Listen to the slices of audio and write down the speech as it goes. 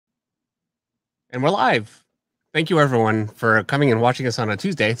And we're live. Thank you, everyone, for coming and watching us on a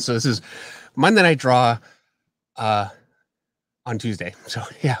Tuesday. So this is Monday Night Draw on Tuesday. So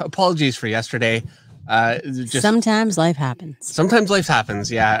yeah, apologies for yesterday. Sometimes life happens. Sometimes life happens.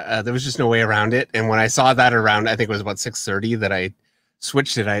 Yeah, there was just no way around it. And when I saw that around, I think it was about 6:30 that I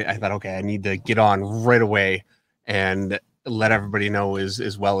switched it. I thought, okay, I need to get on right away and let everybody know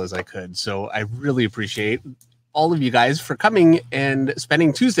as well as I could. So I really appreciate all of you guys for coming and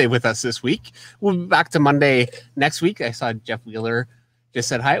spending Tuesday with us this week. We'll be back to Monday next week. I saw Jeff Wheeler just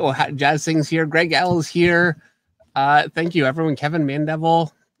said hi. Well, Jazz Sing's here. Greg L is here. Thank you, everyone. Kevin Mandevil.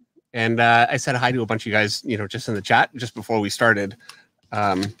 And I said hi to a bunch of you guys, just in the chat just before we started.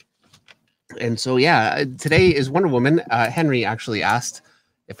 And so, yeah, today is Wonder Woman. Henry actually asked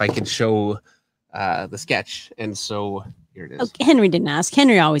if I could show the sketch. And so here it is. Oh, Henry didn't ask.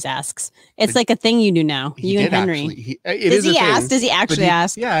 Henry always asks. It's like a thing you do now. You and Henry. Does he ask? Does he actually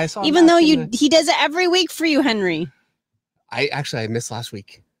ask? Yeah, I saw. Even though he does it every week for you, Henry. I missed last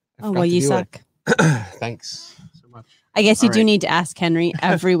week. Oh, well, you suck. Thanks so much. I guess you do need to ask Henry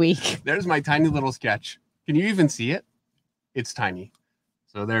every week. There's my tiny little sketch. Can you even see it? It's tiny.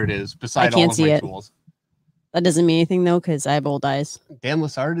 So there it is. Beside all of my tools. That doesn't mean anything though, because I have old eyes. Dan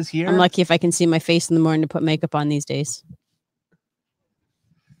Lassard is here. I'm lucky if I can see my face in the morning to put makeup on these days.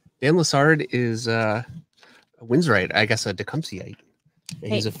 Dan Lassard is a Windsorite, I guess a Tecumsehite.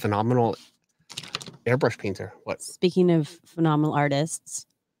 He's a phenomenal airbrush painter. What? Speaking of phenomenal artists,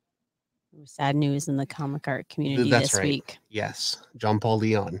 sad news in the comic art community this week. Yes. John Paul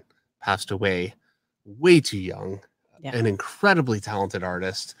Leon passed away way too young. Yeah. An incredibly talented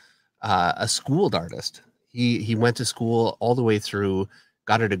artist, a schooled artist. He went to school all the way through,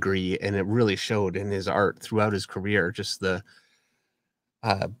 got a degree, and it really showed in his art throughout his career, just the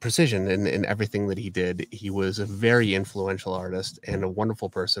precision in everything that he did. He was a very influential artist and a wonderful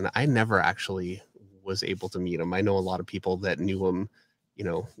person. I never actually was able to meet him. I know a lot of people that knew him,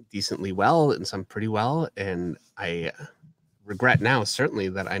 decently well and some pretty well. And I regret now, certainly,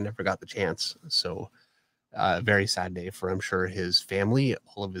 that I never got the chance. So very sad day for, I'm sure, his family,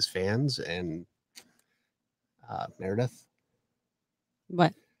 all of his fans, and Meredith.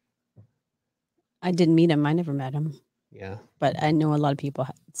 What? I didn't meet him. I never met him. Yeah. But I know a lot of people.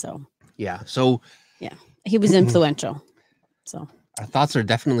 So. Yeah. So. Yeah. He was influential. So. Our thoughts are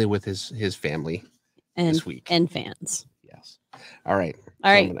definitely with his family this week. And fans. Yes. All right.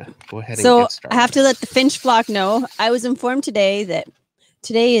 All right. I'm gonna go ahead and get started. I have to let the Finch flock know. I was informed today that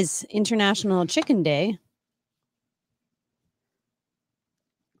today is International Chicken Day.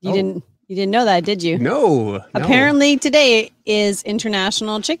 You didn't know that, did you? No. Apparently today is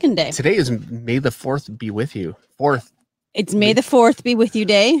International Chicken Day. Today is May the 4th be with you. 4th. It's May the 4th be with you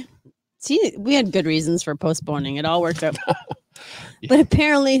day. See, we had good reasons for postponing. It all worked out. Yeah. But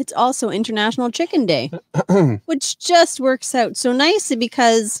apparently it's also International Chicken Day, which just works out so nicely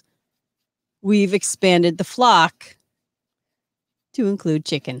because we've expanded the flock to include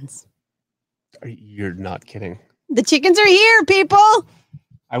chickens. You're not kidding. The chickens are here, people.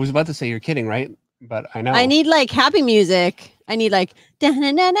 I was about to say you're kidding, right? But I know. I need like happy music. I need like da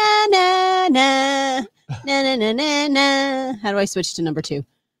na na na na na na na na na. How do I switch to number 2?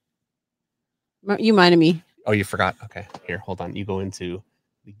 You minded me. Oh, you forgot. Okay, here, hold on. You go into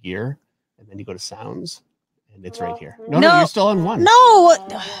the gear, and then you go to sounds, and it's right here. No, you're still on 1. No,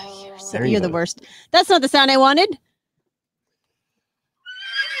 you're the worst. That's not the sound I wanted.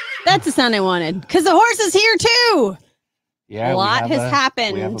 That's the sound I wanted because the horse is here too. Yeah, a lot has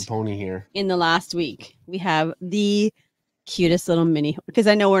happened. We have a pony here in the last week. We have the cutest little mini, because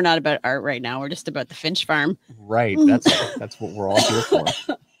I know we're not about art right now. We're just about the Finch farm. Right. That's what we're all here for.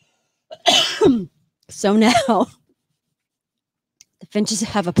 So now the Finches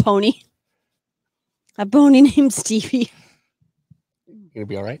have a pony named Stevie. You gonna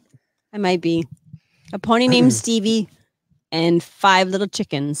be all right? I might be. A pony named Stevie and 5 little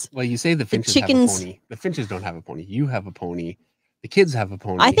chickens. Well, you say the Finches have a pony. The Finches don't have a pony. You have a pony. The kids have a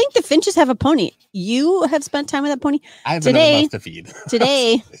pony. I think the Finches have a pony. You have spent time with that pony. I have another mouth to feed.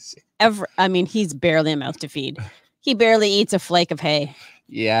 Today, he's barely a mouth to feed. He barely eats a flake of hay.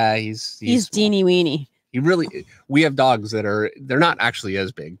 Yeah, he's teeny weeny. We have dogs they're not actually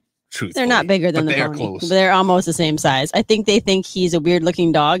as big. Truthfully, they're not bigger than the pony. But they're almost the same size. I think they think he's a weird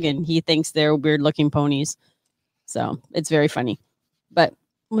looking dog and he thinks they're weird looking ponies. So it's very funny. But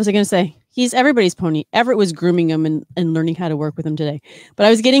what was I going to say? He's everybody's pony. Everett was grooming him and learning how to work with him today. But I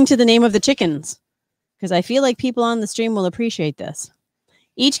was getting to the name of the chickens because I feel like people on the stream will appreciate this.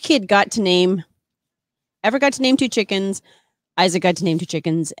 Each kid Everett got to name 2 chickens. Isaac got to name 2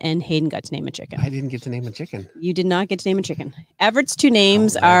 chickens, and Hayden got to name a chicken. I didn't get to name a chicken. You did not get to name a chicken. Everett's 2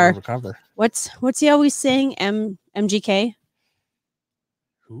 names are... Recover. What's he always saying? MGK?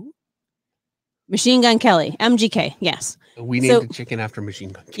 Who? Machine Gun Kelly. MGK. Yes. We named a chicken after Machine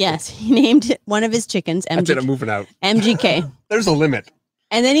Gun Kelly. Yes, he named one of his chickens That's it, I'm moving out. MGK. There's a limit.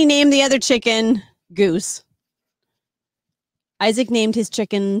 And then he named the other chicken Goose. Isaac named his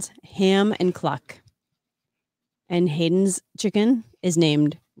chickens Ham and Cluck. And Hayden's chicken is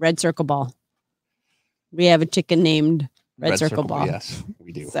named Red Circle Ball. We have a chicken named Red Circle Ball. Yes,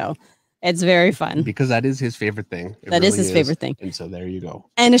 we do. So it's very fun. Because that is his favorite thing. That is his favorite thing. And so there you go.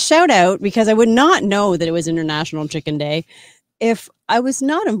 And a shout out, because I would not know that it was International Chicken Day if I was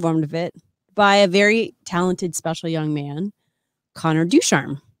not informed of it by a very talented, special young man, Connor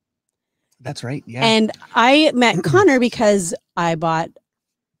Ducharme. That's right. Yeah. And I met Connor because I bought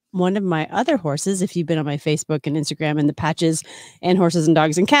one of my other horses. If you've been on my Facebook and Instagram and the Patches and Horses and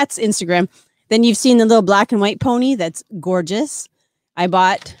Dogs and Cats Instagram, then you've seen the little black and white pony that's gorgeous. I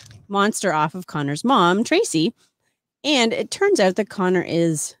bought Monster off of Connor's mom, Tracy. And it turns out that Connor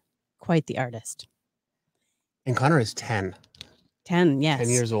is quite the artist. And Connor is 10. 10, yes. 10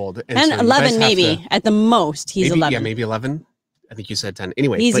 years old. And 10, so 11 maybe. At the most, he's maybe, 11. Yeah, maybe 11. I think you said 10.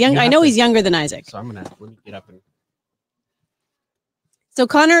 Anyway. He's young. I know he's younger than Isaac. So let me get up and. So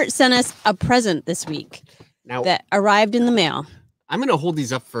Connor sent us a present this week Now, that arrived in the mail. I'm going to hold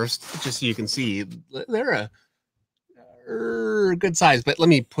these up first just so you can see. They're a good size, but let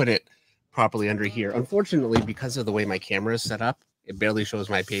me put it properly under here. Unfortunately, because of the way my camera is set up, it barely shows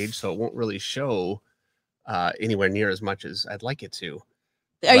my page, so it won't really show anywhere near as much as I'd like it to.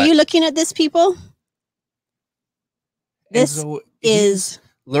 Are you looking at this, people? This is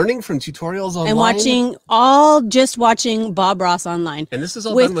learning from tutorials online. And just watching Bob Ross online. And this is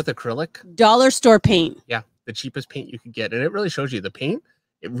all done with acrylic. Dollar store paint. Yeah, the cheapest paint you could get. And it really shows you the paint.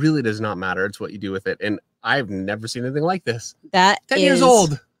 It really does not matter. It's what you do with it. And I've never seen anything like this. 10 years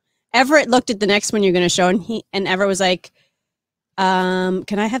old. Everett looked at the next one you're going to show, and Everett was like, can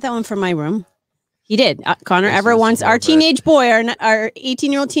I have that one for my room? He did. Connor, Everett wants our teenage boy, our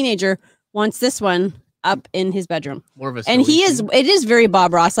 18-year-old teenager wants this one up in his bedroom. More of a and it is very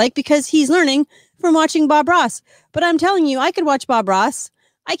Bob Ross like, because he's learning from watching Bob Ross. But I'm telling you, I could watch Bob Ross.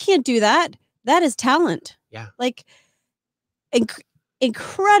 I can't do that. That is talent. Yeah. Like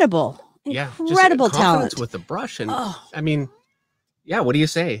incredible talent with the brush. And I mean, yeah, what do you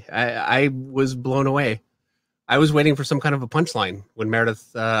say? I was blown away. I was waiting for some kind of a punchline when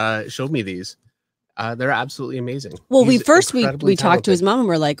Meredith showed me these. They're absolutely amazing. Well, we talked to his mom and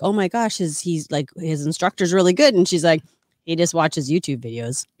we're like, oh my gosh, his instructor's really good. And she's like, he just watches YouTube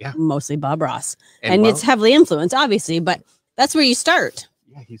videos. Yeah. Mostly Bob Ross. And it's heavily influenced, obviously, but that's where you start.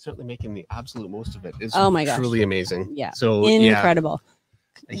 Yeah, he's certainly making the absolute most of it. It's truly amazing. Yeah. So incredible.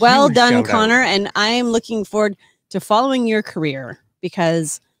 Well done, Connor. And I am looking forward to following your career,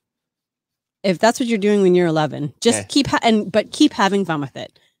 because if that's what you're doing when you're 11, just keep having fun with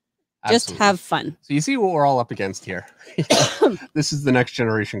it. Absolutely. Just have fun. So you see what we're all up against here. This is the next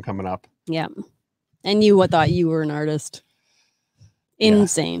generation coming up. Yeah. And you thought you were an artist.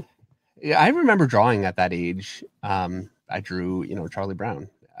 Insane. Yeah, I remember drawing at that age. I drew, Charlie Brown.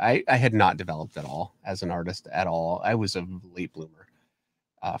 I had not developed at all as an artist at all. I was a late bloomer,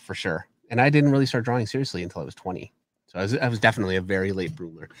 for sure. And I didn't really start drawing seriously until I was 20. So I was definitely a very late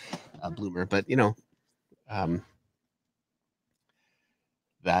bloomer. But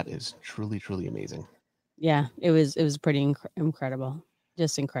that is truly, truly amazing. Yeah, it was pretty incredible.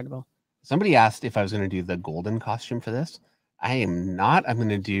 Just incredible. Somebody asked if I was going to do the golden costume for this. I am not. I'm going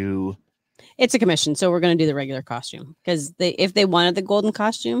to do. It's a commission, so we're going to do the regular costume, because if they wanted the golden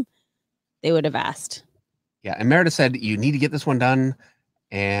costume, they would have asked. Yeah, and Meredith said you need to get this one done,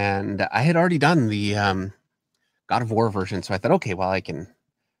 and I had already done the God of War version, so I thought, okay, well, I can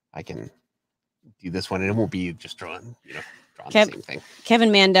do this one, and it won't be just drawing the same thing. Kevin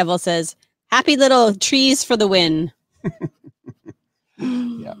Mandevil says, "Happy little trees for the win."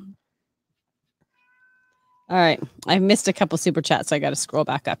 Yeah. All right. I missed a couple super chats, so I got to scroll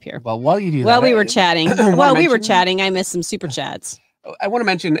back up here. Well, while you do that, while we were chatting, I missed some super chats. I want to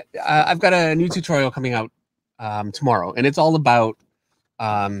mention I've got a new tutorial coming out tomorrow, and it's all about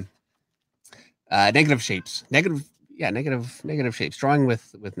negative shapes. Negative shapes. Drawing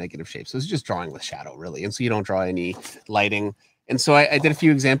with negative shapes. So it's just drawing with shadow, really, and so you don't draw any lighting. And so I did a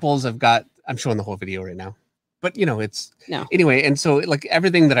few examples. I'm showing the whole video right now. But anyway, and so like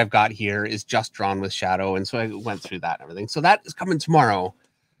everything that I've got here is just drawn with shadow, and so I went through that and everything. So that is coming tomorrow.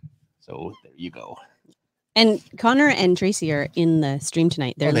 So there you go. And Connor and Tracy are in the stream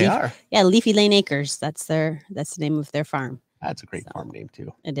tonight. They are. Yeah, Leafy Lane Acres. That's the name of their farm. That's a great farm name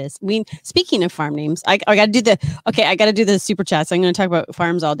too. It is. Speaking of farm names, I got to do the super chats. I'm going to talk about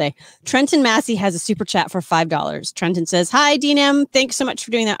farms all day. Trenton Massey has a super chat for $5. Trenton says, "Hi, DNM. Thanks so much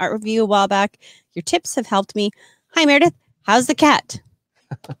for doing that art review a while back. Your tips have helped me. Hi, Meredith. How's the cat?"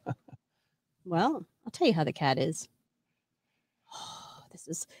 Well, I'll tell you how the cat is.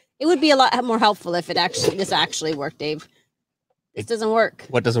 It would be a lot more helpful if this actually worked, Dave. This doesn't work.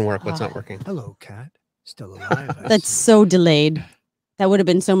 What doesn't work? What's not working? Hello, cat. Still alive. That's so delayed. That would have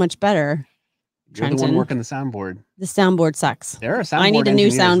been so much better. You're the one working the soundboard. The soundboard sucks. There are soundboard. I need a new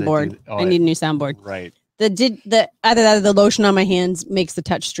soundboard. I need a new soundboard. Right. Either that or the lotion on my hands makes the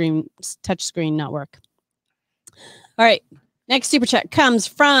touch screen not work. All right. Next super chat comes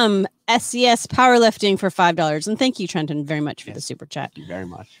from SCS Powerlifting for $5. And thank you, Trenton, very much for the super chat. Thank you very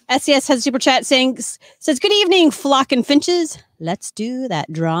much. SCS has a super chat says, "Good evening, flock and finches. Let's do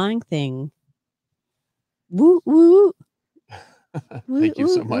that drawing thing." Woo woo. Thank you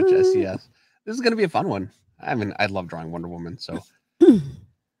so much, SCS. This is going to be a fun one. I mean, I love drawing Wonder Woman, so it's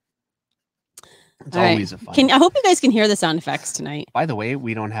always a fun. I hope you guys can hear the sound effects tonight. By the way,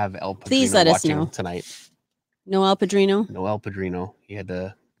 we don't have El Padrino. Please let us know tonight. No El Padrino. No El Padrino. He had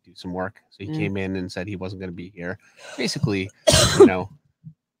to do some work, so he came in and said he wasn't going to be here. Basically,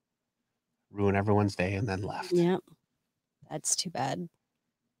 ruin everyone's day and then left. Yep, that's too bad.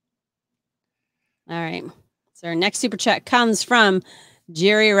 All right. So our next super chat comes from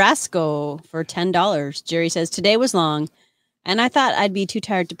Jerry Rasco for $10. Jerry says, "Today was long, and I thought I'd be too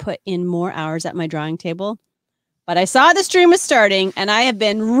tired to put in more hours at my drawing table. But I saw the stream was starting, and I have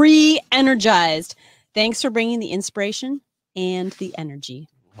been re-energized. Thanks for bringing the inspiration and the energy."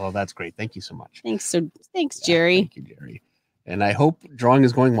 Well, that's great. Thank you so much. Thanks, Jerry. Thank you, Jerry. And I hope drawing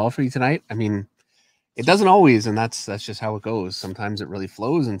is going well for you tonight. I mean, it doesn't always, and that's just how it goes. Sometimes it really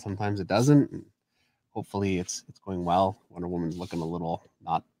flows, and sometimes it doesn't. And hopefully, it's going well. Wonder Woman's looking a little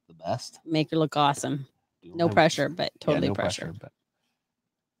not the best. Make her look awesome. No pressure, but totally no pressure. But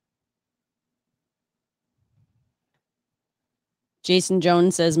Jason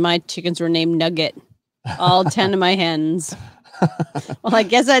Jones says, "My chickens were named Nugget. All 10 of my hens." Well, I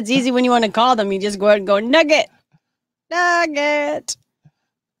guess that's easy when you want to call them. You just go ahead and go, "Nugget. Nugget."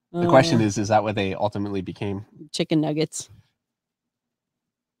 The question is that what they ultimately became? Chicken nuggets.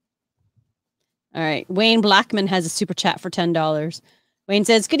 All right. Wayne Blackman has a super chat for $10. Wayne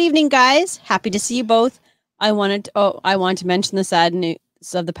says, "Good evening, guys. Happy to see you both. I want to mention the sad news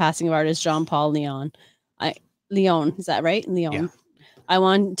of the passing of artist Jean-Paul Leon. Leon, is that right? Leon. Yeah. I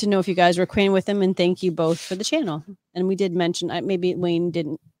want to know if you guys were acquainted with him, and thank you both for the channel." And we did mention, maybe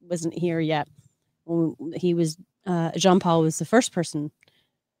Wayne wasn't here yet. He was, Jean-Paul was the first person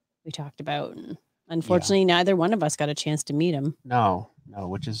we talked about. And unfortunately, neither one of us got a chance to meet him. No,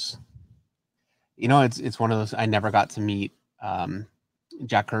 which is, it's one of those, I never got to meet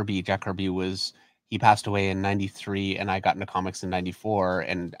Jack Kirby. Jack Kirby he passed away in 93, and I got into comics in 94.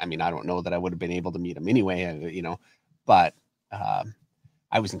 And I mean, I don't know that I would have been able to meet him anyway, but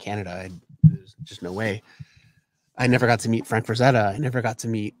I was in Canada. There's just no way. I never got to meet Frank Frazetta. I never got to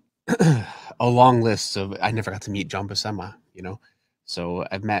meet a long list I never got to meet John Buscema, So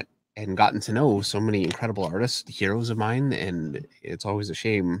I've met and gotten to know so many incredible artists, heroes of mine. And it's always a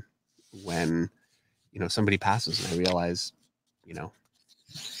shame when, somebody passes and I realize,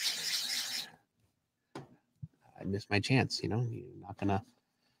 I missed my chance, you're not gonna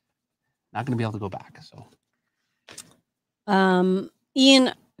be able to go back. So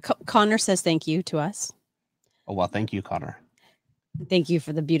Ian Connor says thank you to us. Oh, well, thank you, Connor. Thank you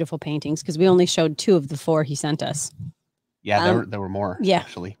for the beautiful paintings, because we only showed 2 of the 4 he sent us. Yeah, there were more,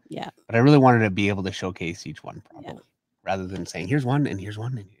 actually. Yeah. But I really wanted to be able to showcase each one properly, rather than saying, here's one and here's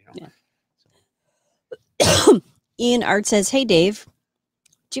one. And, So. Ian Art says, "Hey, Dave,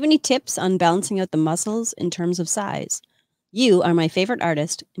 do you have any tips on balancing out the muscles in terms of size? You are my favorite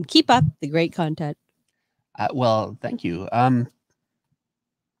artist, and keep up the great content." Well, thank you.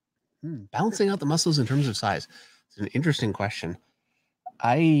 Balancing out the muscles in terms of size. It's an interesting question.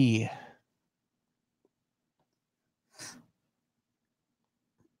 I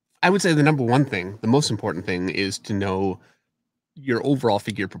would say the number one thing, the most important thing, is to know your overall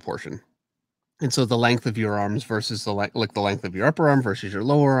figure proportion. And so the length of your arms versus the length of your upper arm versus your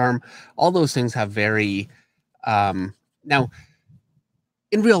lower arm, all those things have very, now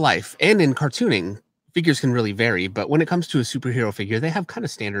in real life and in cartooning, figures can really vary, but when it comes to a superhero figure, they have kind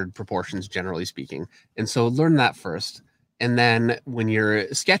of standard proportions, generally speaking. And so learn that first. And then when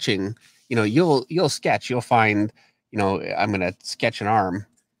you're sketching, you'll sketch, you'll find, I'm going to sketch an arm,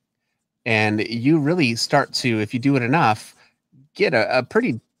 and you really start to, if you do it enough, get a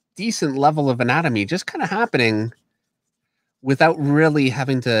pretty decent level of anatomy just kind of happening without really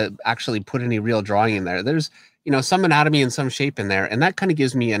having to actually put any real drawing in there. There's, some anatomy and some shape in there. And that kind of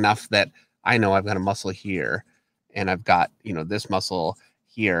gives me enough that I know I've got a muscle here and I've got, this muscle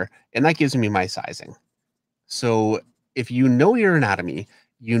here. And that gives me my sizing. So if you know your anatomy,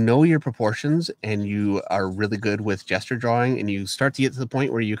 you know your proportions, and you are really good with gesture drawing, and you start to get to the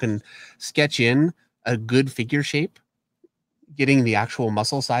point where you can sketch in a good figure shape, getting the actual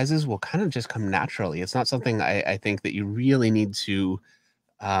muscle sizes will kind of just come naturally. It's not something I think that you really need to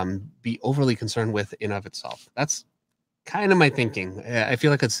be overly concerned with in of itself. That's kind of my thinking. I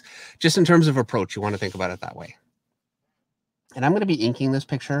feel like it's just in terms of approach, you want to think about it that way. And I'm going to be inking this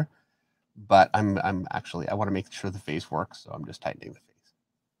picture, but I'm actually, I want to make sure the face works. So I'm just tightening the face.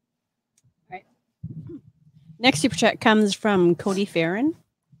 All right. Next super chat comes from Cody Farron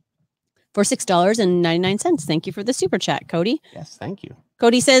for $6.99. Thank you for the super chat, Cody. Yes, thank you.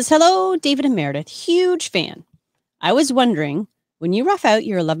 Cody says, hello, David and Meredith. Huge fan. I was wondering, when you rough out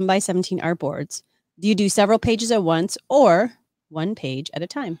your 11 by 17 artboards, do you do several pages at once or one page at a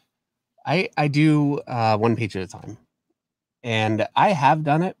time? I do one page at a time. And I have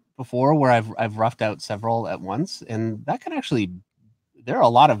done it before where I've roughed out several at once. And that can actually, there are a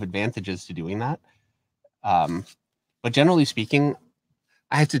lot of advantages to doing that. But generally speaking,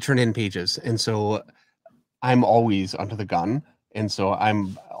 I have to turn in pages. And so I'm always under the gun. And so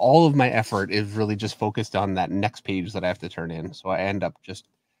all of my effort is really just focused on that next page that I have to turn in. So I end up just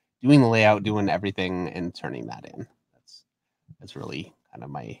doing the layout, doing everything and turning that in. That's really kind of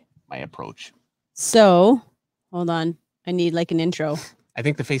my approach. So hold on. I need like an intro. I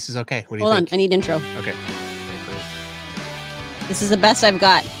think the face is okay. What do you Hold think? on. I need intro. Okay. This is the best I've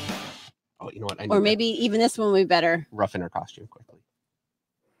got. Oh, you know what? Or maybe even this one will be better. Rough in her costume quickly.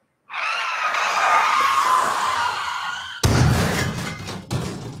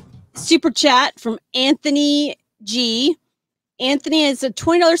 Super chat from Anthony G. Anthony is a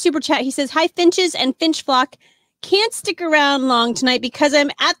 $20 super chat. He says, hi, Finches and Finch flock. Can't stick around long tonight because I'm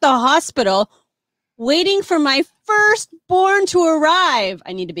at the hospital waiting for my firstborn to arrive.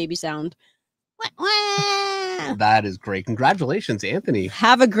 I need a baby sound. That is great. Congratulations, Anthony.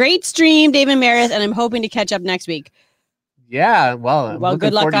 Have a great stream, David and Meredith, and I'm hoping to catch up next week. Yeah, well,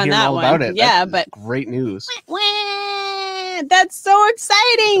 good luck on that one. About it. Yeah, That's but great news. That's so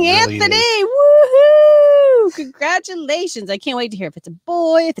exciting, Really Anthony. is. Woohoo! Congratulations. I can't wait to hear if it's a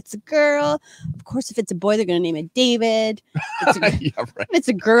boy, if it's a girl. Of course, if it's a boy, they're going to name it David. If it's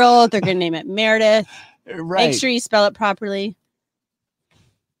a girl, they're going to name it Meredith. Right. Make sure you spell it properly.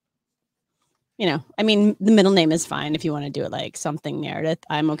 I mean, the middle name is fine if you want to do it like something Meredith.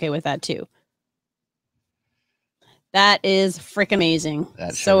 I'm okay with that too. That is freaking amazing.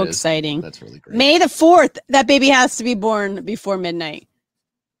 That's so exciting. That's really great. May the 4th, that baby has to be born before midnight.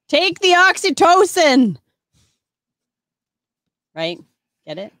 Take the oxytocin. Right?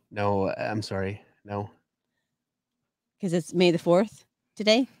 Get it? No, I'm sorry. No. Because it's May the 4th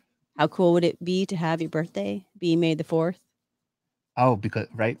today. How cool would it be to have your birthday be May the 4th? Oh, because,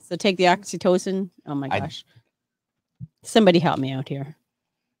 right? So take the oxytocin. Oh my gosh. Somebody help me out here.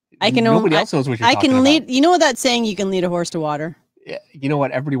 Nobody else knows what you're talking about. lead. You know that saying, you can lead a horse to water? Yeah, you know what?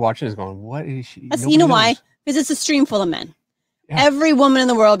 Everybody watching is going, what is she? You know why? Because it's a stream full of men. Yeah. Every woman in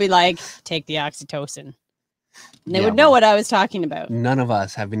the world be like, take the oxytocin. And they would know what I was talking about. None of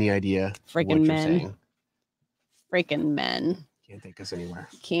us have any idea. Freaking men. Freaking men. Can't take us anywhere.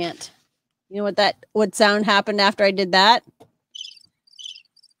 Can't. You know what sound happened after I did that?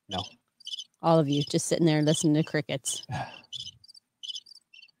 No. All of you just sitting there listening to crickets.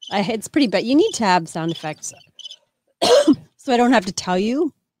 It's pretty bad. You need to have sound effects so I don't have to tell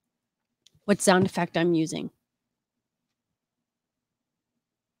you what sound effect I'm using.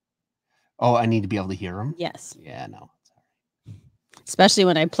 Oh, I need to be able to hear them? Yes. Yeah, no. Especially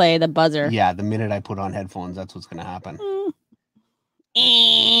when I play the buzzer. Yeah, the minute I put on headphones, that's what's going to happen.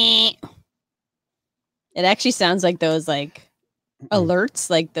 It actually sounds like those alerts,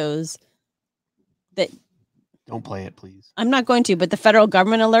 like those that... Don't play it, please. I'm not going to, but the federal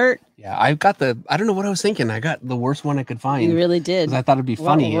government alert. Yeah, I don't know what I was thinking. I got the worst one I could find. You really did. Because I thought it'd be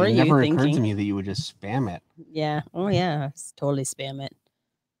funny. It never occurred to me that you would just spam it. Yeah. Oh, yeah. Totally spam it.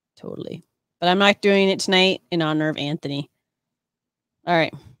 Totally. But I'm not doing it tonight in honor of Anthony. All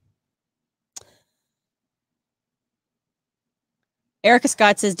right. Erica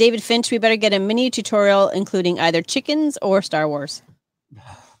Scott says, David Finch, we better get a mini tutorial including either chickens or Star Wars.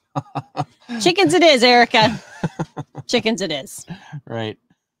 Chickens it is, Erica. Chickens it is. Right.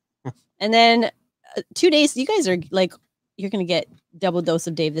 And then 2 days, you guys are like, you're going to get double dose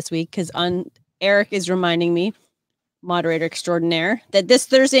of Dave this week because Eric is reminding me, moderator extraordinaire, that this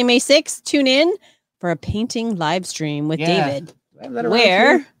Thursday, May 6th, tune in for a painting live stream with Yeah. David, I have that around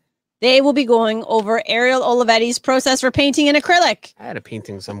where too. they will be going over Ariel Olivetti's process for painting in acrylic. I had a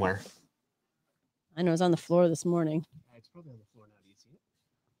painting somewhere. I know it was on the floor this morning. It's probably on the floor now. Do you see it?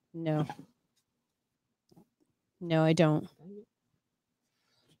 No. No, I don't.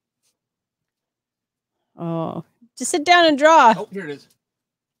 Oh, just sit down and draw. Oh, here it is.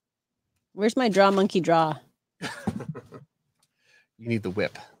 Where's my draw monkey draw? You need the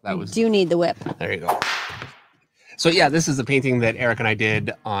whip. That was. Do need the whip. There you go. So yeah, this is the painting that Eric and I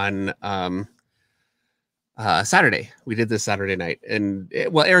did on Saturday. We did this Saturday night, and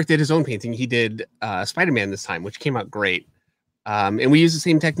Eric did his own painting. He did Spider-Man this time, which came out great. And we used the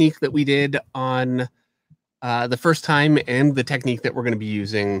same technique that we did on the first time, and the technique that we're going to be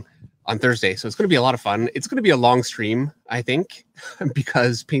using on Thursday. So it's going to be a lot of fun. It's going to be a long stream, I think,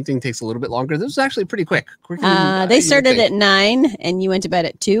 because painting takes a little bit longer. This was actually pretty quick. They started at 9 and you went to bed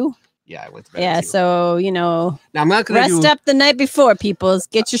at 2. Yeah, I went to bed. Yeah, so now I'm not going to rest up the night before, peoples.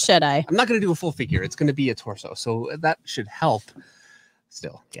 Get your shut eye. I'm not going to do a full figure. It's going to be a torso, so that should help.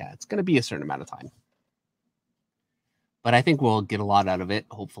 Still, yeah, it's going to be a certain amount of time, but I think we'll get a lot out of it,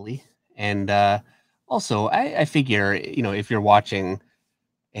 hopefully. And also, I figure, if you're watching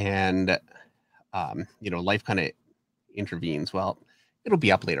and life kind of intervenes, well, it'll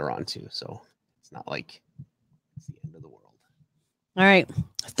be up later on too, so it's not like it's the end of the world. All right,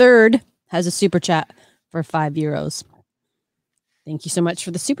 Third has a super chat for €5. Thank you so much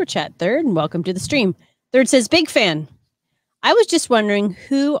for the super chat, Third, and welcome to the stream. Third says, big fan. I was just wondering,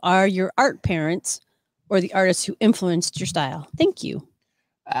 who are your art parents or the artists who influenced your style? Thank you.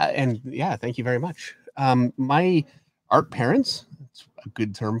 And yeah, thank you very much. My art parents, it's a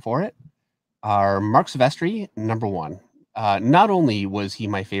good term for it, are Mark Silvestri, number one. Not only was he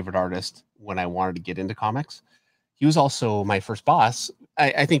my favorite artist when I wanted to get into comics, he was also my first boss.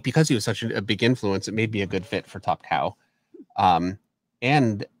 I think because he was such a big influence, it made me a good fit for Top Cow.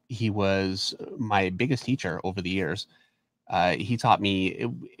 And he was my biggest teacher over the years. He taught me,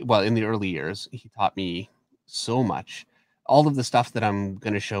 in the early years, he taught me so much. All of the stuff that I'm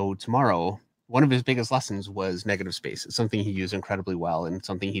going to show tomorrow, one of his biggest lessons was negative space. It's something he used incredibly well, and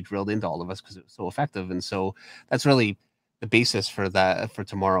something he drilled into all of us because it was so effective. And so that's really the basis for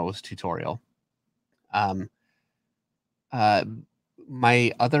tomorrow's tutorial.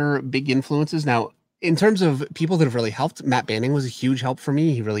 My other big influences now, in terms of people that have really helped, Matt Banning was a huge help for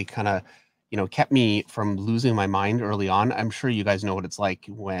me. He really kind of, kept me from losing my mind early on. I'm sure you guys know what it's like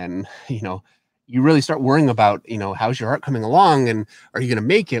when, you really start worrying about, how's your art coming along, and are you going to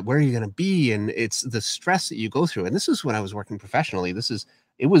make it? Where are you going to be? And it's the stress that you go through. And this is when I was working professionally.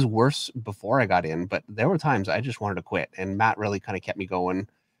 It was worse before I got in, but there were times I just wanted to quit. And Matt really kind of kept me going,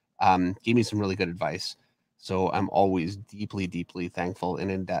 gave me some really good advice. So I'm always deeply, deeply thankful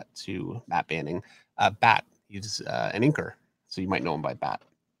and in debt to Matt Banning. Bat, he's an inker, so you might know him by Bat.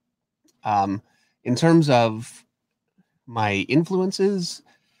 In terms of my influences,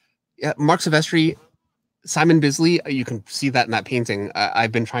 Mark Silvestri, Simon Bisley, you can see that in that painting.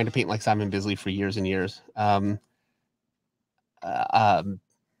 I've been trying to paint like Simon Bisley for years and years. Kevin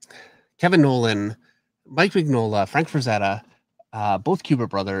Nolan, Mike Mignola, Frank Frazetta, both Kubert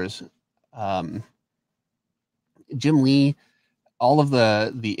brothers, Jim Lee, all of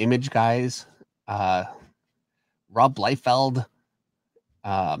the image guys, Rob Liefeld,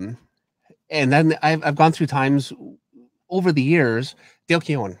 and then I've gone through times over the years. Dale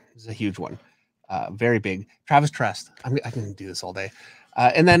Keown is a huge one, very big. Travis Trest, I can do this all day.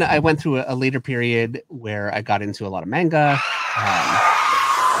 And then I went through a later period where I got into a lot of manga,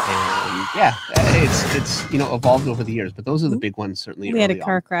 and yeah, it's evolved over the years. But those are the big ones, certainly. We had a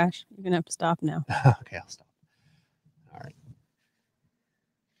car crash. You're gonna have to stop now. Okay, I'll stop.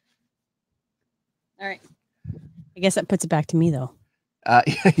 All right. I guess that puts it back to me, though. Yeah,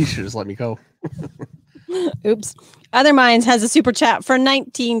 you should just let me go. Oops. Other Minds has a super chat for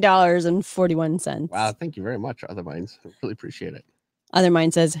 $19.41. Wow, thank you very much, Other Minds. I really appreciate it. Other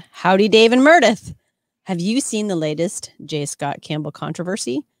Mind says, howdy, Dave and Meredith. Have you seen the latest J. Scott Campbell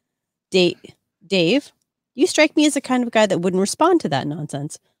controversy? Dave, you strike me as the kind of guy that wouldn't respond to that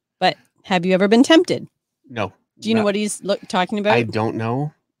nonsense. But have you ever been tempted? No. Do you know what he's talking about? I don't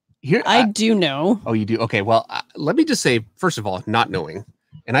know. I do know. Oh, you do? Okay, well, let me just say, first of all, not knowing,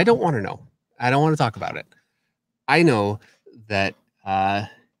 and I don't want to know. I don't want to talk about it. I know that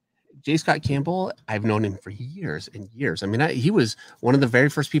J. Scott Campbell, I've known him for years and years. I mean, he was one of the very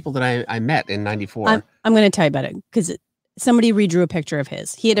first people that I met in '94. I'm going to tell you about it because somebody redrew a picture of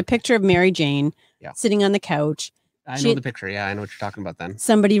his. He had a picture of Mary Jane sitting on the couch. I know the picture. Yeah, I know what you're talking about then.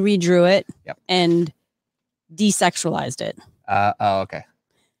 Somebody redrew it and desexualized it. Oh, okay.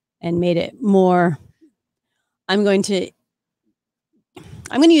 And made it more I'm going to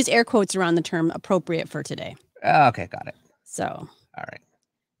use air quotes around the term appropriate for today. Okay, got it. So, all right.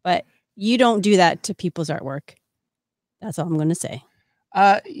 But you don't do that to people's artwork. That's all I'm going to say.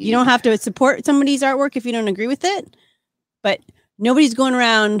 You don't have to support somebody's artwork if you don't agree with it, but nobody's going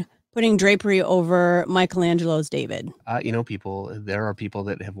around putting drapery over Michelangelo's David. There are people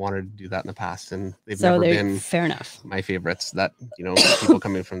that have wanted to do that in the past, and they've So never been fair enough. My favorites. That people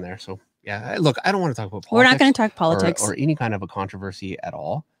coming from there. So yeah, look, I don't want to talk about politics. We're not going to talk politics or any kind of a controversy at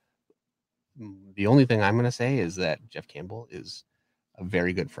all. The only thing I'm going to say is that Jeff Campbell is a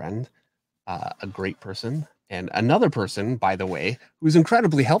very good friend, a great person, and another person, by the way, who's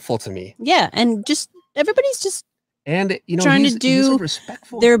incredibly helpful to me. Yeah, and everybody's just trying to do he's a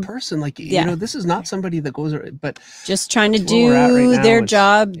respectful person. Like this is not somebody that goes, but just trying to do their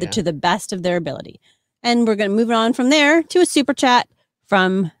job to the best of their ability. And we're going to move on from there to a super chat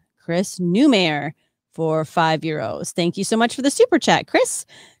from Chris Newmayer for €5. Thank you so much for the super chat, Chris.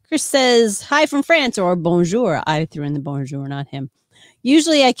 Chris says, hi from France, or bonjour. I threw in the bonjour, not him.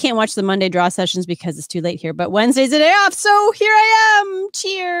 Usually I can't watch the Monday draw sessions because it's too late here, but Wednesday's a day off, so here I am.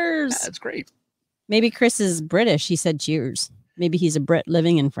 Cheers. That's great. Maybe Chris is British. He said cheers. Maybe he's a Brit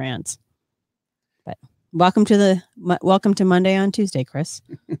living in France. But welcome to Monday on Tuesday, Chris.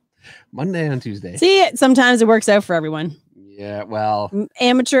 Monday on Tuesday. See, sometimes it works out for everyone. Yeah, well.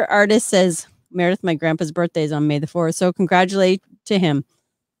 Amateur artist says, Meredith, my grandpa's birthday is on May the 4th, so congratulate to him.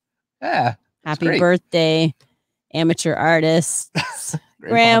 Yeah. Happy birthday, amateur artist.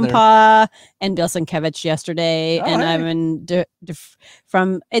 Grandpa and Bill Sienkiewicz yesterday. And I'm in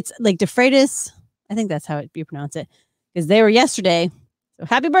it's like DeFreitas. I think that's how you pronounce it, because they were yesterday. So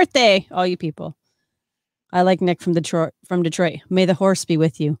happy birthday, all you people. I like Nick from Detroit. May the horse be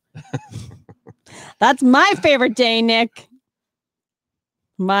with you. That's my favorite day, Nick.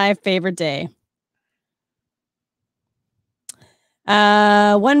 My favorite day.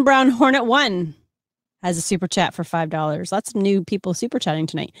 One Brown Hornet 1 has a super chat for $5. Lots of new people super chatting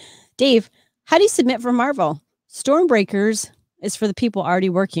tonight. Dave, how do you submit for Marvel? Stormbreakers is for the people already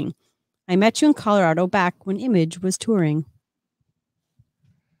working. I met you in Colorado back when Image was touring.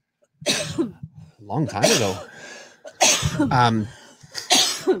 Long time ago.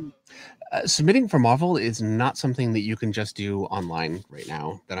 Submitting for Marvel is not something that you can just do online right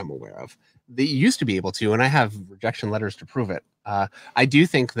now that I'm aware of. They used to be able to, and I have rejection letters to prove it. I do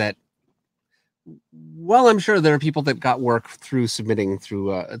think that, well, I'm sure there are people that got work through submitting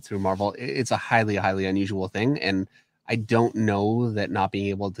through Marvel. It's a highly, highly unusual thing, and I don't know that not being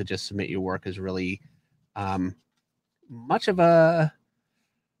able to just submit your work is really much of a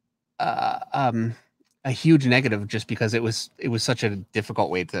huge negative, just because it was such a difficult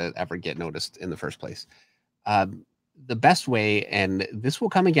way to ever get noticed in the first place. The best way, and this will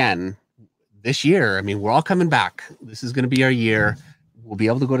come again this year. I mean, we're all coming back. This is going to be our year. We'll be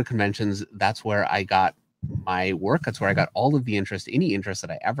able to go to conventions. That's where I got my work. That's where I got all of the interest, any interest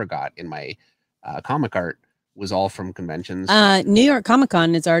that I ever got in my comic art was all from conventions. New York Comic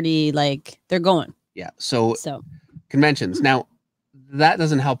Con is already they're going. Yeah. So conventions. Now, that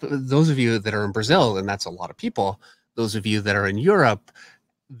doesn't help those of you that are in Brazil, and that's a lot of people. Those of you that are in Europe,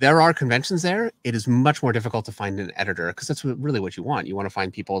 there are conventions there. It is much more difficult to find an editor, because that's really what you want. You want to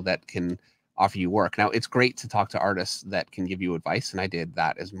find people that can offer you work. Now, it's great to talk to artists that can give you advice, and I did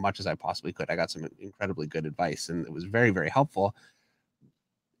that as much as I possibly could. I got some incredibly good advice, and it was very, very helpful.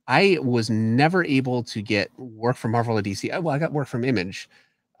 I was never able to get work from Marvel or DC. Well, I got work from Image.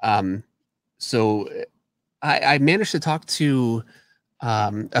 So I managed to talk to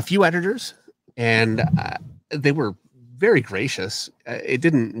a few editors, and they were very gracious. It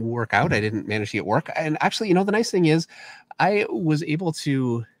didn't work out. I didn't manage to get work. And actually, the nice thing is I was able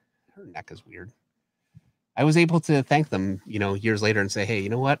to, her neck is weird. I was able to thank them, years later and say, hey, you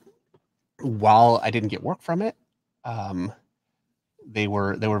know what? While I didn't get work from it, they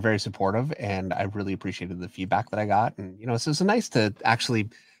were very supportive, and I really appreciated the feedback that I got. And, so it's nice to actually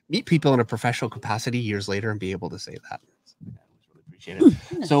meet people in a professional capacity years later and be able to say that. Appreciate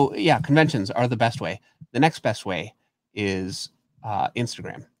it. So yeah, conventions are the best way. The next best way is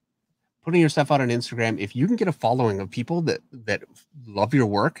Instagram. Putting your stuff out on Instagram. If you can get a following of people that love your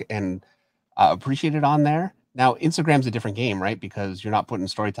work and appreciate it on there. Now, Instagram's a different game, right? Because you're not putting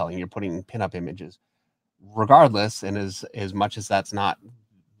storytelling, you're putting pinup images. Regardless, and as much as that's not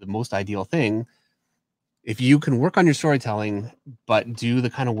the most ideal thing, if you can work on your storytelling, but do the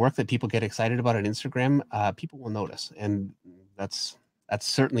kind of work that people get excited about on Instagram, people will notice. And that's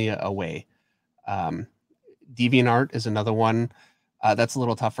certainly a way. DeviantArt is another one. That's a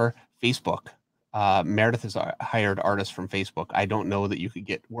little tougher. Facebook. Meredith has hired artists from Facebook. I don't know that you could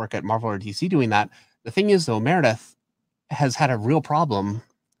get work at Marvel or DC doing that. The thing is, though, Meredith has had a real problem.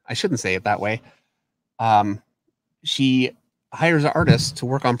 I shouldn't say it that way. She hires artists to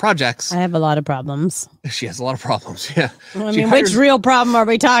work on projects. I have a lot of problems. She has a lot of problems. Yeah. I mean, which real problem are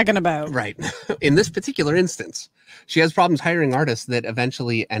we talking about? Right. In this particular instance, she has problems hiring artists that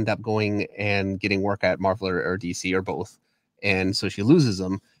eventually end up going and getting work at Marvel or DC or both. And so she loses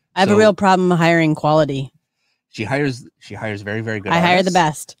them. I have a real problem hiring quality. She hires very, very good I artists. hire the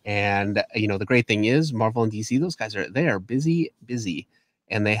best. And, the great thing is Marvel and DC, those guys they are busy.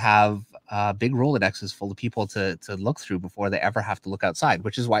 And they have big Rolodexes full of people to look through before they ever have to look outside,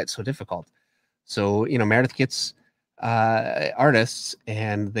 which is why it's so difficult. So, Meredith gets artists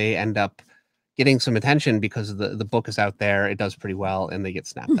and they end up getting some attention because the book is out there. It does pretty well and they get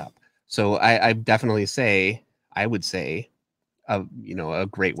snapped up. So I definitely I would say, a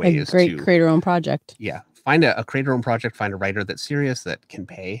great way is to create your own project. Yeah. Find a create your own project, find a writer that's serious, that can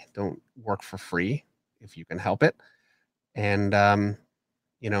pay. Don't work for free if you can help it. And,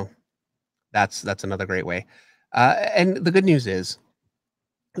 that's another great way. And the good news is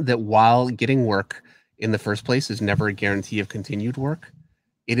that while getting work in the first place is never a guarantee of continued work,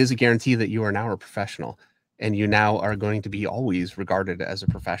 it is a guarantee that you are now a professional and you now are going to be always regarded as a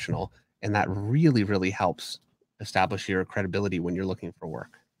professional. And that really, really helps establish your credibility when you're looking for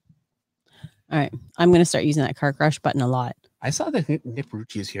work. All right. I'm going to start using that car crush button a lot. I saw that Nick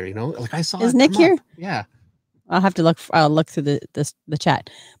Rucci is here, I saw. Is Nick here? Yeah. I'll have to look. I'll look through the chat,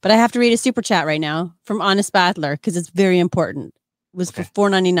 but I have to read a super chat right now from Honest Battler because it's very important. It was for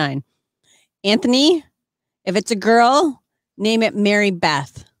 $4.99. Anthony, if it's a girl, name it Mary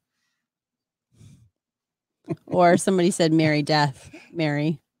Beth. Or somebody said Mary Death.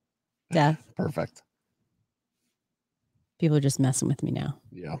 Mary Death. Perfect. People are just messing with me now.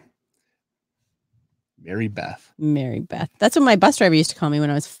 Yeah. Mary Beth. Mary Beth. That's what my bus driver used to call me when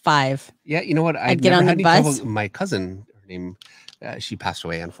I was 5. Yeah, you know what? I'd get on the bus. My cousin, her name, she passed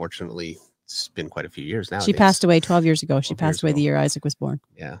away. Unfortunately, it's been quite a few years now. She passed away 12 years ago. She passed away the year Isaac was born.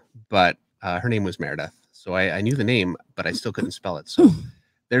 Yeah, but her name was Meredith. So I knew the name, but I still couldn't spell it. So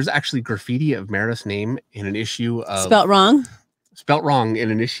there's actually graffiti of Meredith's name in an issue of... Spelt wrong in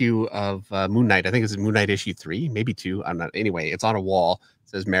an issue of Moon Knight. I think it's Moon Knight issue 3, maybe 2. I'm not. Anyway, it's on a wall.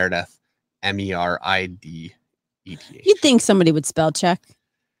 It says Meredith. Merideth. You'd think somebody would spell check.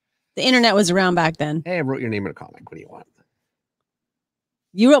 The internet was around back then. Hey, I wrote your name in a comic. What do you want?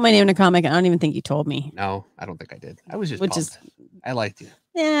 You wrote my name in a comic, and I don't even think you told me. No, I don't think I did. I was just pumped. I liked you.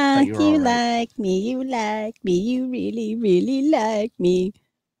 Yeah, you like me. You like me. You really, really like me.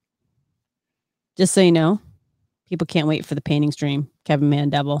 Just so you know, people can't wait for the painting stream. Kevin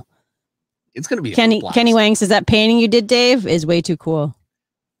Mandeville. It's going to be Kenny Wang says that painting you did, Dave, is way too cool.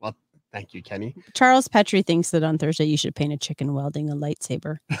 Thank you, Kenny. Charles Petrie thinks that on Thursday you should paint a chicken welding a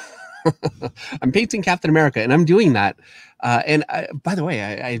lightsaber. I'm painting Captain America, and I'm doing that. By the way,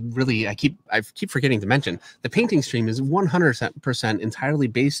 I keep forgetting to mention the painting stream is 100% entirely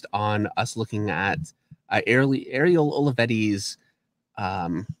based on us looking at Ariel Olivetti's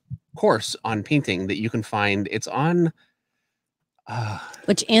course on painting that you can find. It's on,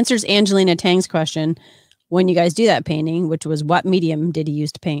 which answers Angelina Tang's question when you guys do that painting, which was what medium did he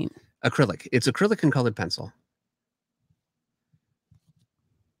use to paint? Acrylic. It's acrylic and colored pencil.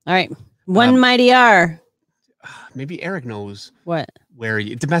 All right. One mighty R. Maybe Eric knows what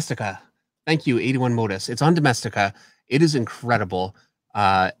Domestika. Thank you, 81 Modus. It's on Domestika. It is incredible.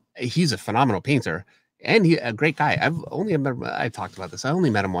 He's a phenomenal painter and he's a great guy. I've talked about this. I only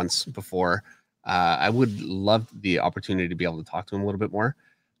met him once before. I would love the opportunity to be able to talk to him a little bit more.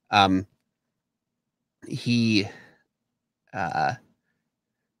 He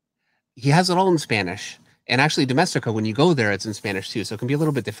has it all in Spanish. And actually, Domestika, when you go there, it's in Spanish too. So it can be a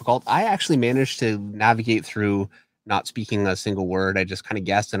little bit difficult. I actually managed to navigate through not speaking a single word. I just kind of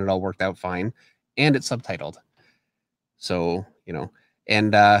guessed and it all worked out fine. And it's subtitled. So,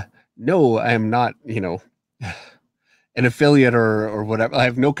 and no, I'm not, an affiliate or whatever. I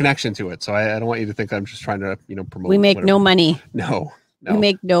have no connection to it. So I don't want you to think I'm just trying to, promote. We make no money. No. We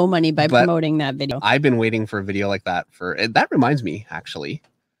make no money by promoting that video. I've been waiting for a video like that that reminds me, actually.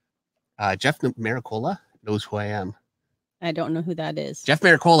 Jeff Maricola knows who I am. I don't know who that is. Jeff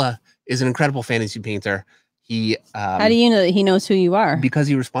Maricola is an incredible fantasy painter. He how do you know that he knows who you are? Because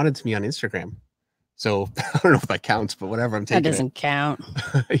he responded to me on Instagram. So I don't know if that counts, but whatever. I'm taking that doesn't count.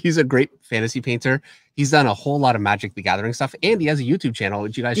 He's a great fantasy painter. He's done a whole lot of Magic the Gathering stuff, and he has a YouTube channel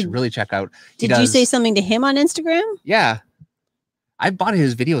which you guys should really check out. Did you say something to him on Instagram? Yeah. I've bought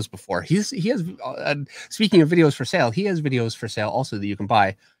his videos before. He has speaking of videos for sale, he has videos for sale also that you can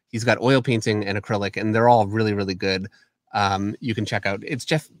buy. He's got oil painting and acrylic, and they're all really, really good. You can check out. It's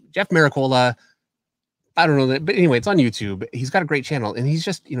Jeff Maricola I don't know that, but anyway, it's on YouTube. He's got a great channel, and he's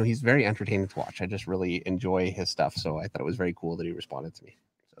just, he's very entertaining to watch. I just really enjoy his stuff, so I thought it was very cool that he responded to me.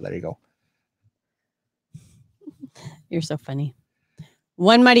 So there you go. You're so funny.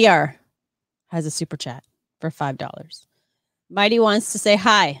 One Mighty R has a super chat for $5. Mighty wants to say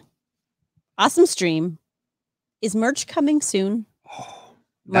hi. Awesome stream. Is merch coming soon? Oh,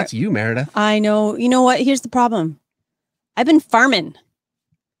 that's you, Meredith. I know. You know what? Here's the problem. I've been farming.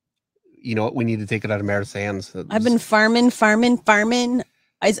 You know what? We need to take it out of Meredith's hands. I've been farming.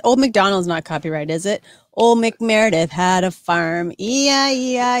 Is Old McDonald's not copyright, is it? Old McMeredith had a farm.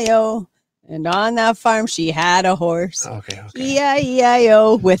 E-I-E-I-O. And on that farm, she had a horse. Okay.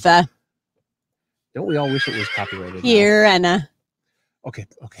 E-I-E-I-O with a... Don't we all wish it was copyrighted? Here and a... Okay.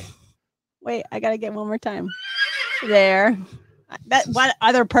 Wait, I got to get one more time. There. What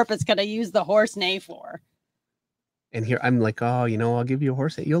other purpose could I use the horse neigh for? And here I'm like, oh, I'll give you a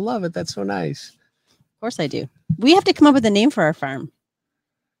horse. You'll love it. That's so nice. Of course I do. We have to come up with a name for our farm.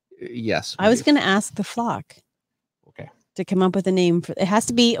 Yes. I was going to ask the flock. Okay. To come up with a name for it. Has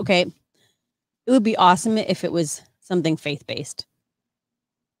to be, okay. It would be awesome if it was something faith-based.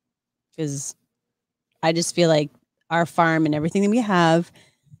 Because I just feel like our farm and everything that we have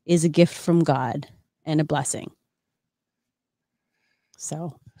is a gift from God and a blessing.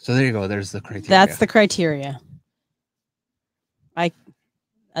 So there you go. There's the criteria. That's the criteria.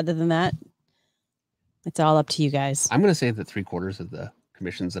 Other than that, it's all up to you guys. I'm going to say that 3/4 of the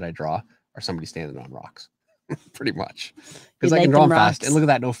commissions that I draw are somebody standing on rocks. Pretty much. Because I can draw them fast. And look at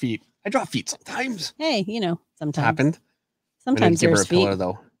that, no feet. I draw feet sometimes. Hey, sometimes. It's happened. Sometimes give her a there's pillar, feet.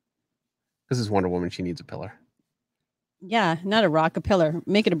 though. This is Wonder Woman. She needs a pillar. Yeah, not a rock, a pillar.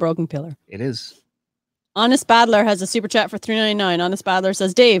 Make it a broken pillar. It is. Honest Battler has a super chat for $3.99. Honest Battler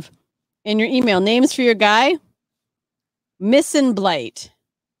says, Dave, in your email, names for your guy, Missin Blight.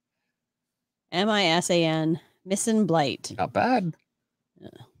 M-I-S-A-N. Missin Blight. Not bad.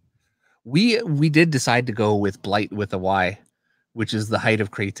 We did decide to go with Blight with a Y, which is the height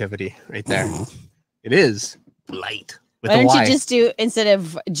of creativity right there. It is Blight with a Y. Why don't you just do, instead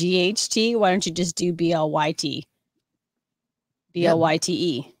of G-H-T, why don't you just do B-L-Y-T?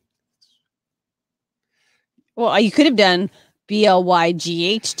 B-L-Y-T-E. Well, you could have done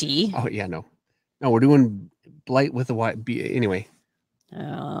B-L-Y-G-H-T. Oh, yeah, no, we're doing Blight with a Y. Anyway.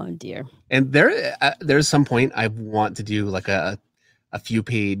 Oh, dear. And there's some point I want to do like a few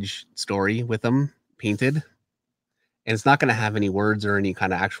page story with them painted. And it's not going to have any words or any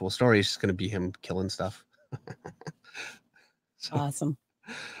kind of actual story. It's just going to be him killing stuff. Awesome.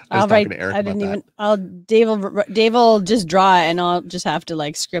 I'll write. Dave will just draw it and I'll just have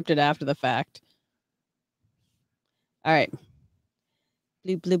to script it after the fact. All right.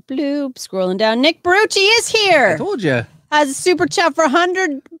 Bloop, bloop, bloop. Scrolling down. Nick Barucci is here. I told you. Has a super chat for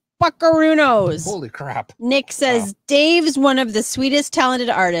 100 buckaroos. Holy crap. Nick says, wow. Dave's one of the sweetest, talented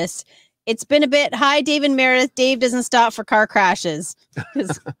artists. It's been a bit. Hi, Dave and Meredith. Dave doesn't stop for car crashes.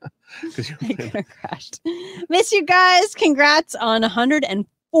 Because I could have crashed. Miss you guys. Congrats on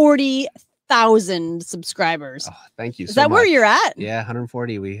 140,000 subscribers. Oh, thank you. Is that where you're at? Yeah,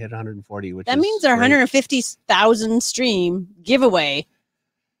 140. We hit 140, which that means our 150,000 stream giveaway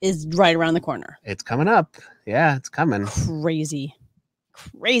is right around the corner. It's coming up. Yeah, it's coming. Crazy.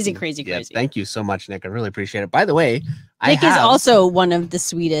 Yeah, thank you so much, Nick. I really appreciate it. By the way, Nick is also one of the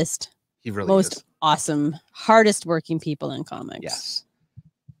sweetest, he really most is. Awesome, hardest working people in comics. Yes.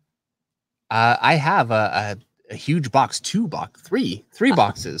 I have a huge box, three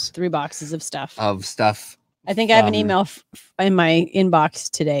boxes. 3 boxes of stuff. I think I have an email in my inbox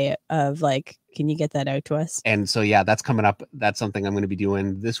today of can you get that out to us? And so, yeah, that's coming up. That's something I'm going to be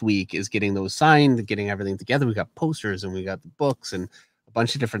doing this week, is getting those signed, getting everything together. We got posters and we got the books and a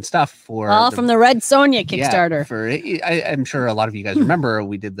bunch of different stuff from the Red Sonja Kickstarter. Yeah, I'm sure a lot of you guys remember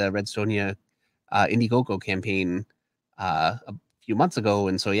we did the Red Sonja Indiegogo campaign a few months ago.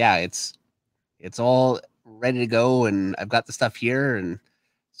 And so, yeah, it's all ready to go, and I've got the stuff here. And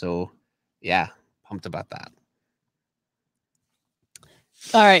so, yeah, pumped about that.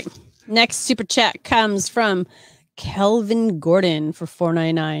 All right. Next super chat comes from Kelvin Gordon for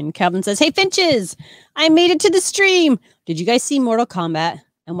 $4.99. Calvin says, hey, Finches, I made it to the stream. Did you guys see Mortal Kombat?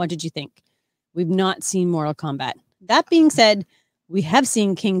 And what did you think? We've not seen Mortal Kombat. That being said, we have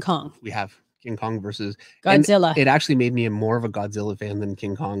seen King Kong. We have King Kong versus Godzilla. It actually made me more of a Godzilla fan than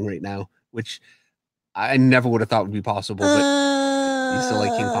King Kong right now, which I never would have thought would be possible. But you still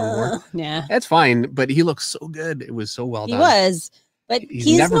like King Kong more? Yeah. That's fine, but he looks so good. It was so well done. He was. But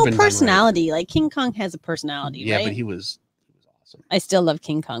he's no personality. Right. King Kong has a personality, yeah, right? But he was awesome. I still love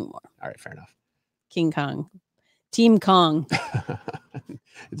King Kong more. All right, fair enough. King Kong. Team Kong.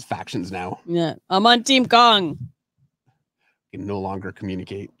 It's factions now. Yeah, I'm on Team Kong. Can no longer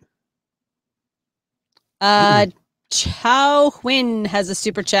communicate. Chow Huynh has a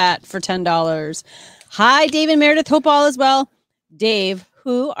super chat for $10. Hi, Dave and Meredith. Hope all is well. Dave,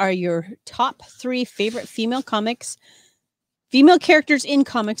 who are your top 3 favorite female characters in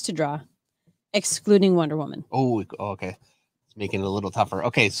comics to draw, excluding Wonder Woman? Oh, okay. It's making it a little tougher.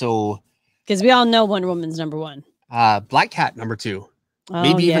 Okay, so because we all know Wonder Woman's number 1. Black Cat number 2. Oh,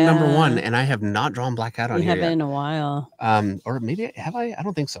 maybe even number 1, and I have not drawn Black Cat on we here haven't yet. in a while. Or maybe have I? I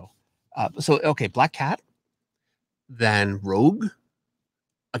don't think so. So okay, Black Cat, then Rogue,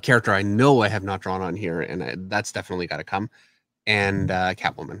 a character I know I have not drawn on here, and that's definitely got to come, and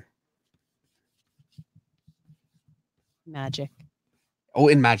Catwoman. Magic. Oh,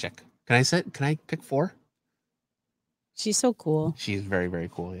 in Magic. Can I pick 4? She's so cool. She's very, very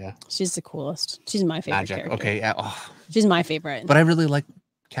cool. Yeah. She's the coolest. She's my favorite Magic. character. Okay. Yeah. Oh. She's my favorite. But I really like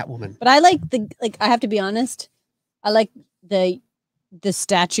Catwoman. But I like I have to be honest. I like the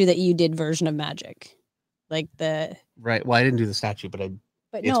statue that you did version of Magic. Like the right. Well, I didn't do the statue, but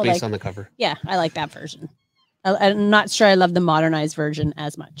it's based on the cover. Yeah, I like that version. I'm not sure I love the modernized version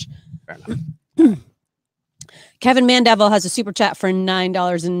as much. Fair enough. Kevin Mandevil has a super chat for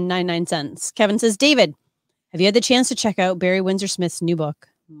 $9.99. Kevin says, David, have you had the chance to check out Barry Windsor Smith's new book,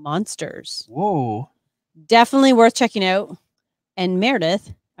 Monsters? Whoa. Definitely worth checking out. And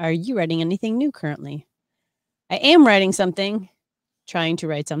Meredith, are you writing anything new currently? I am writing something, trying to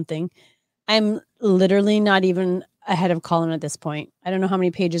write something. I'm literally not even ahead of Colin at this point. I don't know how many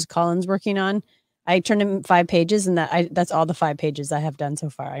pages Colin's working on. I turned him 5 pages, and that's all the 5 pages I have done so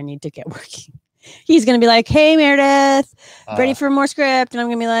far. I need to get working. He's going to be like, hey, Meredith, ready for more script. And I'm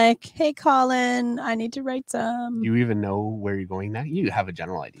going to be like, hey, Colin, I need to write some. You even know where you're going now? You have a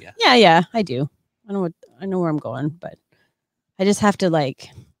general idea. Yeah, I do. I know where I'm going, but I just have to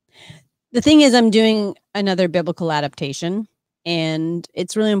the thing is I'm doing another biblical adaptation, and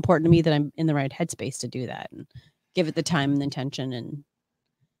it's really important to me that I'm in the right headspace to do that and give it the time and the attention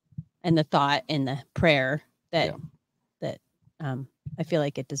and the thought and the prayer that I feel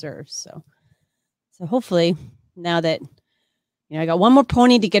like it deserves. So hopefully now that, I got one more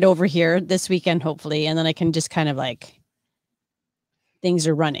pony to get over here this weekend, hopefully, and then I can just kind of things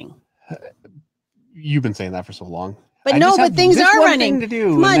are running. You've been saying that for so long. But things are running. To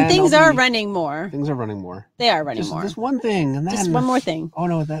do, come on, things are running more. Things are running more. They are running more. Just one thing, and then just one more thing. Oh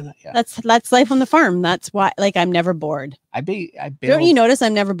no, then yeah. That's life on the farm. That's why, I'm never bored. I bailed. Don't you notice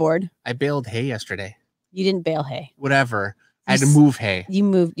I'm never bored? I baled hay yesterday. You didn't bale hay. Whatever. I had to move hay.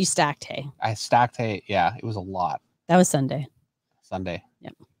 You stacked hay. I stacked hay. Yeah, it was a lot. That was Sunday. Sunday.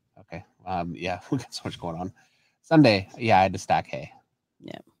 Yep. Okay. Yeah, we got so much going on. Sunday. Yeah, I had to stack hay.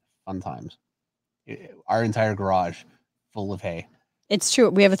 Yeah. Fun times. Our entire garage full of hay. It's true.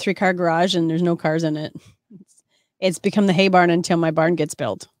 We have a 3-car garage and there's no cars in it. It's become the hay barn until my barn gets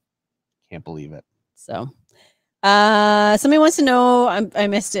built. Can't believe it. So, somebody wants to know, I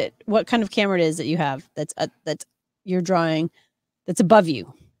missed it, what kind of camera it is that you have that's you're drawing that's above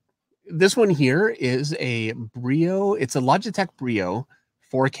you. This one here is a Brio. It's a Logitech Brio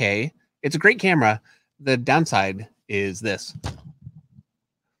 4K. It's a great camera. The downside is this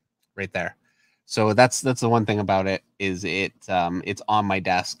right there. So that's the one thing about it is it's on my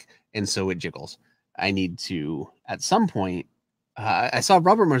desk, and so it jiggles. I need to at some point. I saw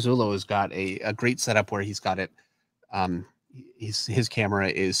Robert Marzullo has got a great setup where he's got it. His camera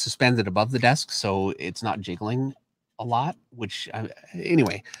is suspended above the desk, so it's not jiggling a lot. Which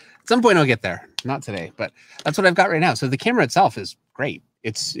anyway, at some point I'll get there. Not today, but that's what I've got right now. So the camera itself is great.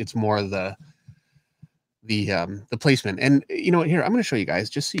 It's more the placement. And here I'm going to show you guys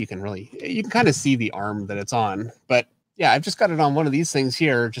just so you can kind of see the arm that it's on. But yeah, I've just got it on one of these things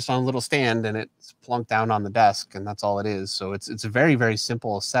here, just on a little stand, and it's plunked down on the desk, and that's all it is. So it's a very, very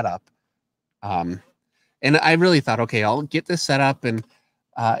simple setup. And I really thought, okay, I'll get this set up, and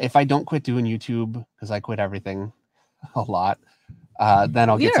if I don't quit doing YouTube, because I quit everything a lot, then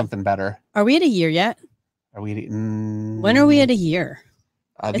I'll get something better. Are we at a year yet? Are we? When are we at a year?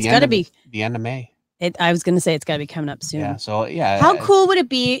 It's got to be the end of May. I was going to say it's got to be coming up soon. Yeah. So yeah. How cool would it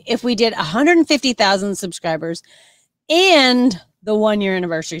be if we did 150,000 subscribers and the 1-year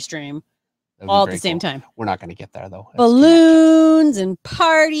anniversary stream all at the same time? We're not going to get there though. That's balloons and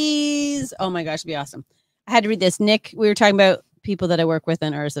parties. Oh my gosh, it'd be awesome. I had to read this. Nick, we were talking about people that I work with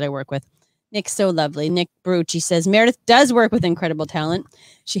and ours that I work with. Nick's so lovely. Nick Brucci says Meredith does work with incredible talent.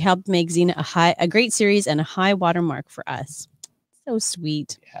 She helped make Xena a great series and a high watermark for us. So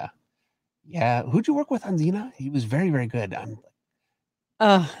sweet. Yeah. Yeah. Who'd you work with on Xena? He was very, very good.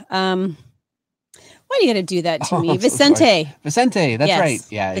 Well, Why do you got to do that to me? I'm so sorry. Vicente. Vicente, that's Yes, right.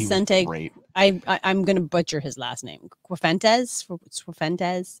 Yeah, Vicente. he was great. I'm going to butcher his last name.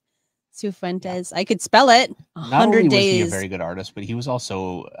 Cifuentes. Yeah. I could spell it. Not only 100 was he a days. very good artist, but he was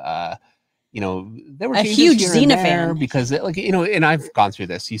also, there were A changes huge here and Xena there fan. because, and I've gone through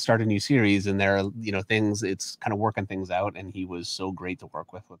this. You start a new series, and there are, things. It's kind of working things out, and he was so great to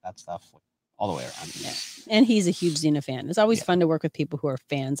work with that stuff all the way around. Yeah. And he's a huge Xena fan. It's always fun to work with people who are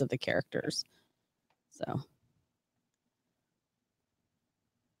fans of the characters. So.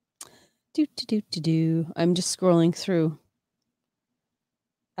 I'm just scrolling through.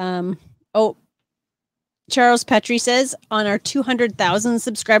 Charles Petrie says on our 200,000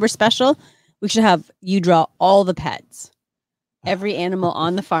 subscriber special, we should have you draw all the pets, every animal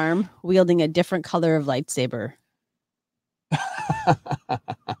on the farm wielding a different color of lightsaber.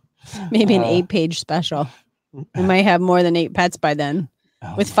 Maybe an 8-page special. We might have more than 8 pets by then.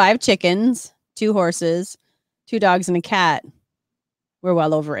 With 5 chickens, 2 horses, 2 dogs, and a cat. We're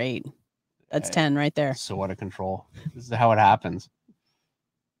well over 8. That's 10 right there. So out of control. This is how it happens.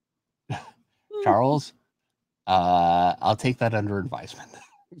 Charles, I'll take that under advisement.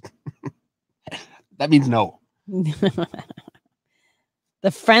 That means no. The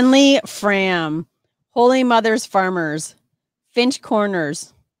Friendly Fram, Holy Mother's Farmers, Finch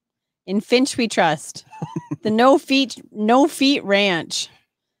Corners, in Finch We Trust, the No Feet Ranch.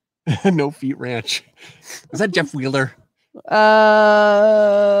 No Feet Ranch. Is that Jeff Wheeler?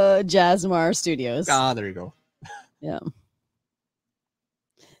 Jazzmar Studios. Ah, there you go. Yeah.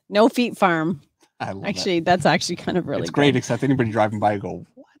 No Feet Farm. I love that's actually kind of really it's great, except anybody driving by go,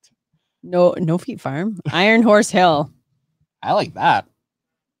 what? No Feet Farm. Iron Horse Hill. I like that.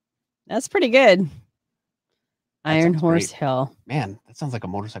 That's pretty good. Iron Horse Hill. Man, that sounds like a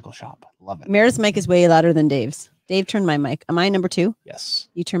motorcycle shop. Love it. Meredith's mic is way louder than Dave's. Dave, turn my mic. Am I number 2? Yes.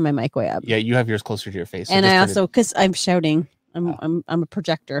 You turn my mic way up. Yeah, you have yours closer to your face. So and I also, because I'm shouting, I'm a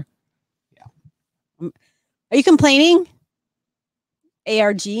projector. Yeah. Are you complaining?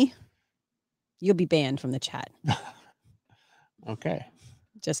 ARG? You'll be banned from the chat. Okay.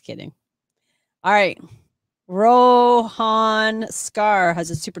 Just kidding. All right. Rohan Scar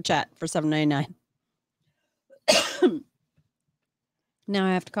has a super chat for $7.99. Now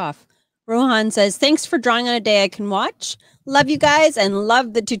I have to cough. Rohan says, thanks for drawing on a day I can watch. Love you guys and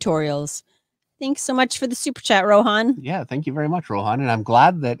love the tutorials. Thanks so much for the super chat, Rohan. Yeah, thank you very much, Rohan. And I'm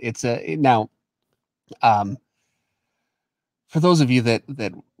glad that it's now, for those of you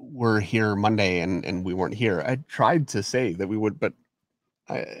that were here Monday and we weren't here, I tried to say that we would, but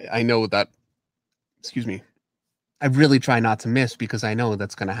I know that, excuse me, I really try not to miss because I know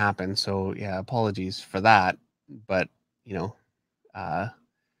that's going to happen. So yeah, apologies for that. But,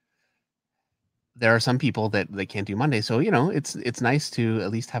 there are some people that they can't do Monday. So, it's nice to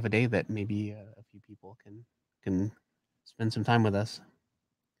at least have a day that maybe a few people can spend some time with us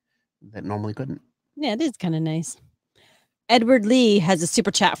that normally couldn't. Yeah, it is kind of nice. Edward Lee has a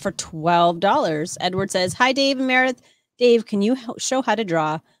super chat for $12. Edward says, hi, Dave and Meredith. Dave, can you show how to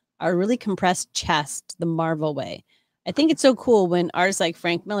draw a really compressed chest the Marvel way? I think it's so cool when artists like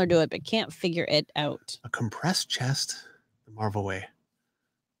Frank Miller do it, but can't figure it out. A compressed chest the Marvel way.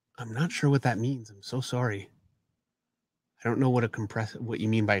 I'm not sure what that means. I'm so sorry. I don't know what you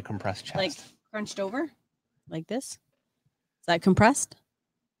mean by a compressed chest. Like crunched over? Like this? Is that compressed?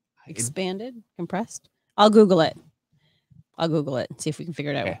 Expanded? Compressed? I'll Google it. See if we can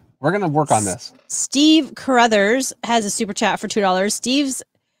figure it out. Okay. We're going to work on this. Steve Carruthers has a super chat for $2. Steve's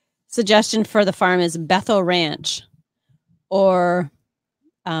suggestion for the farm is Bethel Ranch or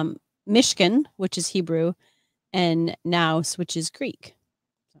Mishkan, which is Hebrew, and Naus, which is Greek.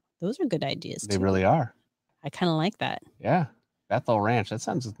 Those are good ideas. They really are. I kind of like that. Yeah. Bethel Ranch. That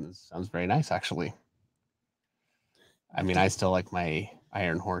sounds very nice, actually. I mean, I still like my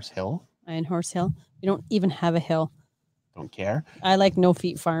Iron Horse Hill. Iron Horse Hill. We don't even have a hill. Don't care. I like No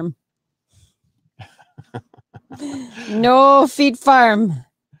Feet Farm. No Feet Farm.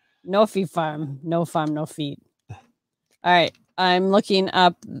 No Feet Farm. No farm, no feet. All right. I'm looking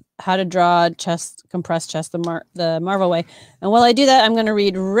up how to draw compressed chest the Marvel way. And while I do that, I'm going to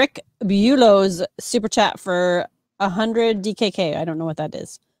read Rick Bulow's super chat for 100 DKK. I don't know what that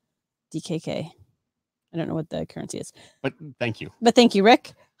is. DKK. I don't know what the currency is. But thank you. But thank you,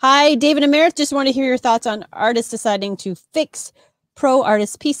 Rick. Hi, David and Meredith. Just want to hear your thoughts on artists deciding to fix pro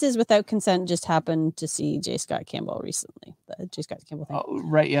artist pieces without consent. Just happened to see J. Scott Campbell recently. The J. Scott Campbell thing. Oh,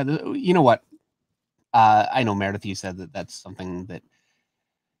 right. Yeah. You know what? I know, Meredith, you said that that's something that,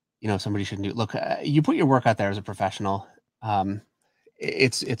 somebody shouldn't do. Look, you put your work out there as a professional.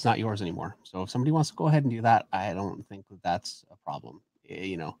 It's not yours anymore. So if somebody wants to go ahead and do that, I don't think that that's a problem.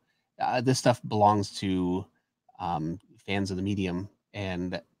 this stuff belongs to fans of the medium,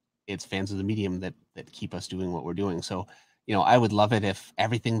 and it's fans of the medium that keep us doing what we're doing. So, you know, I would love it if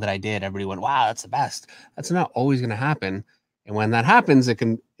everything that I did, everybody went, wow, that's the best. That's not always going to happen. And when that happens,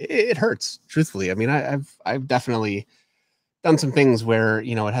 it hurts, truthfully. I mean, I've definitely done some things where,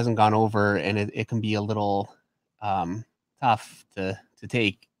 you know, it hasn't gone over, and it can be a little tough to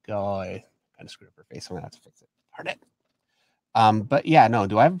take. Oh, I kind of screwed up her face. I'm gonna have to fix it. Darn it. But yeah, no,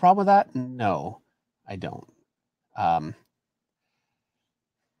 do I have a problem with that? No, I don't.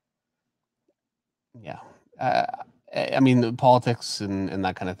 Yeah. I mean, the politics and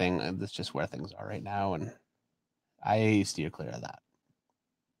that kind of thing, that's just where things are right now, and I steer clear of that.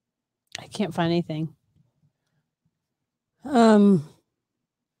 I can't find anything.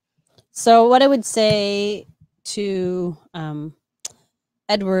 So what I would say to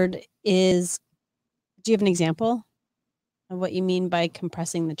Edward is, do you have an example of what you mean by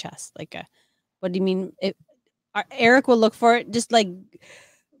compressing the chest? Like, what do you mean? Eric will look for it. Just like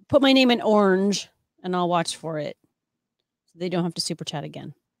put my name in orange, and I'll watch for it, so they don't have to super chat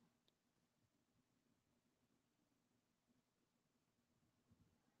again.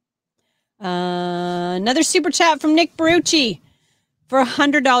 Another super chat from Nick Barucci for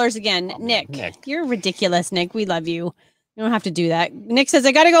 $100 again. Oh, Nick, you're ridiculous, Nick. We love you. You don't have to do that. Nick says,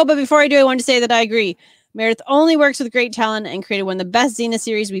 I got to go, but before I do, I want to say that I agree. Meredith only works with great talent and created one of the best Xena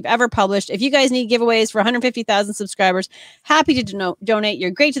series we've ever published. If you guys need giveaways for 150,000 subscribers, happy to donate. You're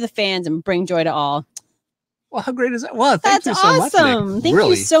great to the fans and bring joy to all. Well, how great is that? Well, thank you so awesome. Much, Nick. Thank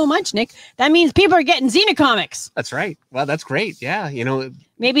you so much, Nick. That means people are getting Xena comics. That's right. Well, that's great. Yeah, you know,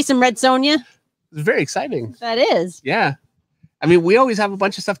 maybe some Red Sonja. It's very exciting. That is. Yeah. I mean, we always have a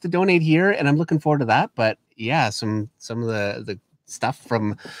bunch of stuff to donate here, and I'm looking forward to that. But yeah, some of the stuff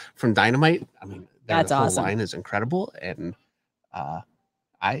from Dynamite. I mean, that's whole awesome. Line is incredible, and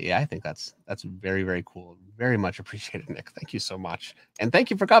I think that's very, very cool. Very much appreciated, Nick. Thank you so much, and thank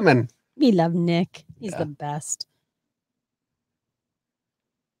you for coming. We love Nick. He's the best.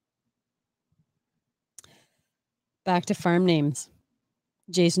 Back to farm names.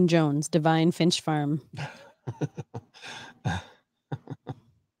 Jason Jones, Divine Finch Farm.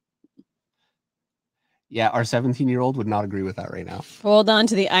 Yeah, our 17-year-old would not agree with that right now. Hold on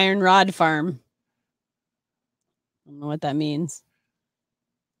to the Iron Rod Farm. I don't know what that means.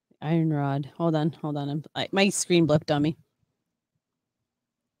 Iron Rod. Hold on. My screen blipped on me.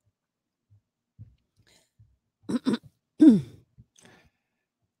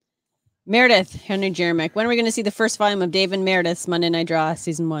 Meredith, Henry Jeremic. When are we going to see the first volume of Dave and Meredith's Monday Night Draw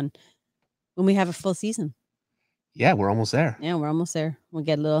season 1? When we have a full season. Yeah, we're almost there. Yeah, we're almost there.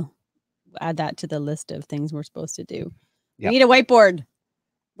 We'll add that to the list of things we're supposed to do. Yep. We need a whiteboard.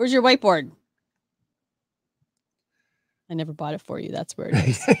 Where's your whiteboard? I never bought it for you. That's where it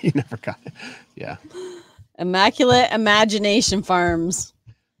is. You never got it. Yeah. Immaculate Imagination Farms.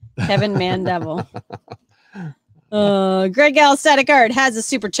 Kevin Mandevil. Greg L. Static Art has a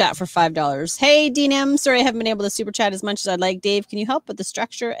super chat for $5. Hey, Dean M. Sorry I haven't been able to super chat as much as I'd like. Dave, can you help with the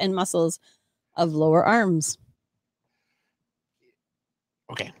structure and muscles of lower arms?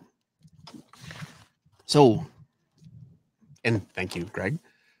 Okay. So, and thank you, Greg.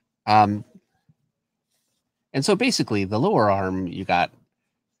 And so basically the lower arm, you got,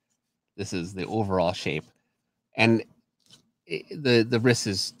 this is the overall shape, and the wrist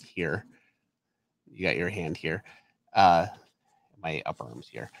is here. You got your hand here. My upper arms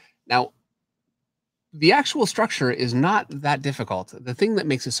here. Now, the actual structure is not that difficult. The thing that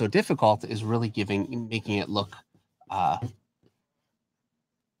makes it so difficult is really making it look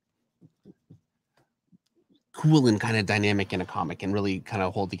cool and kind of dynamic in a comic and really kind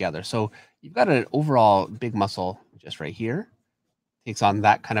of hold together. So you've got an overall big muscle just right here, takes on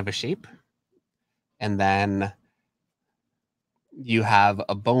that kind of a shape. And then you have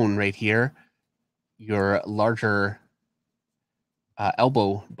a bone right here, your larger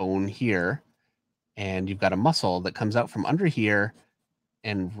elbow bone here, and you've got a muscle that comes out from under here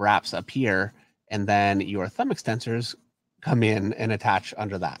and wraps up here, and then your thumb extensors come in and attach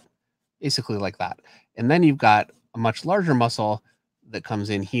under that, basically like that. And then you've got a much larger muscle that comes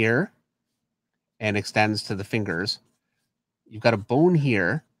in here and extends to the fingers. You've got a bone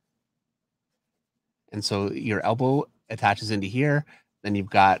here, and so your elbow attaches into here. Then you've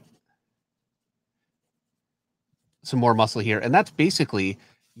got some more muscle here, and that's basically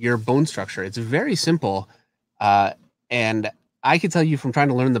your bone structure. It's very simple, and I can tell you from trying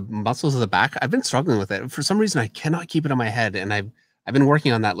to learn the muscles of the back, I've been struggling with it. For some reason, I cannot keep it in my head, and I've been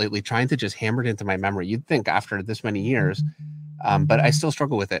working on that lately, trying to just hammer it into my memory. You'd think after this many years, but I still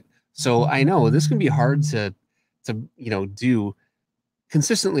struggle with it. So I know this can be hard to do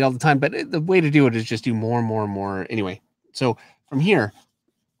consistently all the time, but the way to do it is just do more and more and more. Anyway, so from here,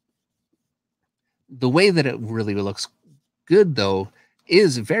 the way that it really looks good, though,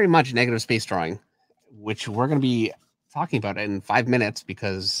 is very much negative space drawing, which we're going to be talking about in 5 minutes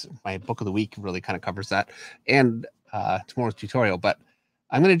because my book of the week really kind of covers that, and tomorrow's tutorial. But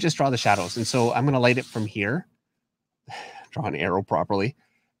I'm going to just draw the shadows, and so I'm going to light it from here, draw an arrow properly,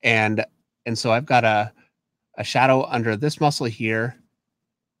 and so I've got a shadow under this muscle here,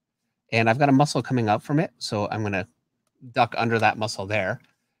 and I've got a muscle coming up from it, so I'm going to duck under that muscle there,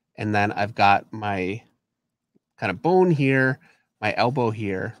 and then I've got my kind of bone here, my elbow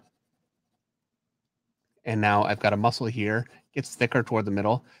here, and now I've got a muscle here, gets thicker toward the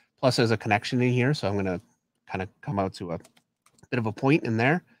middle, plus there's a connection in here, so I'm going to kind of come out to a bit of a point in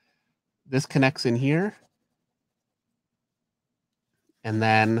there. This connects in here, and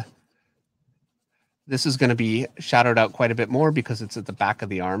then this is going to be shadowed out quite a bit more because it's at the back of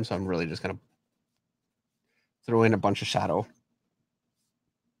the arm, so I'm really just going to throw in a bunch of shadow.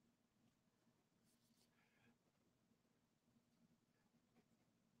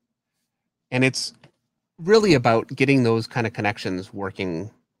 And it's really about getting those kind of connections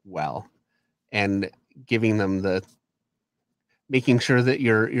working well and giving them making sure that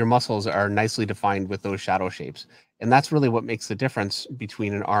your muscles are nicely defined with those shadow shapes. And that's really what makes the difference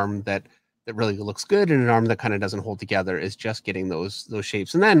between an arm that really looks good and an arm that kind of doesn't hold together, is just getting those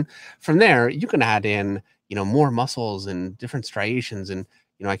shapes. And then from there, you can add in, more muscles and different striations. And,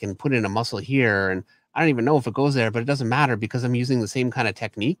 I can put in a muscle here, and I don't even know if it goes there, but it doesn't matter because I'm using the same kind of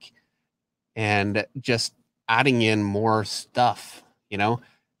technique and just adding in more stuff,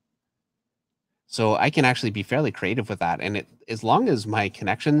 So I can actually be fairly creative with that. And as long as my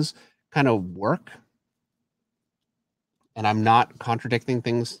connections kind of work and I'm not contradicting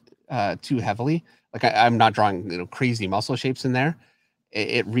things too heavily, like I'm not drawing crazy muscle shapes in there,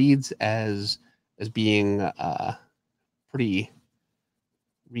 it reads as being pretty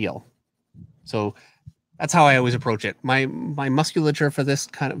real. So that's how I always approach it. My musculature for this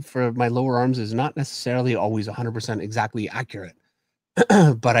for my lower arms is not necessarily always 100% exactly accurate,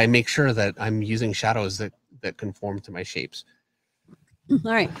 but I make sure that I'm using shadows that conform to my shapes. All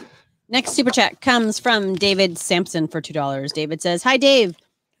right. Next super chat comes from David Sampson for $2. David says, "Hi, Dave.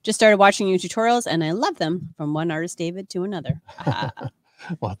 Just started watching your tutorials, and I love them. From one artist, David, to another."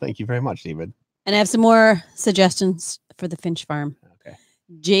 Well, thank you very much, David. And I have some more suggestions for the Finch farm. Okay.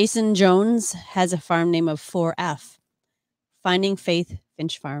 Jason Jones has a farm name of 4F. Finding Faith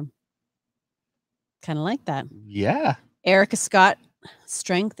Finch Farm. Kind of like that. Yeah. Erica Scott,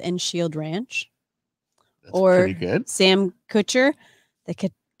 Strength and Shield Ranch. That's pretty good. Sam Kutcher,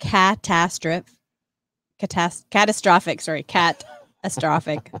 the catastrophic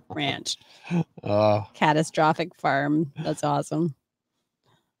ranch. Catastrophic farm. That's awesome.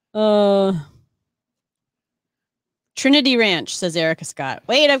 Trinity Ranch, says Erica Scott.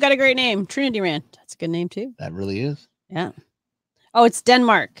 Wait, I've got a great name. Trinity Ranch. That's a good name too. That really is. Yeah. Oh, it's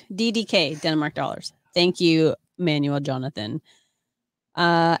Denmark. DDK, Denmark dollars. Thank you, Manuel Jonathan.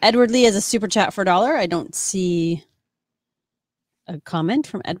 Edward Lee has a super chat for $1. I don't see a comment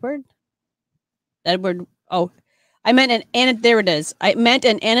from Edward. Edward, oh, I meant there it is. I meant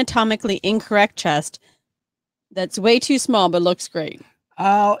an anatomically incorrect chest that's way too small but looks great.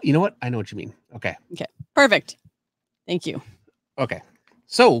 Oh, you know what? I know what you mean. Okay. Okay. Perfect. Thank you. Okay.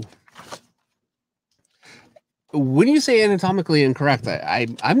 So when you say anatomically incorrect,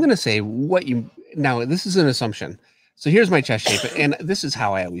 I'm going to say now this is an assumption. So here's my chest shape, and this is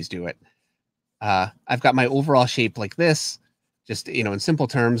how I always do it. I've got my overall shape like this, just, in simple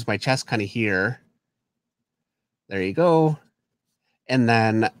terms, my chest kind of here. There you go. And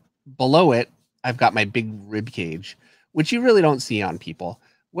then below it, I've got my big rib cage, which you really don't see on people.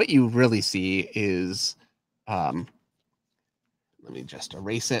 What you really see is, let me just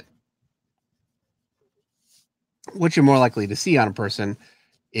erase it. What you're more likely to see on a person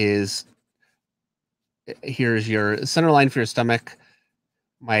is, here's your center line for your stomach,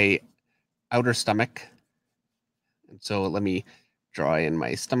 my outer stomach. And so let me draw in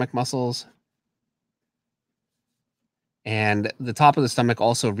my stomach muscles. And the top of the stomach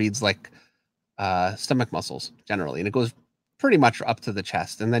also reads like stomach muscles generally, and it goes pretty much up to the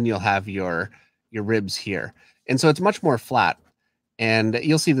chest. And then you'll have your ribs here. And so it's much more flat. And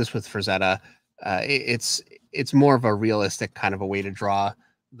you'll see this with Frazetta. It's more of a realistic kind of a way to draw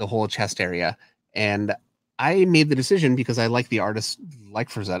the whole chest area. And I made the decision because I like the artists like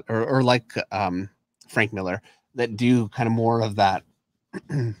Frazetta or like Frank Miller that do kind of more of that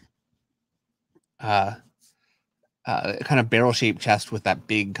kind of barrel-shaped chest with that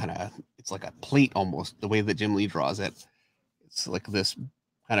big kind of, it's like a plate almost, the way that Jim Lee draws it. It's like this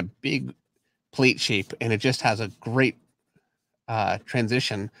kind of big plate shape, and it just has a great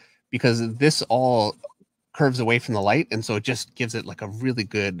transition because this all curves away from the light, and so it just gives it like a really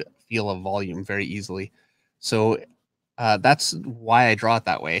good feel of volume very easily. So that's why I draw it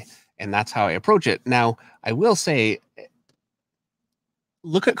that way, and that's how I approach it. Now, I will say,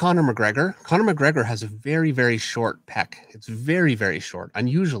 look at Conor McGregor. Conor McGregor has a very, very short pec. It's very, very short,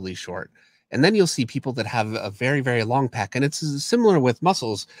 unusually short. And then you'll see people that have a very, very long pec, and it's similar with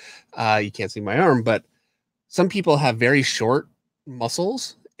muscles. You can't see my arm, but some people have very short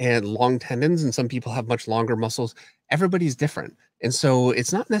muscles and long tendons, and some people have much longer muscles. Everybody's different. And so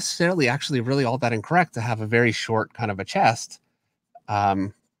it's not necessarily actually really all that incorrect to have a very short kind of a chest.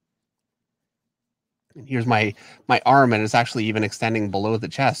 And here's my arm, and it's actually even extending below the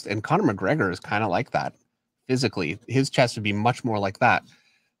chest. And Conor McGregor is kind of like that physically. His chest would be much more like that.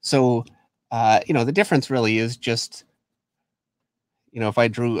 So, the difference really is just, if I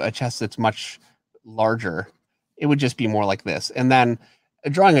drew a chest that's much larger, it would just be more like this. And then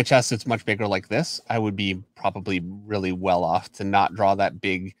drawing a chest that's much bigger like this, I would be probably really well off to not draw that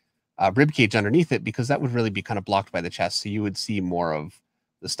big rib cage underneath it, because that would really be kind of blocked by the chest. So you would see more of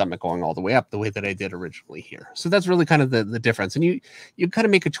the stomach going all the way up the way that I did originally here. So that's really kind of the difference. And you kind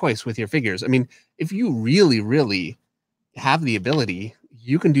of make a choice with your figures. I mean, if you really, really have the ability,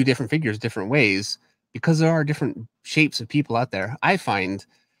 you can do different figures different ways, because there are different shapes of people out there. I find,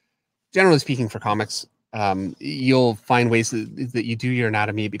 generally speaking, for comics, you'll find ways that you do your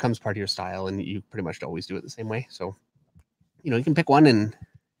anatomy. It becomes part of your style, and you pretty much always do it the same way. So, you can pick one,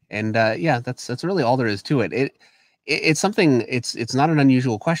 and yeah, that's really all there is to it. It's something, it's not an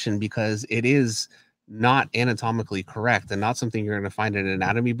unusual question, because it is not anatomically correct, and not something you're going to find in an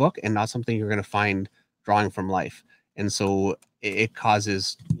anatomy book, and not something you're going to find drawing from life. And so it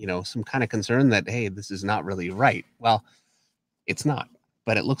causes, some kind of concern that, hey, this is not really right. Well, it's not,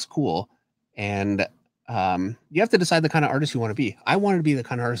 but it looks cool. And you have to decide the kind of artist you want to be. I wanted to be the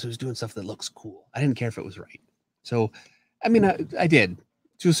kind of artist who's doing stuff that looks cool. I didn't care if it was right. So, I mean, I did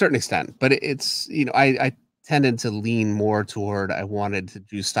to a certain extent, but it's, I tended to lean more toward, I wanted to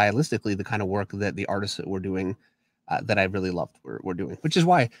do stylistically the kind of work that the artists that were doing, that I really loved were doing, which is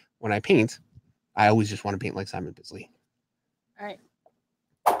why when I paint, I always just want to paint like Simon Bisley. All right.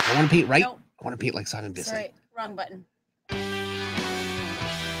 I want to paint right. Nope. I want to paint like Simon Bisley. Sorry, wrong button.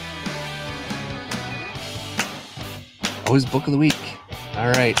 Oh, his book of the week.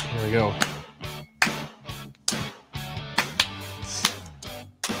 All right, here we go.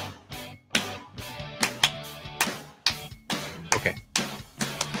 Okay.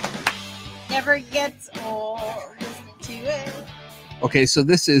 Never gets old listening to it. Okay, so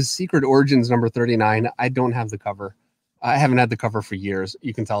this is Secret Origins number 39. I don't have the cover. I haven't had the cover for years.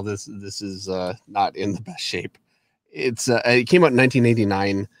 You can tell this is not in the best shape. It came out in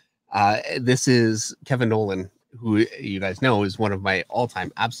 1989. This is Kevin Nolan, who you guys know is one of my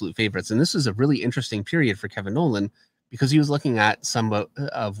all-time absolute favorites. And this is a really interesting period for Kevin Nolan, because he was looking at some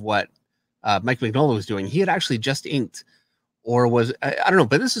of what Mike Mignola was doing. He had actually just inked, or was, I don't know,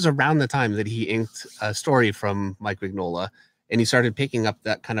 but this is around the time that he inked a story from Mike Mignola, and he started picking up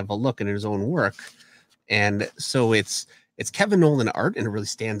that kind of a look in his own work. And so it's Kevin Nolan art, and it really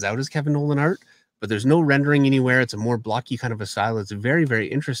stands out as Kevin Nolan art, but there's no rendering anywhere. It's a more blocky kind of a style. It's very, very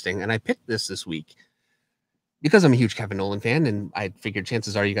interesting. And I picked this week because I'm a huge Kevin Nolan fan, and I figured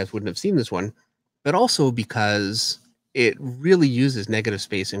chances are you guys wouldn't have seen this one, but also because it really uses negative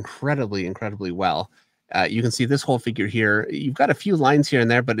space incredibly, incredibly well. You can see this whole figure here. You've got a few lines here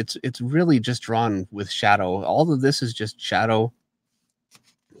and there, but it's really just drawn with shadow. All of this is just shadow.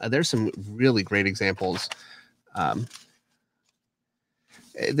 There's some really great examples.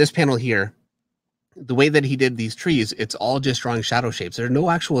 This panel here, the way that he did these trees, it's all just drawing shadow shapes. There are no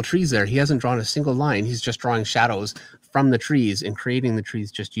actual trees there. He hasn't drawn a single line. He's just drawing shadows from the trees and creating the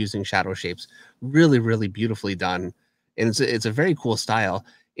trees just using shadow shapes. Really, really beautifully done. And it's a very cool style.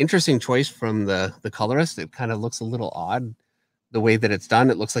 Interesting choice from the colorist. It kind of looks a little odd the way that it's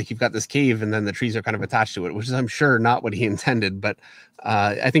done. It looks like you've got this cave and then the trees are kind of attached to it, which is, I'm sure, not what he intended. But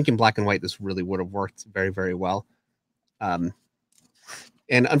I think in black and white, this really would have worked very, very well.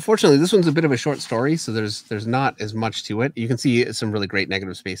 And unfortunately, this one's a bit of a short story, so there's not as much to it. You can see some really great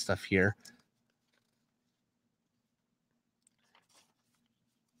negative space stuff here.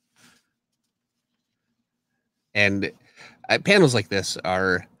 And panels like this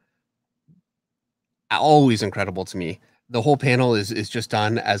are always incredible to me. The whole panel is just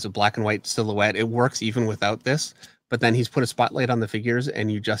done as a black and white silhouette. It works even without this, but then he's put a spotlight on the figures and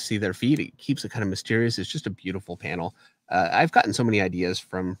you just see their feet. It keeps it kind of mysterious. It's just a beautiful panel. I've gotten so many ideas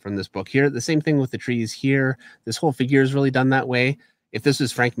from this book here. The same thing with the trees here. This whole figure is really done that way. If this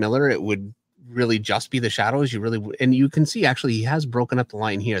was Frank Miller, it would really just be the shadows. And you can see actually he has broken up the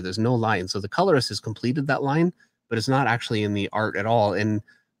line here. There's no line. So the colorist has completed that line, but it's not actually in the art at all. And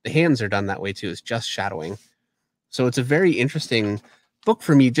the hands are done that way too. It's just shadowing. So it's a very interesting book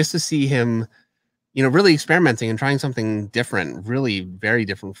for me just to see him, really experimenting and trying something different, really very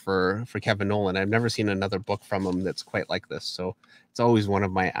different for Kevin Nowlan. I've never seen another book from him that's quite like this. So it's always one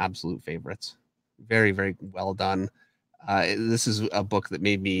of my absolute favorites. Very, very well done. This is a book that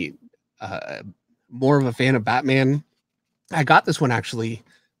made me more of a fan of Batman. I got this one actually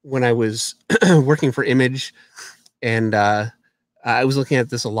when I was working for Image, and I was looking at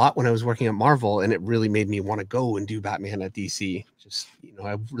this a lot when I was working at Marvel, and it really made me want to go and do Batman at DC. Just,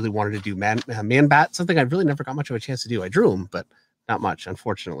 I really wanted to do Man Bat, something I really never got much of a chance to do. I drew him, but not much,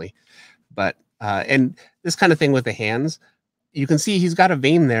 unfortunately. But and this kind of thing with the hands, you can see he's got a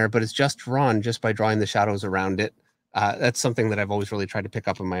vein there, but it's just drawn just by drawing the shadows around it. That's something that I've always really tried to pick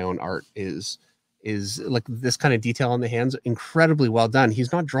up in my own art is like this kind of detail on the hands. Incredibly well done.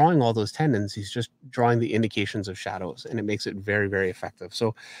 He's not drawing all those tendons. He's just drawing the indications of shadows, and it makes it very, very effective.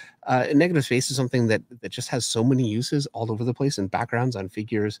 So negative space is something that just has so many uses all over the place in backgrounds, on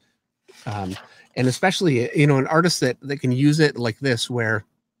figures. And especially, an artist that can use it like this, where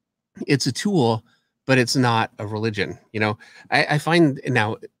it's a tool, but it's not a religion. I find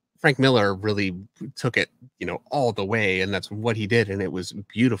now Frank Miller really took it, all the way, and that's what he did, and it was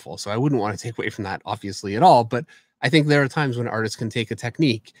beautiful. So I wouldn't want to take away from that, obviously, at all. But I think there are times when artists can take a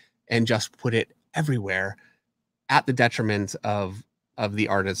technique and just put it everywhere at the detriment of the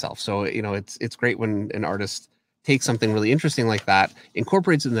art itself. So, it's great when an artist takes something really interesting like that,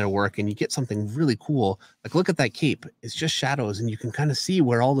 incorporates it in their work, and you get something really cool. Like, look at that cape. It's just shadows, and you can kind of see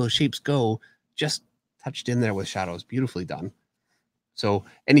where all those shapes go, just touched in there with shadows. Beautifully done. So,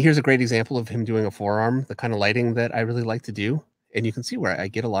 and here's a great example of him doing a forearm, the kind of lighting that I really like to do. And you can see where I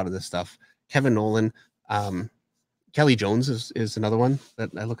get a lot of this stuff. Kevin Nowlan, Kelly Jones is another one that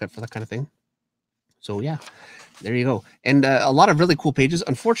I look at for that kind of thing. So yeah, there you go. And a lot of really cool pages.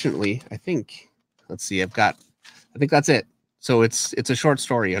 Unfortunately, I think, let's see, I think that's it. So it's a short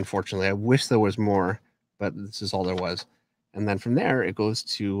story, unfortunately. I wish there was more, but this is all there was. And then from there, it goes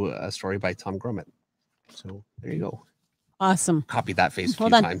to a story by Tom Grummett. So there you go. Awesome. Copied that face a few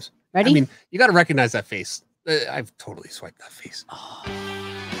times. Ready? I mean, you got to recognize that face. I've totally swiped that face. Oh,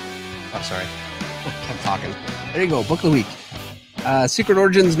 sorry. I'm talking. There you go. Book of the week. Secret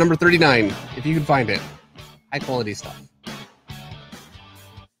Origins number 39. If you can find it. High quality stuff.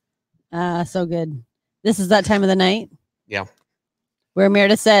 So good. This is that time of the night. Yeah. Where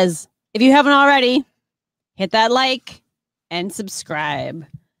Meredith says, if you haven't already, hit that like and subscribe.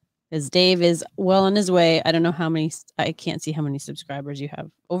 Because Dave is well on his way. I don't know how many. I can't see how many subscribers you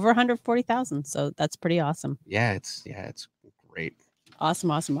have. Over 140,000. So that's pretty awesome. Yeah, it's great. Awesome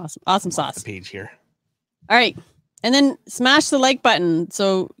sauce. The page here. All right, and then smash the like button.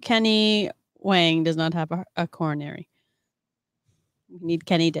 So Kenny Wang does not have a coronary. We need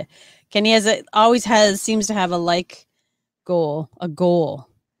Kenny to. Kenny seems to have a like goal. A goal.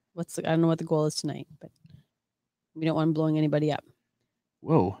 I don't know what the goal is tonight, but we don't want him blowing anybody up.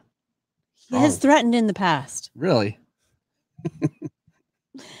 Whoa. He has threatened in the past. Really?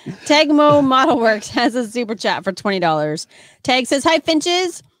 Tagmo Model Works has a super chat for $20. Tag says, hi,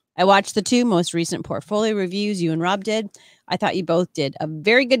 Finches. I watched the 2 most recent portfolio reviews you and Rob did. I thought you both did a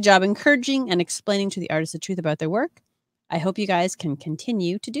very good job encouraging and explaining to the artists the truth about their work. I hope you guys can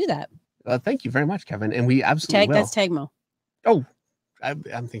continue to do that. Thank you very much, Kevin. And we absolutely will. That's Tagmo. Oh,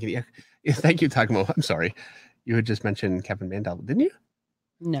 I'm thinking, yeah. Thank you, Tagmo. I'm sorry. You had just mentioned Kevin Mandel, didn't you?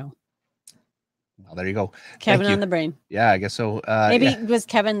 No. Well, there you go. Kevin on the brain. Yeah, I guess so. Maybe was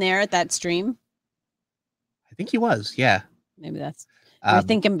Kevin there at that stream? I think he was. Yeah. Maybe that's. We're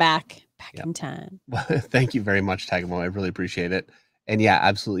thinking back in time. Well, thank you very much, Tagmo. I really appreciate it. And yeah,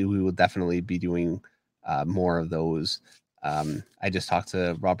 absolutely, we will definitely be doing more of those. I just talked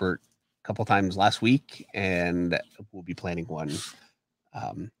to Robert a couple times last week, and we'll be planning one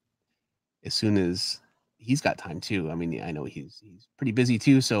as soon as he's got time too. I mean, I know he's pretty busy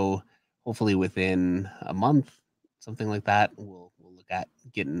too, so hopefully within a month, something like that, we'll look at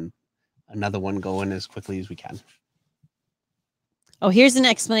getting another one going as quickly as we can. Oh, here's an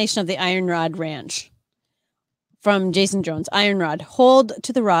explanation of the Iron Rod Ranch from Jason Jones. Iron Rod, hold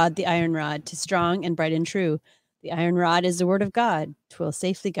to the rod, the iron rod, 'tis strong and bright and true. The iron rod is the word of God. 'Twill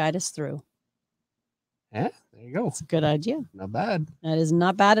safely guide us through. Yeah, there you go. It's a good idea. Not bad. That is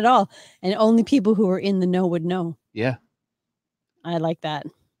not bad at all. And only people who are in the know would know. Yeah. I like that.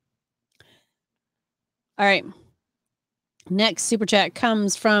 All right. Next super chat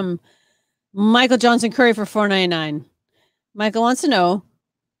comes from Michael Johnson Curry for $4.99. Michael wants to know,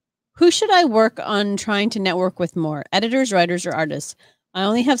 who should I work on trying to network with more? Editors, writers, or artists? I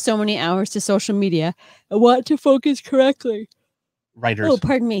only have so many hours to social media. I want to focus correctly. Writers. Oh,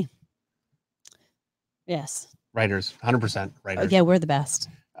 pardon me. Yes. Writers. 100% writers. Oh, yeah, we're the best.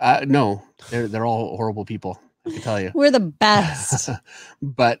 No, they're all horrible people. I can tell you. We're the best.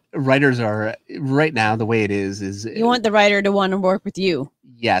 But writers are, right now, the way it is you want the writer to want to work with you.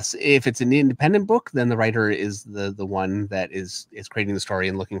 Yes. If it's an independent book, then the writer is the one that is creating the story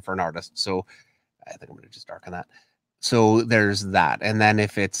and looking for an artist. So I think I'm going to just darken that. So there's that. And then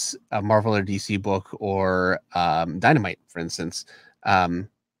if it's a Marvel or DC book or Dynamite, for instance,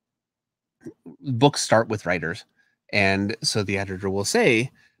 books start with writers. And so the editor will say,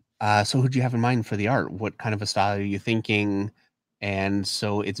 so who do you have in mind for the art? What kind of a style are you thinking? And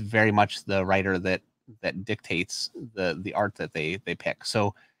so it's very much the writer that dictates the art that they pick.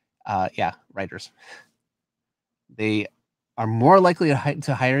 So yeah, writers. They are more likely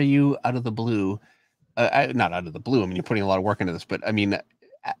to hire you out of the blue. Not out of the blue. I mean, you're putting a lot of work into this, but I mean,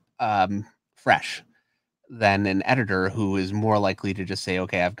 fresh than an editor who is more likely to just say,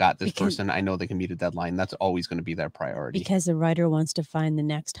 okay, I've got this person. I know they can meet a deadline. That's always going to be their priority. Because the writer wants to find the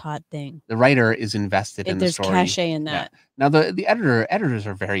next hot thing. The writer is invested in the story. There's cachet in that. Yeah. Now, the editors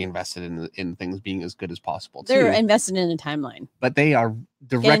are very invested in things being as good as possible, too. They're invested in a timeline. But they are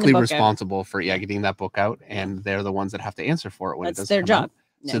directly responsible for getting that book out, and they're the ones that have to answer for it when it doesn't come out.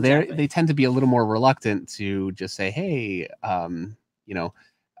 So they tend to be a little more reluctant to just say, hey, you know,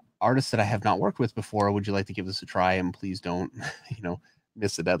 artists that I have not worked with before, would you like to give this a try? And please don't, you know,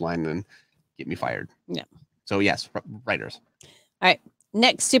 miss the deadline and get me fired. Yeah. So yes, writers. All right.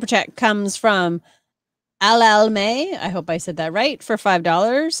 Next super chat comes from Al May. I hope I said that right, for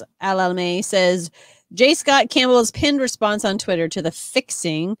 $5. Al May says, J. Scott Campbell's pinned response on Twitter to the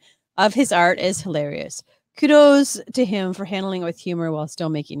fixing of his art is hilarious. Kudos to him for handling it with humor while still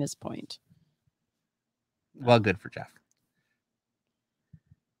making his point. Well, good for Jeff.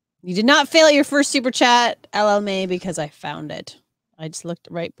 You did not fail at your first super chat, LL May, because I found it. I just looked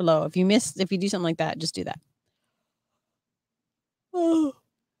right below. If you do something like that, just do that. Oh,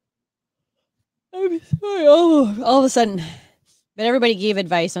 I'm sorry. Oh, all of a sudden. But everybody gave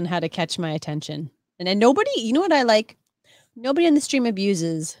advice on how to catch my attention. And nobody, you know what I like? Nobody in the stream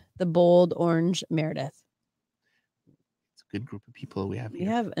abuses the bold orange Meredith. It's a good group of people we have here. We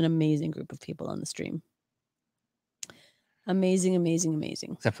have an amazing group of people on the stream. Amazing, amazing,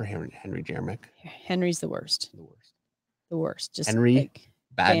 amazing. Except for Henry Jeremick. Henry's the worst. The worst. Just Henry, like,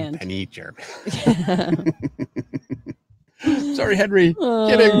 bad banned. Penny Jeremick. Sorry, Henry.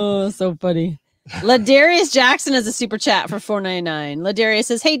 Kidding. Oh, so funny. Ladarius Jackson has a super chat for $4.99. Ladarius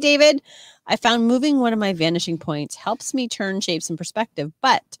says, hey, David, I found moving one of my vanishing points helps me turn shapes in perspective,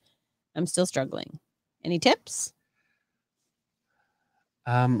 but I'm still struggling. Any tips?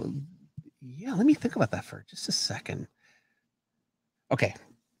 Yeah, let me think about that for just a second. Okay.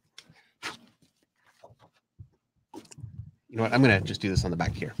 You know what? I'm going to just do this on the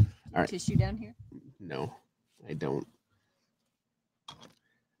back here. All right. Tissue down here? No, I don't.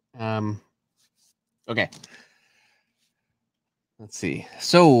 Okay. Let's see.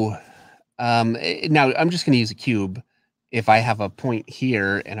 So now I'm just going to use a cube. If I have a point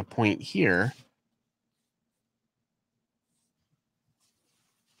here and a point here,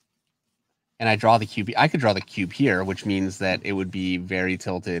 and I draw the cube, I could draw the cube here, which means that it would be very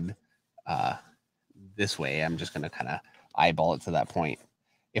tilted this way. I'm just going to kind of eyeball it to that point.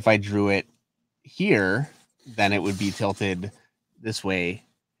 If I drew it here, then it would be tilted this way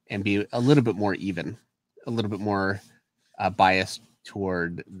and be a little bit more even, a little bit more biased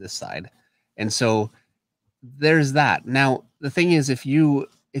toward this side. And so there's that. Now, the thing is, if you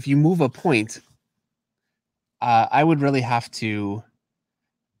move a point, I would really have to,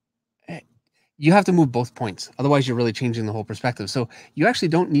 you have to move both points. Otherwise, you're really changing the whole perspective. So you actually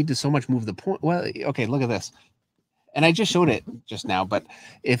don't need to so much move the point. Well, okay, look at this. And I just showed it just now, but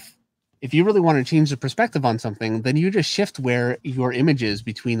if you really want to change the perspective on something, then you just shift where your image is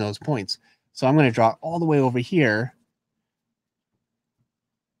between those points. So I'm going to draw all the way over here.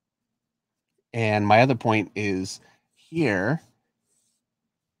 And my other point is here.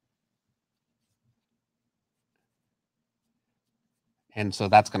 And so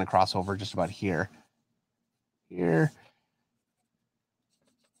that's going to cross over just about here. Here.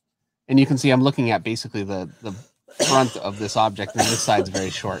 And you can see I'm looking at basically the front of this object, and this side's very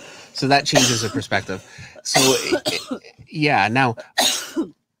short. So that changes the perspective. So yeah, now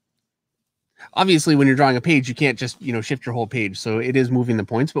obviously when you're drawing a page, you can't just, shift your whole page. So it is moving the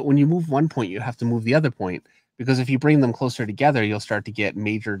points, but when you move one point, you have to move the other point. because if you bring them closer together, you'll start to get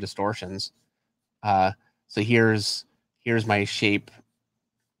major distortions. So here's my shape.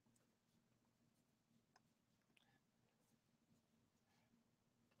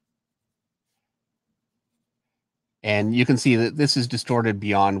 And you can see that this is distorted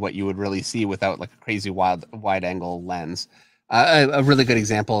beyond what you would really see without like a crazy wide angle lens. A really good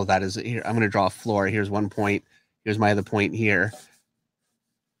example of that is here. I'm going to draw a floor. Here's one point. Here's my other point here.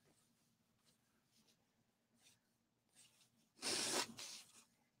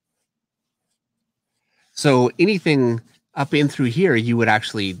 So anything up in through here, you would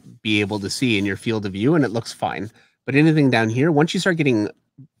actually be able to see in your field of view, and it looks fine. But anything down here, once you start getting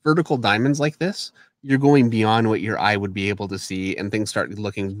vertical diamonds like this, you're going beyond what your eye would be able to see, and things start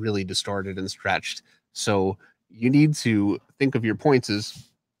looking really distorted and stretched. So you need to think of your points as,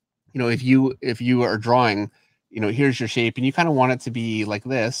 if you are drawing, here's your shape, and you kind of want it to be like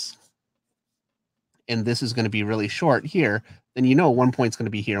this, and this is going to be really short here, then one point's going to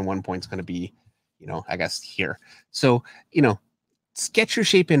be here and one point's going to be, I guess here. So, sketch your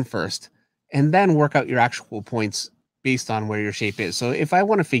shape in first, and then work out your actual points based on where your shape is. So if I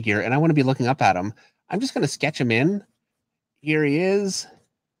want a figure and I want to be looking up at him, I'm just going to sketch him in. Here he is.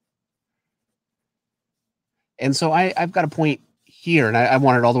 And so I've got a point here, and I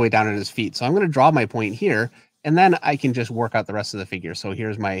want it all the way down at his feet. So I'm going to draw my point here, and then I can just work out the rest of the figure. So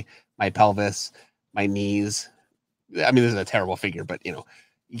here's my pelvis, my knees. I mean, this is a terrible figure, but you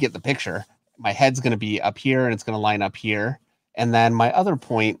get the picture. My head's going to be up here, and it's going to line up here. And then my other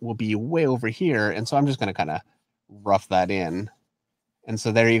point will be way over here. And so I'm just going to kind of rough that in. And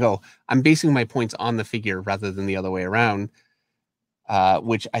so there you go. I'm basing my points on the figure rather than the other way around,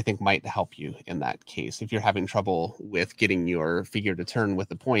 which I think might help you in that case. If you're having trouble with getting your figure to turn with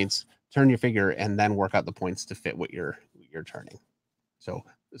the points, turn your figure and then work out the points to fit what you're turning. So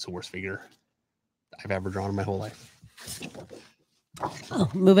it's the worst figure I've ever drawn in my whole life. Oh,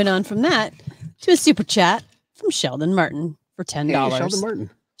 moving on from that to a super chat from Sheldon Martin for $10. Hey, Sheldon Martin.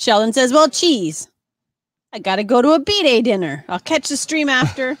 Sheldon says, well, cheese. I got to go to a B-Day dinner. I'll catch the stream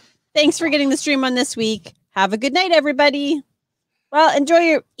after. Thanks for getting the stream on this week. Have a good night, everybody. Well, enjoy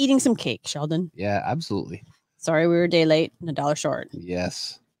your eating some cake, Sheldon. Yeah, absolutely. Sorry we were a day late and $1 short.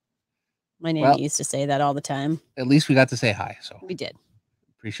 Yes. My nanny used to say that all the time. At least we got to say hi. So we did.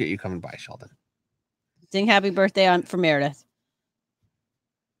 Appreciate you coming by, Sheldon. Sing happy birthday for Meredith.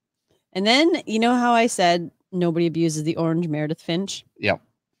 And then, you know how I said nobody abuses the orange Meredith Finch? Yep.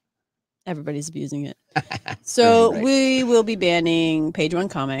 Everybody's abusing it. So right. We will be banning Page One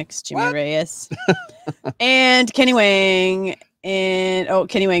Comics, Jimmy Reyes, and Kenny Wang, and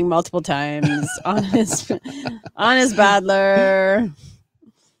Kenny Wang multiple times on his Badler.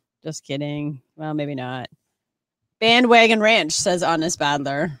 Just kidding. Well, maybe not. Bandwagon Ranch says Honest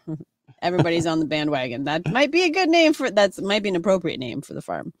Badler. Everybody's on the bandwagon. That might be a good name might be an appropriate name for the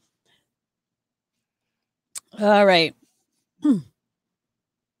farm. All right.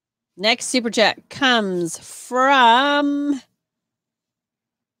 Next super chat comes from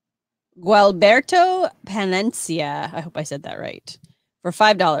Gualberto Panencia. I hope I said that right. For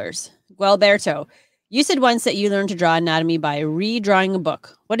 $5. Gualberto, you said once that you learned to draw anatomy by redrawing a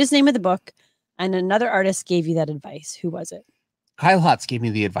book. What is the name of the book? And another artist gave you that advice. Who was it? Kyle Hotz gave me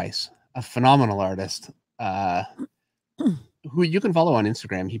the advice. A phenomenal artist. Who you can follow on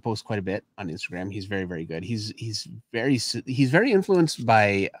Instagram. He posts quite a bit on Instagram. He's very, very good. He's very influenced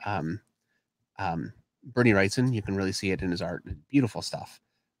by Bernie Wrightson. You can really see it in his art. Beautiful stuff.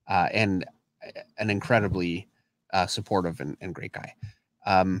 And an incredibly supportive and great guy.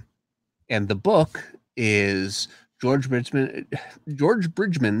 And the book is George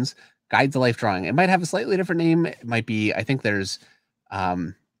Bridgman's Guide to Life Drawing. It might have a slightly different name. It might be, I think there's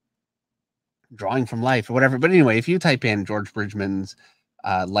Drawing from Life or whatever. But anyway, if you type in George Bridgman's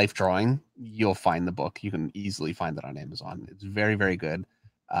life drawing, you'll find the book. You can easily find it on Amazon. It's very, very good.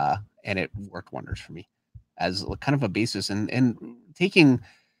 And it worked wonders for me as kind of a basis and taking,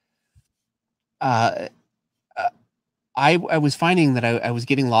 I was finding that I was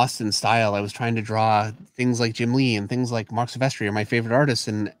getting lost in style. I was trying to draw things like Jim Lee and things like Mark Silvestri are my favorite artists.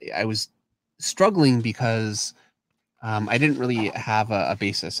 And I was struggling because I didn't really have a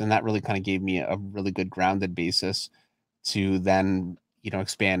basis, and that really kind of gave me a really good grounded basis to then,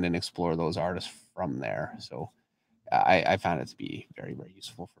 expand and explore those artists from there. So I found it to be very, very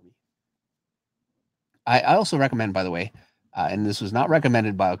useful for me. I also recommend, by the way, and this was not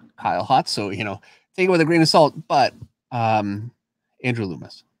recommended by Kyle Hotz, so, take it with a grain of salt, but Andrew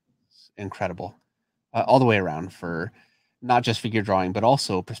Loomis, incredible all the way around for not just figure drawing, but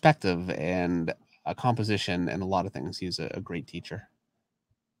also perspective and composition and a lot of things. He's a great teacher.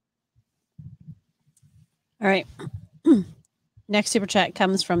 All right. Next super chat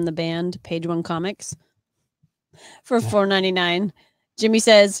comes from the band Page One Comics for $4.99. Jimmy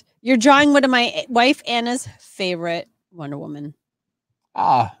says, "You're drawing one of my wife Anna's favorite Wonder Woman."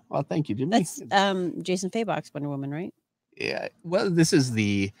 Ah, well, thank you, Jimmy. That's Jason Fabok's Wonder Woman, right? Yeah. Well, this is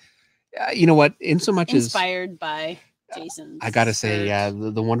the, you know what? In so much inspired by Jason. I gotta say, yeah,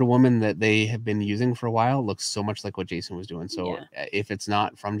 the Wonder Woman that they have been using for a while looks so much like what Jason was doing. So if it's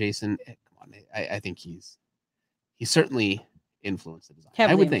not from Jason, come on, I think he's certainly influenced the design.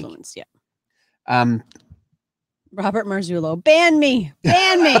 Heavily I would influenced, think. Yeah. Robert Marzullo, ban me,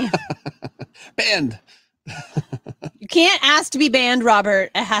 banned. You can't ask to be banned,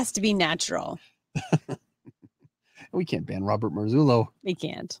 Robert. It has to be natural. We can't ban Robert Marzullo. We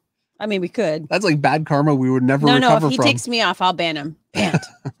can't. I mean, we could. That's like bad karma we would never recover from. No, if he takes me off, I'll ban him. Banned.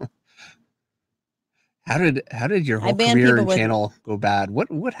 How did your whole career and channel go bad?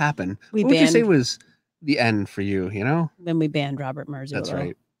 What happened? What would you say was the end for you, you know? Then we banned Robert Marzullo. That's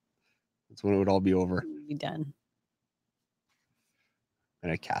right. That's when it would all be over. We'd be done.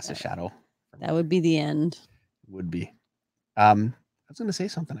 And I cast a shadow. That would be the end. Would be. I was going to say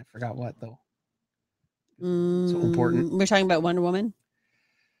something. I forgot what, though. So important. We're talking about Wonder Woman.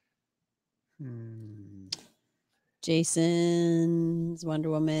 Jason's Wonder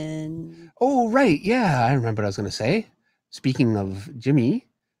Woman. Oh, right. Yeah, I remember what I was going to say. Speaking of Jimmy,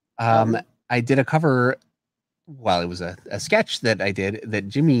 I did a cover. Well, it was a sketch that I did that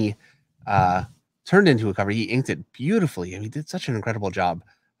Jimmy turned into a cover. He inked it beautifully, and he did such an incredible job.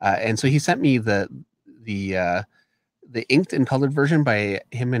 And so he sent me the inked and colored version by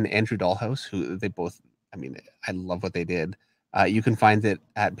him and Andrew Dollhouse, who they both, I mean, I love what they did. You can find it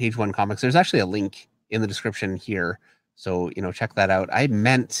at Page One Comics. There's actually a link in the description here. So, you know, check that out. I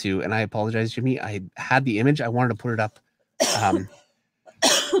meant to, and I apologize, Jimmy. I had the image. I wanted to put it up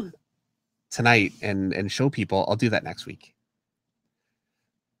tonight and show people. I'll do that next week.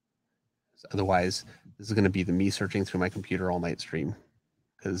 So otherwise, this is going to be the me searching through my computer all night stream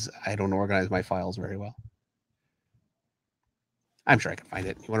because I don't organize my files very well. I'm sure I can find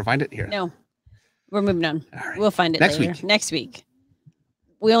it. You want to find it here? No, we're moving on. All right. We'll find it later. Next week.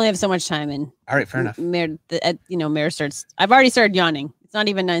 We only have so much time, and all right, fair enough. Mare starts. I've already started yawning. It's not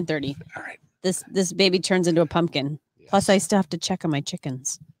even 9:30. All right. This baby turns into a pumpkin. Yes. Plus, I still have to check on my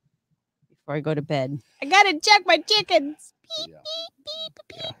chickens before I go to bed. I gotta check my chickens. Beep, beep, beep,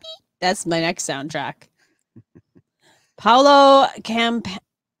 beep, beep. That's my next soundtrack. Paolo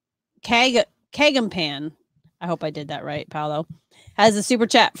Kagampan. I hope I did that right, Paolo. Has a super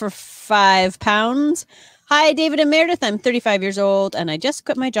chat for £5. Hi, David and Meredith. I'm 35 years old, and I just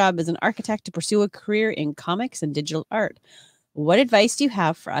quit my job as an architect to pursue a career in comics and digital art. What advice do you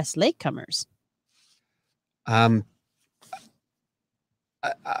have for us latecomers?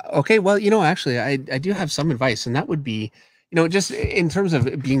 Okay, well, you know, actually, I do have some advice, and that would be, you know, just in terms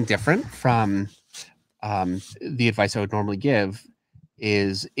of being different from the advice I would normally give,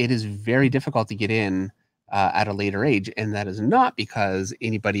 is it is very difficult to get in at a later age, and that is not because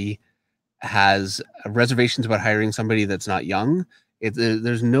anybody has reservations about hiring somebody that's not young.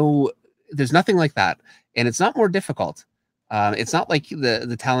 There's nothing like that, and it's not more difficult. It's not like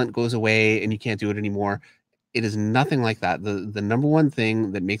the talent goes away and you can't do it anymore. It is nothing like that. The number one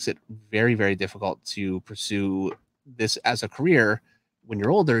thing that makes it very, very difficult to pursue this as a career when you're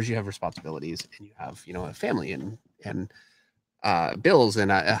older is you have responsibilities and you have, you know, a family and bills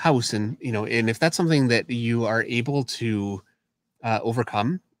and a house, and, you know, and if that's something that you are able to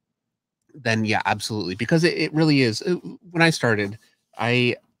overcome, then yeah, absolutely. Because it really is. When I started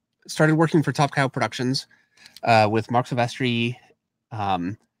working for Top Cow Productions with Mark Silvestri.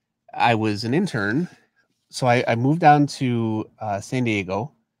 I was an intern. So I moved down to San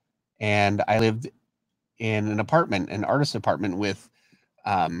Diego, and I lived in an artist apartment with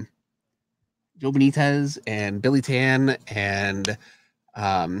Joe Benitez and Billy Tan, and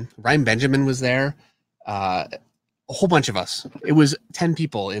Ryan Benjamin was there. A whole bunch of us. It was 10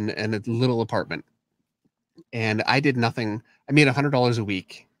 people in a little apartment. And I did nothing. I made $100 a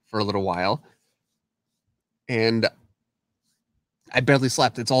week for a little while. And I barely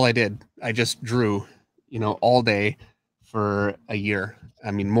slept. It's all I did. I just drew, you know, all day for a year.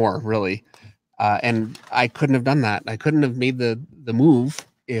 I mean, more, really. And I couldn't have done that. I couldn't have made the move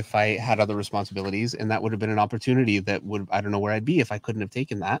if I had other responsibilities. And that would have been an opportunity that would, I don't know where I'd be if I couldn't have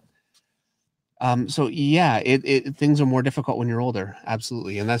taken that. So yeah, things are more difficult when you're older.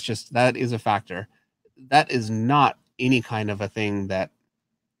 Absolutely. And that is a factor. That is not any kind of a thing that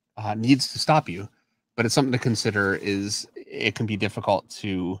needs to stop you, but it's something to consider. Is it can be difficult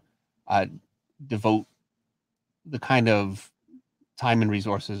to devote the kind of time and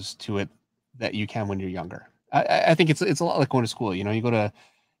resources to it that you can when you're younger. I think it's a lot like going to school. You know, you go to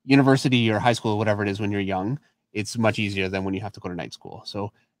university or high school, whatever it is, when you're young. It's much easier than when you have to go to night school.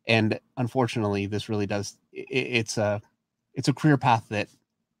 So, and unfortunately, this really does. It's a career path that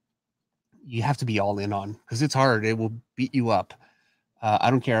you have to be all in on because it's hard. It will beat you up. I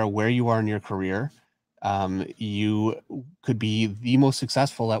don't care where you are in your career. You could be the most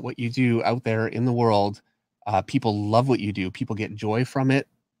successful at what you do out there in the world. People love what you do. People get joy from it.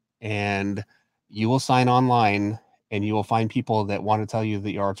 And you will sign online and you will find people that want to tell you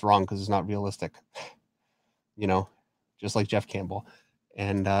that your art's wrong because it's not realistic, you know, just like Jeff Campbell.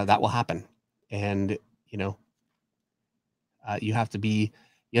 And that will happen. And, you know, you have to be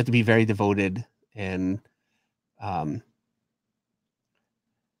very devoted and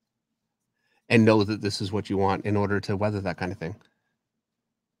know that this is what you want in order to weather that kind of thing.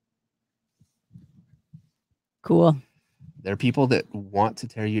 Cool. There are people that want to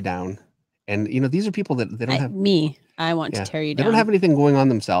tear you down. And, you know, these are people that they don't have... I want to tear you down. They don't have anything going on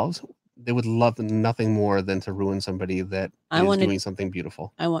themselves. They would love nothing more than to ruin somebody that is doing something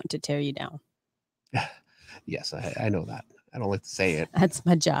beautiful. I want to tear you down. Yes, I know that. I don't like to say it. That's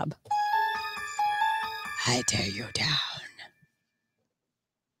my job. I tear you down.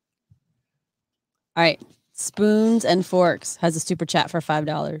 All right. Spoons and Forks has a super chat for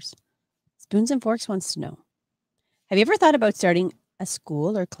 $5. Spoons and Forks wants to know, have you ever thought about starting a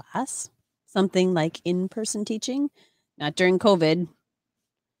school or class? Something like in-person teaching? Not during COVID,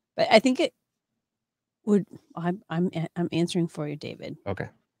 but I think it would. I'm answering for you, David. Okay.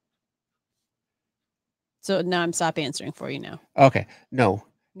 So now I'm stop answering for you now. Okay. No.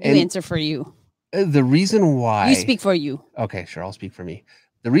 You answer for you. The reason why... You speak for you. Okay, sure. I'll speak for me.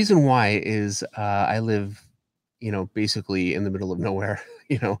 The reason why is I live, you know, basically in the middle of nowhere.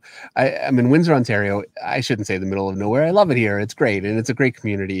 You know, I'm in Windsor, Ontario. I shouldn't say the middle of nowhere. I love it here. It's great. And it's a great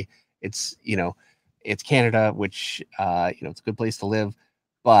community. It's, you know, it's Canada, which, you know, it's a good place to live,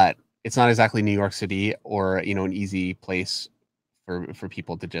 but it's not exactly New York City or, you know, an easy place for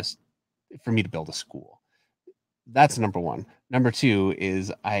people to just, for me to build a school. That's number one. Number two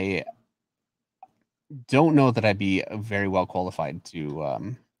is I don't know that I'd be very well qualified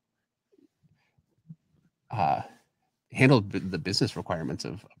to handle the business requirements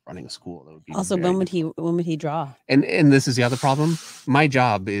of running a school. That would be also when would he draw? And this is the other problem. My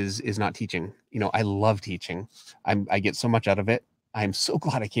job is not teaching. You know, I love teaching. I get so much out of it. I'm so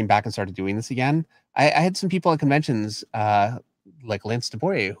glad I came back and started doing this again. I had some people at conventions, like Lance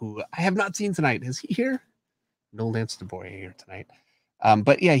DeBoyer, who I have not seen tonight. Is he here? No Lance DeBoyer here tonight.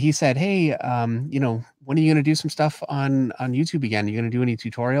 But yeah, he said, hey, you know, when are you going to do some stuff on YouTube again? Are you going to do any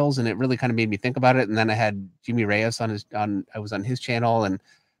tutorials? And it really kind of made me think about it. And then I had Jimmy Reyes I was on his channel and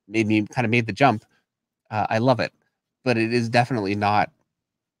made the jump. I love it, but it is definitely not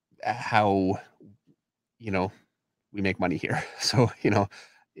how, you know, we make money here. So, you know,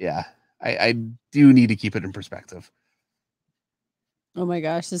 yeah, I do need to keep it in perspective. Oh my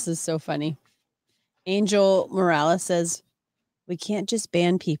gosh, this is so funny. Angel Morales says, we can't just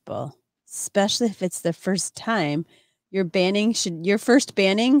ban people, especially if it's the first time. Your first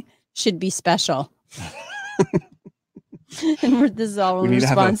banning should be special. And this is all in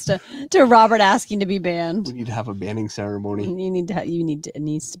response to Robert asking to be banned. We need to have a banning ceremony. It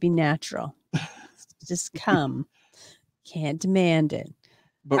needs to be natural. Just come. Can't demand it.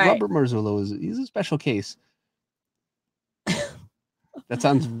 But all Robert Marzullo he's a special case. That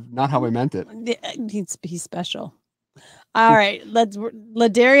sounds not how I meant it. He's special. All right,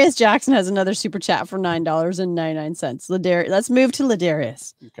 Ladarius Jackson has another super chat for $9.99. Let's move to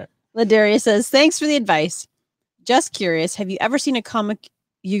Ladarius. Okay. Ladarius says, thanks for the advice. Just curious, have you ever seen a comic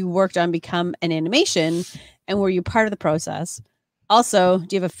you worked on become an animation, and were you part of the process? Also,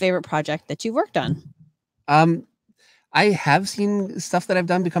 do you have a favorite project that you worked on? I have seen stuff that I've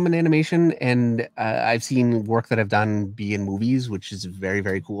done become an animation, and I've seen work that I've done be in movies, which is very,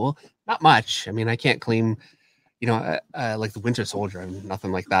 very cool. Not much. I mean, I can't claim, you know, like the Winter Soldier,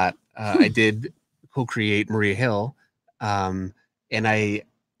 nothing like that. I did co-create Maria Hill, and I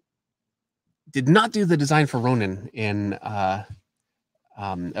did not do the design for Ronan in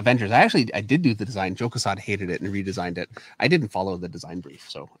Avengers. I did do the design. Joe Quesada hated it and redesigned it. I didn't follow the design brief,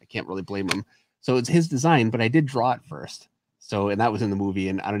 so I can't really blame him. So it's his design, but I did draw it first. So, and that was in the movie,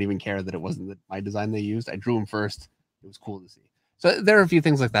 and I don't even care that it wasn't my design they used. I drew him first. It was cool to see. So there are a few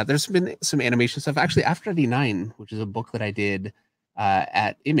things like that. There's been some animation stuff. Actually, After 99, which is a book that I did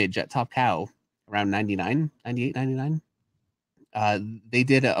at Image at Top Cow around 98, 99. They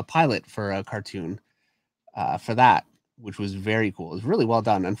did a pilot for a cartoon for that, which was very cool. It was really well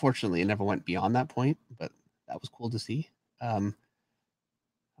done. Unfortunately, it never went beyond that point, but that was cool to see.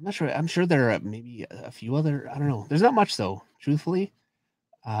 I'm I'm not sure. I'm sure there are maybe a few other. I don't know. There's not much though, truthfully.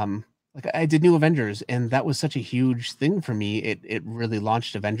 Like I did New Avengers, and that was such a huge thing for me. It really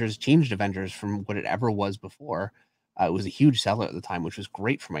launched Avengers, changed Avengers from what it ever was before. It was a huge seller at the time, which was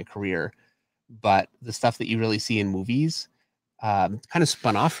great for my career. But the stuff that you really see in movies, kind of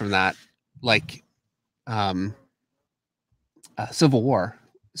spun off from that, like Civil War.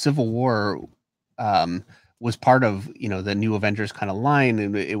 Civil War was part of the New Avengers kind of line,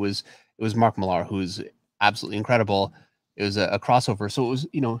 and it was Mark Millar, who's absolutely incredible. It was a crossover, so it was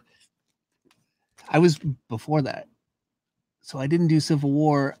I was before that, so I didn't do Civil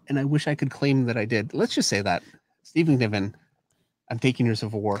War, and I wish I could claim that I did. Let's just say that, Stephen Niven, I'm taking your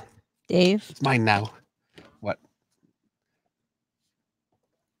Civil War. Dave, It's mine now. What?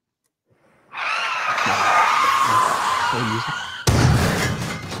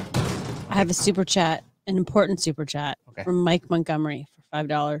 I have a super chat, an important super chat from Mike Montgomery for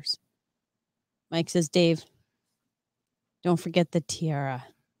 $5. Mike says, Dave, don't forget the tiara.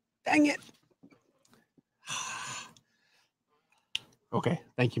 Dang it. Okay.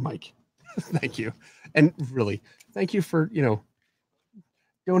 Thank you, Mike. Thank you. And really, thank you for,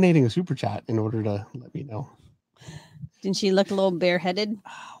 donating a super chat in order to let me know. Didn't she look a little bareheaded?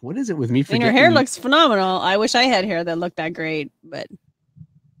 What is it with me? I mean, her hair looks phenomenal. I wish I had hair that looked that great, but.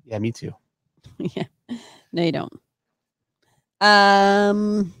 Yeah, me too. Yeah. No, you don't.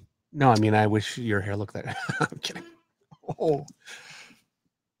 No, I mean, I wish your hair looked that. I'm kidding.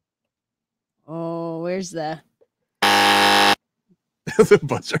 Oh, where's the the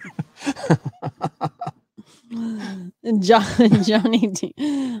buzzer? Johnny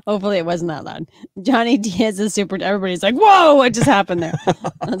D. Hopefully it wasn't that loud. Johnny D has a super. Everybody's like, "Whoa, what just happened there?"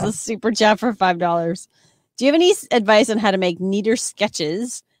 That's a super chat for $5. Do you have any advice on how to make neater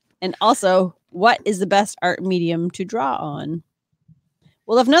sketches? And also, what is the best art medium to draw on?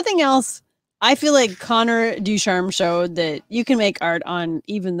 Well, if nothing else, I feel like Connor Ducharme showed that you can make art on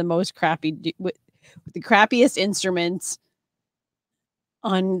even the most crappy, with the crappiest instruments,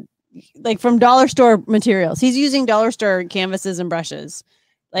 on like from dollar store materials. He's using dollar store canvases and brushes.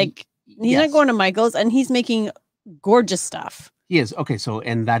 Like he's not going to Michael's, and he's making gorgeous stuff. He is. Okay, so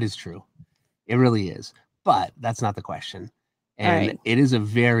and that is true. It really is. But that's not the question. And it is a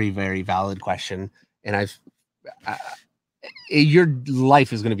very, very valid question. And your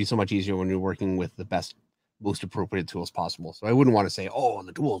life is going to be so much easier when you're working with the best, most appropriate tools possible. So I wouldn't want to say, "Oh,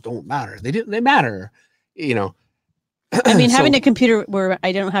 the tools don't matter." They matter. I mean, having a computer where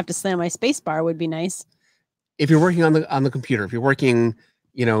I don't have to slam my space bar would be nice. If you're working on the computer, if you're working,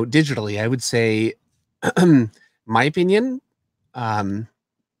 digitally, I would say, my opinion, Clip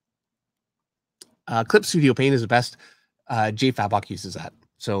Studio Paint is the best. Jay Fabok uses that.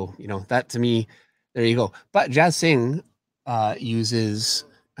 So, that to me, there you go. But Jazz Singh uses,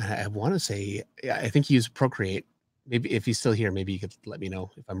 I want to say, I think he used Procreate. Maybe if he's still here, maybe you could let me know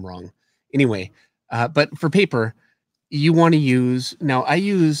if I'm wrong. Anyway, but for paper, you want to use, now I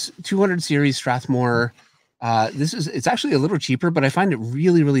use 200 series Strathmore. It's actually a little cheaper, but I find it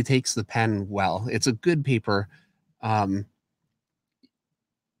really, really takes the pen well. It's a good paper. But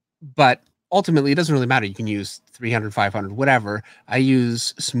ultimately, it doesn't really matter. You can use 300, 500, whatever. I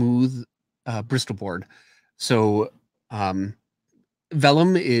use smooth Bristol board. So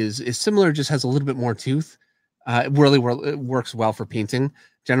vellum is similar, just has a little bit more tooth. It works well for painting.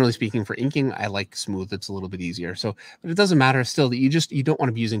 Generally speaking, for inking, I like smooth. It's a little bit easier. So, but it doesn't matter still that you don't want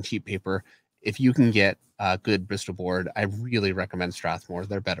to be using cheap paper. If you can get a good Bristol board, I really recommend Strathmore.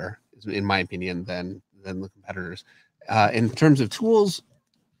 They're better, in my opinion, than the competitors. In terms of tools,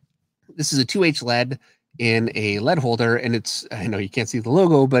 this is a 2H lead in a lead holder, and I know you can't see the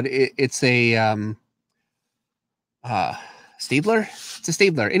logo, but it's a Stabler. It's a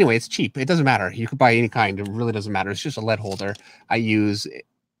Stabler. Anyway, it's cheap. It doesn't matter. You could buy any kind. It really doesn't matter. It's just a lead holder. I use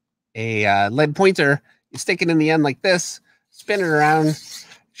a lead pointer. You stick it in the end like this, spin it around,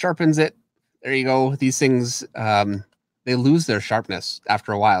 sharpens it. There you go. These things, they lose their sharpness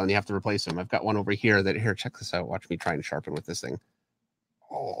after a while, and you have to replace them. I've got one over here here, check this out. Watch me try and sharpen with this thing.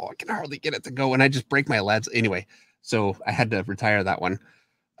 Oh, I can hardly get it to go, and I just break my leads. Anyway, so I had to retire that one.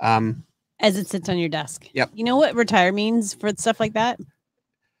 As it sits on your desk. Yep. You know what retire means for stuff like that?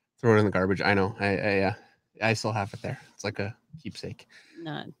 Throw it in the garbage. I know. I still have it there. It's like a keepsake.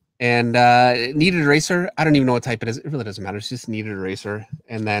 None. And kneaded eraser. I don't even know what type it is. It really doesn't matter. It's just kneaded eraser.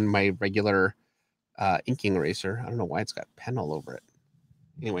 And then my regular inking eraser. I don't know why it's got pen all over it.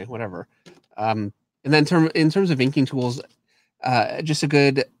 Anyway, whatever. And then in terms of inking tools, just a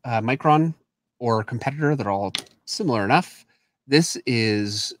good Micron or competitor. They're all similar enough. This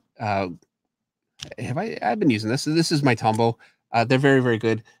is I've been using this. So this is my Tombow. They're very, very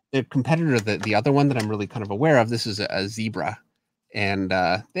good. The competitor, the other one that I'm really kind of aware of, this is a Zebra, and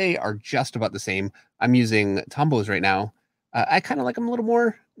they are just about the same. I'm using Tombos right now. I kind of like them a little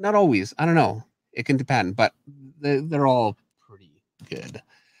more. Not always. I don't know. It can depend, but they're all pretty good.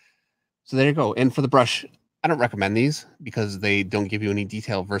 So there you go. And for the brush, I don't recommend these because they don't give you any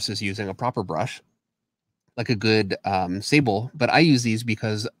detail versus using a proper brush, like a good Sable. But I use these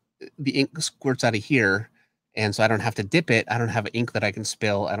because the ink squirts out of here, and so I don't have to dip it. I don't have ink that I can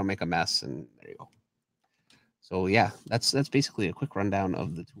spill. I don't make a mess, and there you go. So yeah, that's basically a quick rundown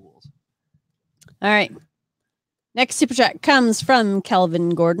of the tools. All right. Next super chat comes from Calvin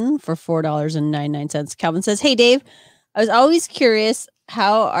Gordon for $4.99. Calvin says, "Hey Dave, I was always curious,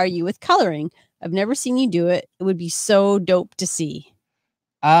 how are you with coloring? I've never seen you do it. It would be so dope to see."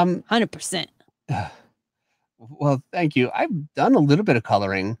 100%. Well, thank you. I've done a little bit of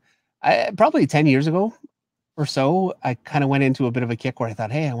coloring. Probably 10 years ago or so, I kind of went into a bit of a kick where I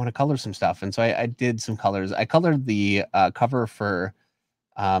thought, hey, I want to color some stuff. And so I did some colors. I colored the cover for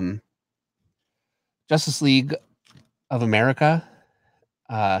Justice League of America,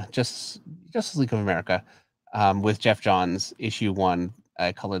 Justice League of America, with Jeff Johns, issue 1.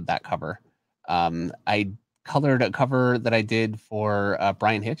 I colored that cover. I colored a cover that I did for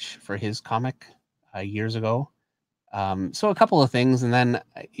Brian Hitch for his comic years ago. So a couple of things, and then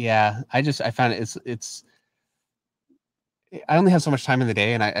yeah, I found it's I only have so much time in the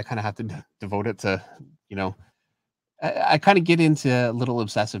day, and I kind of have to devote it to, you know, I kind of get into little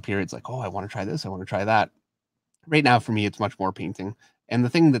obsessive periods, like, oh, I want to try this, I want to try that. Right now, for me, it's much more painting. And the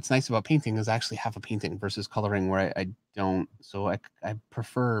thing that's nice about painting is I actually have a painting versus coloring where I don't. So I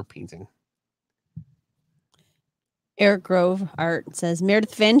prefer painting. Eric Grove Art says,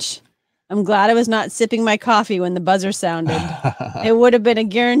 Meredith Finch, I'm glad I was not sipping my coffee when the buzzer sounded. It would have been a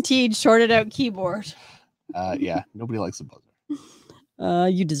guaranteed shorted out keyboard. Yeah, nobody likes the buzzer.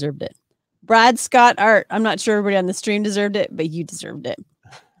 You deserved it. Brad Scott Art. I'm not sure everybody on the stream deserved it, but you deserved it.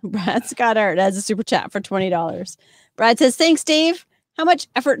 Brad Scott Art has a super chat for $20. Brad says, thanks, Dave. How much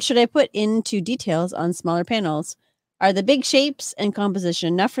effort should I put into details on smaller panels? Are the big shapes and composition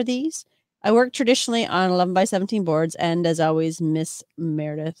enough for these? I work traditionally on 11x17 boards, and as always, Miss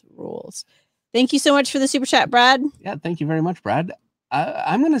Meredith rules. Thank you so much for the super chat, Brad. Yeah, thank you very much, Brad.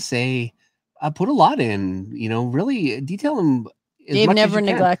 I'm going to say put a lot in, you know, really detail them. Dave never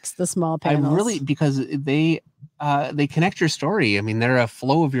neglects the small panels. I really, because they connect your story. I mean, they're a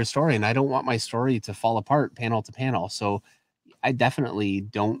flow of your story, and I don't want my story to fall apart panel to panel. So I definitely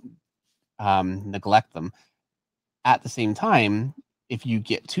don't neglect them. At the same time, if you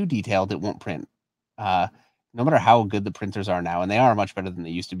get too detailed, it won't print. No matter how good the printers are now, and they are much better than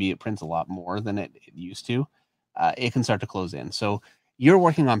they used to be, it prints a lot more than it used to. It can start to close in. So you're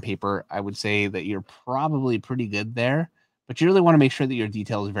working on paper. I would say that you're probably pretty good there, but you really want to make sure that your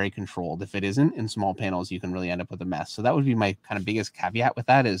detail is very controlled. If it isn't, in small panels, you can really end up with a mess. So that would be my kind of biggest caveat with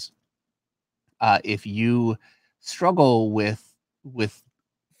that is if you struggle with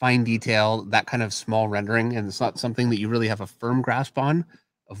fine detail, that kind of small rendering, and it's not something that you really have a firm grasp on,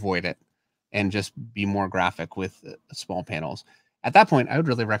 avoid it and just be more graphic with small panels. At that point, I would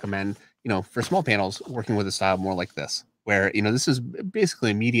really recommend, you know, for small panels, working with a style more like this, where, you know, this is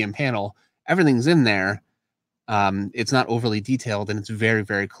basically a medium panel. Everything's in there. It's not overly detailed, and it's very,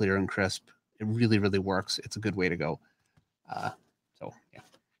 very clear and crisp. It really, really works. It's a good way to go. So, yeah.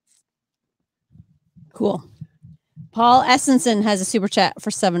 Cool. Paul Essenson has a super chat for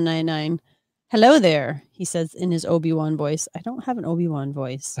 $7.99. Hello there, he says in his Obi-Wan voice. I don't have an Obi-Wan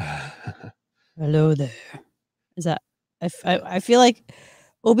voice. Hello there. Is that? I feel like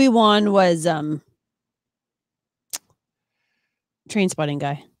Obi-Wan was Trainspotting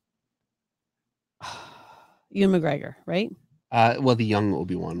guy. Ewan McGregor, right? Well, the young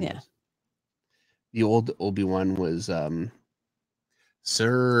Obi-Wan. Yeah. Was. The old Obi-Wan was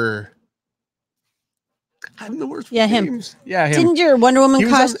Sir. I'm the worst. Yeah, him. Names. Yeah, him. Didn't your Wonder Woman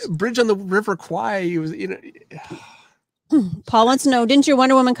costume? Bridge on the River Kwai. He was, you know. Paul wants to know: didn't your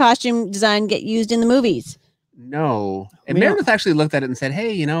Wonder Woman costume design get used in the movies? No. And Meredith actually looked at it and said,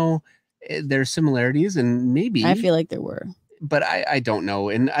 "Hey, you know, there's similarities, and maybe." I feel like there were, but I don't know,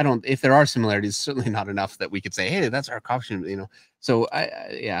 and I don't. If there are similarities, certainly not enough that we could say, "Hey, that's our costume." You know. So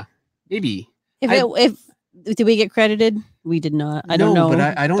yeah, maybe. If did we get credited? We did not. I don't know.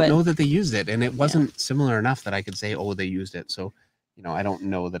 But I don't know that they used it, and it wasn't similar enough that I could say, "Oh, they used it." So, you know, I don't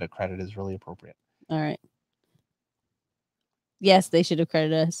know that a credit is really appropriate. All right. Yes, they should have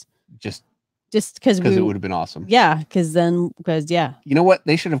credited us. Just because it would have been awesome. Yeah, because yeah. You know what?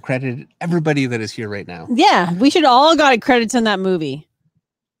 They should have credited everybody that is here right now. Yeah, we should all got credits in that movie.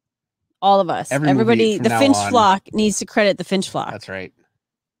 All of us. Every movie Everybody, from the now Finch on. flock needs to credit the Finch flock. That's right.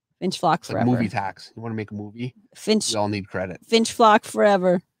 Finch flock It's like forever. movie tax. You want to make a movie? Finch, We all need credit. Finch flock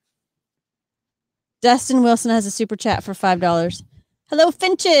forever. Dustin Wilson has a super chat for $5. Hello,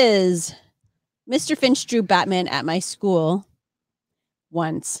 Finches. Mr. Finch drew Batman at my school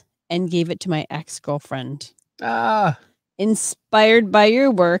once and gave it to my ex-girlfriend. Ah, Inspired by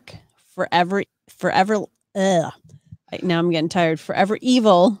your work, forever. Now I'm getting tired. Forever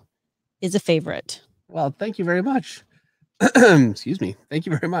Evil is a favorite. well, thank you very much. Excuse me. Thank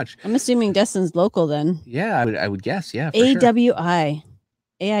you very much. I'm assuming Dustin's local then. Yeah, I would guess. Yeah, for sure. AWI.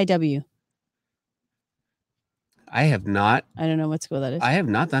 AIW. I have not. I don't know what school that is. I have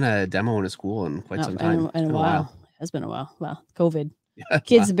not done a demo in a school in quite some time. In a while. It has been a while. Well, COVID. Yeah,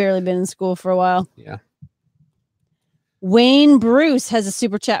 Kids have barely been in school for a while. Yeah. Wayne Bruce has a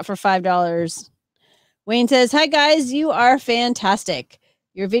super chat for $5. Wayne says, "Hi guys, you are fantastic.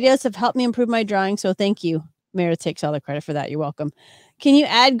 Your videos have helped me improve my drawing, so thank you." Meredith takes all the credit for that. You're welcome. Can you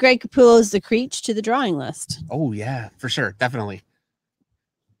add Greg Capullo's The Creech to the drawing list? Oh yeah, for sure, definitely,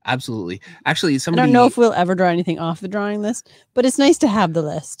 absolutely. Actually, I don't know if we'll ever draw anything off the drawing list, but it's nice to have the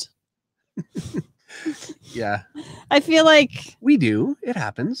list. Yeah, I feel like we do. It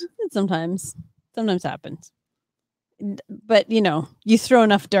happens. it sometimes happens. But you know, you throw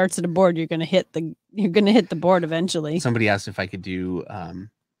enough darts at a board, you're gonna hit the board eventually. Somebody asked if I could do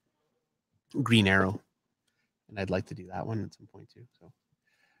Green Arrow, and I'd like to do that one at some point too. So,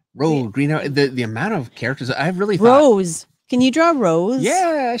 Green Arrow. The amount of characters I've really thought, Rose. Can you draw Rose?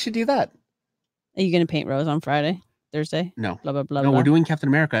 Yeah, I should do that. Are you gonna paint Rose on Friday, Thursday? No, blah blah blah. No, blah. we're doing Captain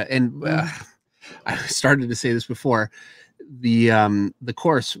America, and I started to say this before. The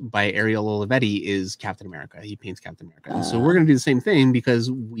course by Ariel Olivetti is Captain America. He paints Captain America, and so we're going to do the same thing because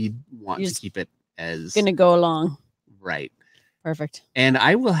we want to keep it as going to go along. Right. Perfect. And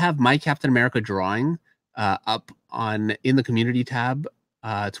I will have my Captain America drawing up in the community tab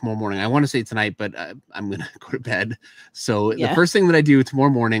tomorrow morning. I want to say tonight, but I'm going to go to bed. So the first thing that I do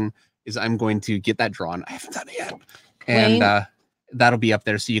tomorrow morning is I'm going to get that drawn. I haven't done it yet, and that'll be up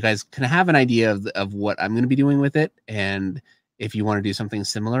there so you guys can have an idea of what I'm going to be doing with it. And if you want to do something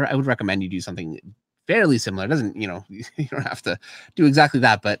similar, I would recommend you do something fairly similar. It doesn't, you don't have to do exactly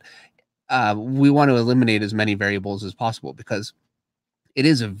that, but we want to eliminate as many variables as possible because it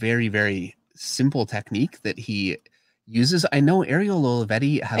is a very, very simple technique that he uses. I know Ariel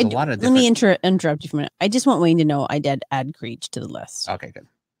Olivetti has a lot of different... Let me interrupt you for a minute. I just want Wayne to know I did add Creech to the list. Okay, good.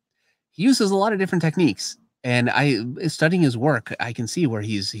 He uses a lot of different techniques. And studying his work, I can see where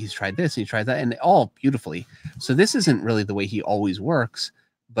he's tried this and he tried that, and all beautifully. So this isn't really the way he always works,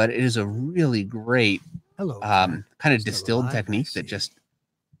 but it is a really great kind of distilled technique that just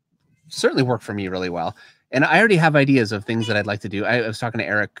certainly worked for me really well. And I already have ideas of things that I'd like to do. I was talking to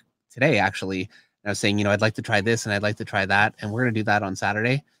Eric today, actually, and I was saying, I'd like to try this and I'd like to try that, and we're going to do that on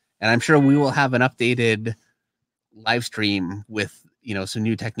Saturday. And I'm sure we will have an updated live stream with some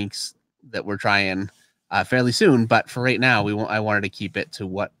new techniques that we're trying fairly soon, but for right now, I wanted to keep it to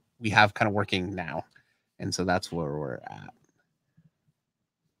what we have kind of working now, and so that's where we're at.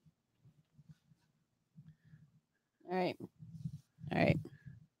 All right.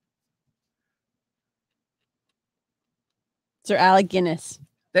 Sir Alec Guinness.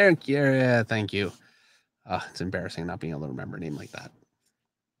 Thank you. Yeah, thank you. It's embarrassing not being able to remember a name like that.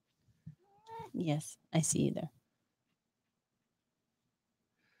 Yes, I see you there.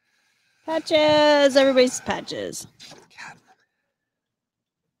 Patches, everybody's patches. Cat.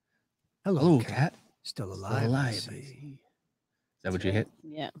 Hello, cat. Still alive. Still alive. Is that what you hit?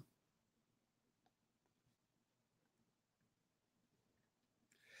 Yeah.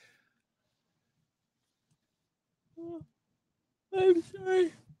 I'm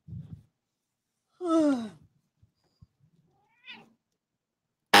sorry. Oh,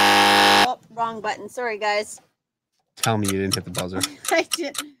 wrong button. Sorry, guys. Tell me you didn't hit the buzzer. I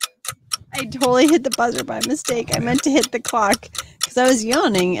did. I totally hit the buzzer by mistake. I meant to hit the clock because I was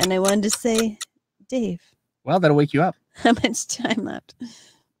yawning and I wanted to say, Dave. Well, that'll wake you up. How much time left?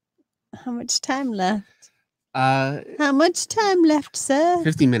 How much time left? How much time left, sir?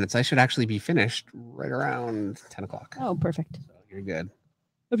 15 minutes. I should actually be finished right around 10 o'clock. Oh, perfect. So you're good.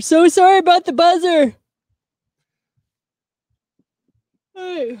 I'm so sorry about the buzzer.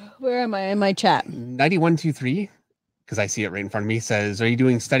 Hey, where am I in my chat? 9123, because I see it right in front of me, says, "Are you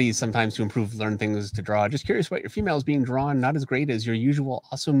doing studies sometimes to improve, learn things to draw? Just curious what your female is being drawn. Not as great as your usual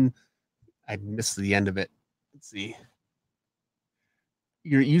awesome." I missed the end of it. Let's see.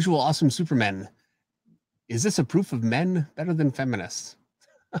 Your usual awesome Supermen. Is this a proof of men better than feminists?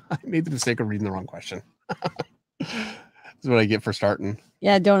 I made the mistake of reading the wrong question. That's what I get for starting.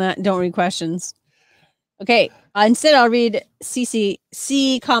 Yeah, don't read questions. Okay. Instead, I'll read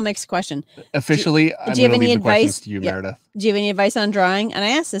C Comics question. Officially, I'm do you have going to any leave the questions advice? to you, Yeah. Meredith. Do you have any advice on drawing? And I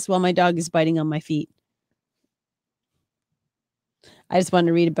asked this while my dog is biting on my feet. I just wanted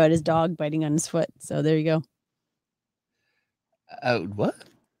to read about his dog biting on his foot. So there you go. What?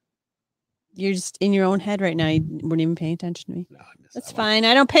 You're just in your own head right now. You weren't even paying attention to me. No, I missed That's that one. fine.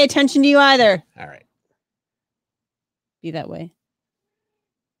 I don't pay attention to you either. All right. Be that way.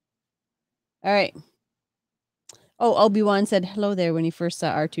 All right. Oh, Obi-Wan said hello there when he first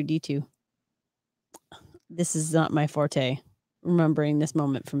saw R2-D2. This is not my forte, remembering this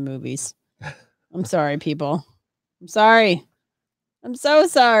moment from movies. I'm sorry, people. I'm sorry. I'm so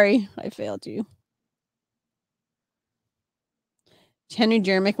sorry. I failed you. Henry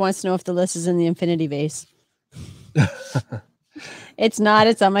Jermick wants to know if the list is in the infinity vase. It's not.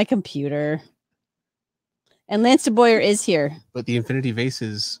 It's on my computer. And Lance DeBoyer is here. But the infinity vase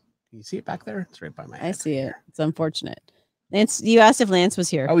is... Can you see it back there? It's right by my head. I see right it. here. It's unfortunate. Lance, you asked if Lance was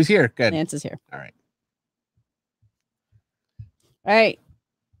here. Oh, he's here. Good. Lance is here. All right. All right.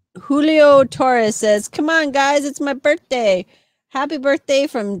 Julio Torres says, come on, guys. It's my birthday. Happy birthday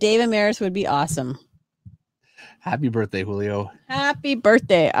from Dave and Maris would be awesome. Happy birthday, Julio. Happy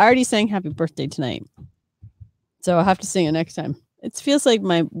birthday. I already sang happy birthday tonight. So I'll have to sing it next time. It feels like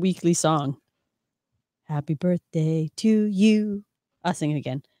my weekly song. Happy birthday to you. I'll sing it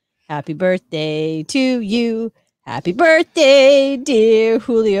again. Happy birthday to you. Happy birthday, dear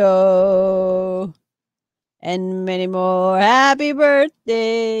Julio. And many more. Happy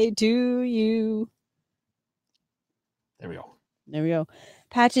birthday to you. There we go. There we go.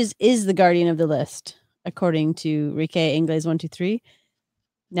 Patches is the guardian of the list, according to Rique Ingles 123.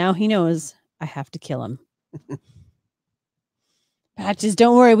 Now he knows I have to kill him. Patches,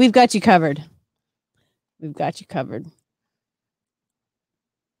 don't worry. We've got you covered. We've got you covered.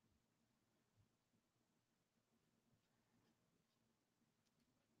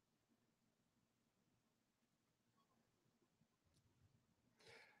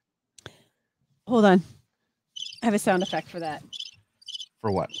 Hold on. I have a sound effect for that. For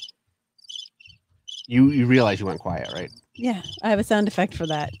what? You realize you went quiet, right? Yeah, I have a sound effect for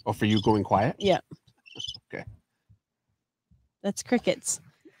that. Oh, for you going quiet? Yeah. Okay. That's crickets.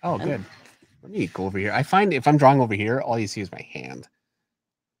 Oh, good. Let me go over here. I find if I'm drawing over here, all you see is my hand.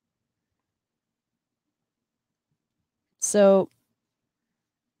 So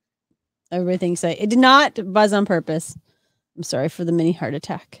everything's it did not buzz on purpose. I'm sorry for the mini heart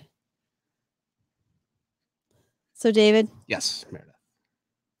attack. So David? Yes, Meredith.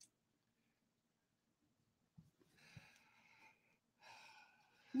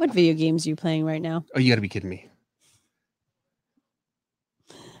 What video games are you playing right now? Oh, you got to be kidding me.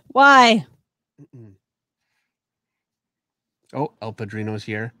 Why? Mm-mm. Oh, El Padrino's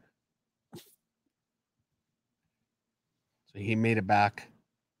here. So he made it back.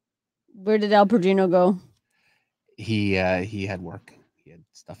 Where did El Padrino go? He had work. He had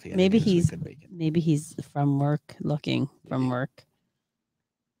stuff. He had Maybe to do, so he he's couldn't make it. maybe he's from work, looking from work.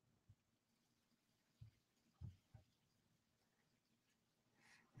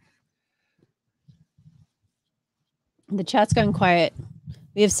 The chat's gone quiet.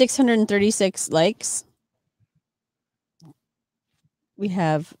 We have 636 likes. We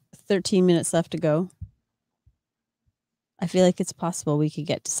have 13 minutes left to go. I feel like it's possible we could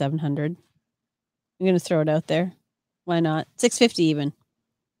get to 700. I'm going to throw it out there. Why not? 650 even.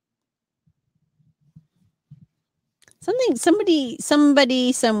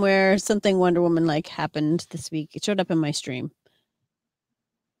 Somebody, somewhere, something Wonder Woman like happened this week. It showed up in my stream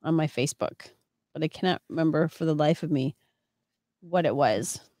on my Facebook, but I cannot remember for the life of me what it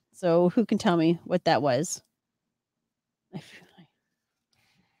was. So who can tell me what that was?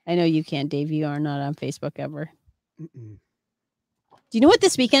 I know you can't, Dave. You are not on Facebook ever. Mm-mm. Do you know what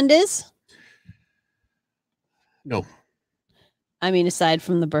this weekend is? No. I mean, aside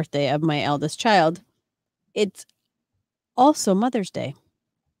from the birthday of my eldest child, it's also Mother's Day.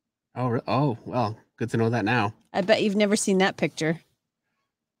 Oh, well, good to know that now. I bet you've never seen that picture.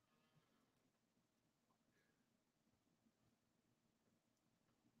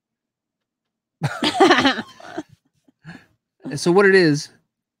 So what it is,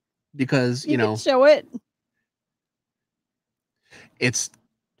 because, you know, can show it. It's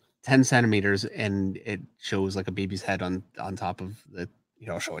 10 centimeters and it shows like a baby's head on top of the,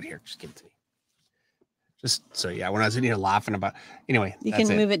 I'll show it here. Just give it to me. Just so, yeah, when I was sitting here laughing about, anyway, You can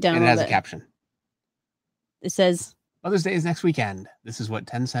move it down and a it has little a bit. caption. It says, Mother's Day is next weekend. This is what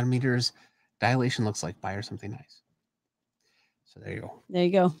 10 centimeters dilation looks like. Buy her something nice. So there you go. There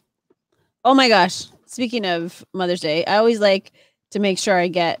you go. Oh my gosh. Speaking of Mother's Day, I always like to make sure I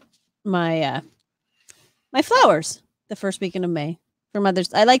get my my flowers the first weekend of May for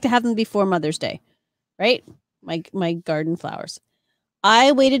Mother's. I like to have them before Mother's Day, right? My garden flowers.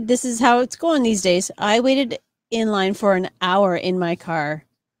 I waited. This is how it's going these days. I waited in line for an hour in my car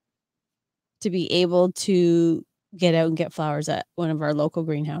to be able to get out and get flowers at one of our local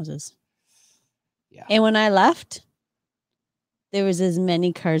greenhouses. Yeah. And when I left, there was as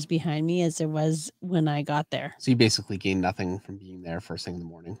many cars behind me as there was when I got there. So you basically gained nothing from being there first thing in the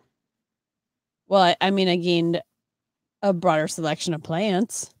morning. Well, I mean, I gained a broader selection of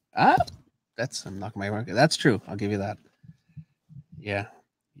plants. I'm not my market. That's true. I'll give you that. Yeah.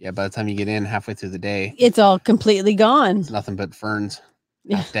 Yeah. By the time you get in halfway through the day, It's all completely gone. it's nothing but ferns.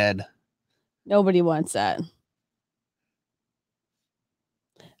 Yeah. Half dead. Nobody wants that.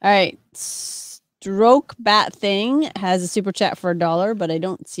 All right. Stroke Bat Thing has a super chat for $1, but I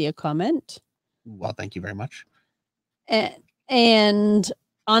don't see a comment. Well, thank you very much. And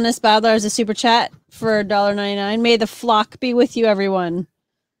Honest Battler has a super chat for $1.99. May the flock be with you, everyone.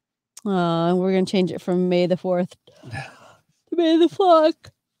 We're going to change it from May the 4th to May the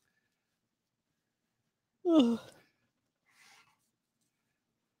flock. Oh.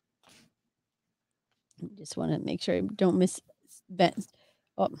 I just want to make sure I don't miss Ben.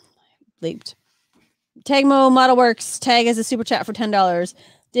 Oh, bleeped. Tagmo Model Works tag as a super chat for $10.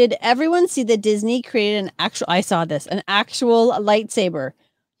 Did everyone see that Disney created an actual? I saw this, an actual lightsaber.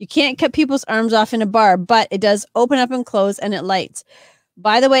 You can't cut people's arms off in a bar, but it does open up and close, and it lights.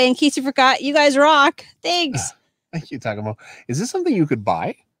 By the way, in case you forgot, you guys rock. Thanks. Thank you, Takamo. Is this something you could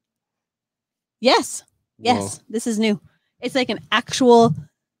buy? Yes. Yes. Whoa. This is new. It's like an actual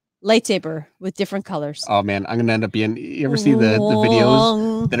lightsaber with different colors. Oh man, I'm gonna end up being. You ever see the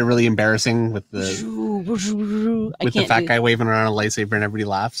videos that are really embarrassing with the fat guy waving around a lightsaber and everybody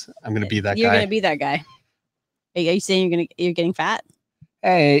laughs? I'm gonna be that guy. You're gonna be that guy. Are you saying you're getting fat?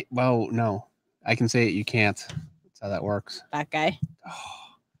 Hey, well, no, I can say it. You can't. That's how that works. Fat guy. Oh.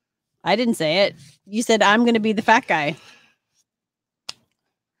 I didn't say it. You said I'm gonna be the fat guy.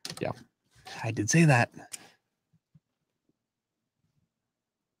 Yeah, I did say that.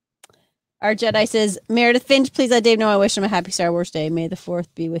 Our Jedi says, Meredith Finch, please let Dave know I wish him a happy Star Wars Day. May the 4th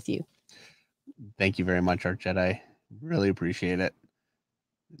be with you. Thank you very much, Art Jedi. Really appreciate it.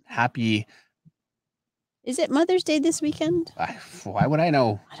 Happy. Is it Mother's Day this weekend? Why would I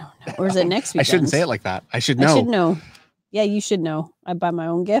know? I don't know. Or is it next weekend? I shouldn't say it like that. I should know. I should know. Yeah, you should know. I buy my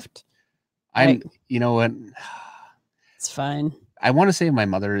own gift. You know what? It's fine. I want to say my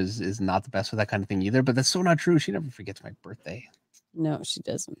mother is not the best with that kind of thing either, but that's so not true. She never forgets my birthday. No, she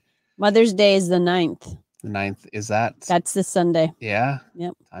doesn't. Mother's Day is the 9th. The 9th, is that? That's this Sunday. Yeah.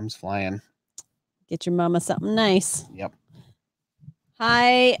 Yep. Time's flying. Get your mama something nice. Yep.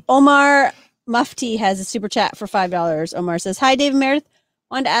 Hi, Omar Mufti has a super chat for $5. Omar says, hi, Dave and Meredith.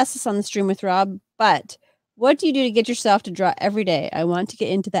 Wanted to ask this on the stream with Rob, but what do you do to get yourself to draw every day? I want to get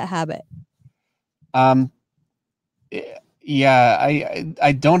into that habit. Yeah,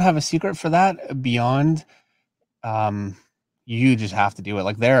 I don't have a secret for that beyond you just have to do it.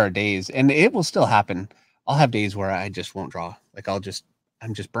 Like there are days, and it will still happen. I'll have days where I just won't draw. Like I'm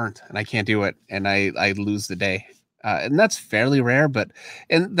just burnt and I can't do it, and I lose the day. And that's fairly rare,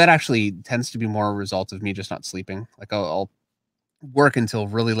 and that actually tends to be more a result of me just not sleeping. Like I'll work until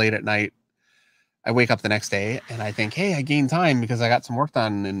really late at night. I wake up the next day and I think, hey, I gained time because I got some work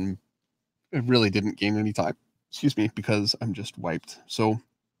done, and it really didn't gain any time. Excuse me, because I'm just wiped. So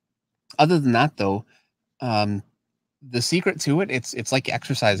other than that though, the secret to it, it's like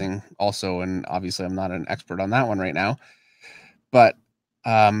exercising also. And obviously I'm not an expert on that one right now, but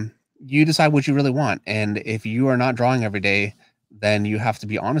you decide what you really want. And if you are not drawing every day, then you have to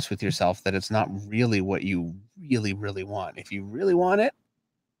be honest with yourself that it's not really what you really, really want. If you really want it,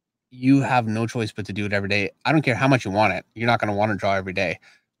 you have no choice but to do it every day. I don't care how much you want it. You're not going to want to draw every day,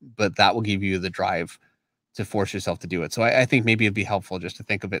 but that will give you the drive to force yourself to do it. So I think maybe it'd be helpful just to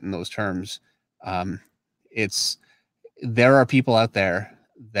think of it in those terms. There are people out there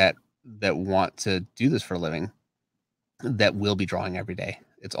that want to do this for a living that will be drawing every day.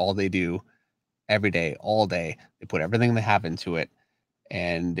 It's all they do every day, all day. They put everything they have into it,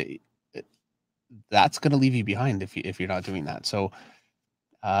 and that's going to leave you behind if you're not doing that. So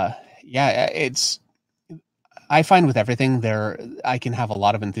yeah, I find with everything there, I can have a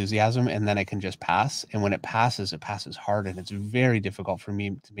lot of enthusiasm and then it can just pass. And when it passes hard, and it's very difficult for me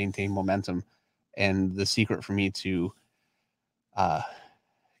to maintain momentum. And the secret for me to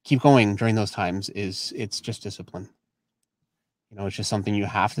keep going during those times is it's just discipline. You know, it's just something you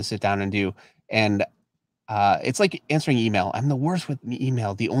have to sit down and do. And it's like answering email. I'm the worst with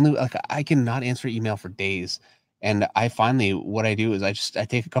email. I cannot answer email for days. And I finally, what I do is I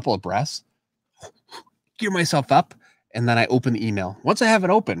take a couple of breaths, gear myself up, and then I open the email. Once I have it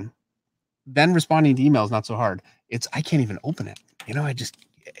open, then responding to email is not so hard. I can't even open it.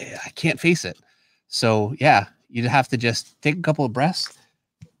 I can't face it. So yeah, you'd have to just take a couple of breaths,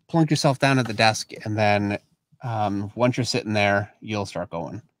 plunk yourself down at the desk, and then once you're sitting there, you'll start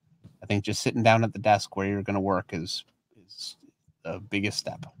going. I think just sitting down at the desk where you're going to work is the biggest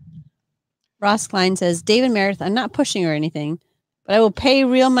step. Ross Klein says, David Meredith, I'm not pushing or anything, but I will pay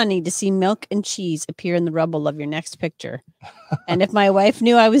real money to see milk and cheese appear in the rubble of your next picture. And if my wife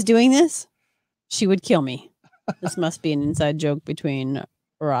knew I was doing this, she would kill me. This must be an inside joke between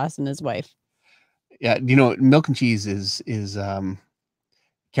Ross and his wife. Yeah, milk and cheese is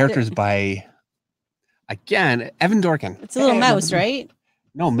characters by, again, Evan Dorkin. It's a little mouse, right?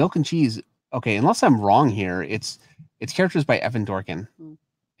 No, milk and cheese. Okay, unless I'm wrong here, it's characters by Evan Dorkin,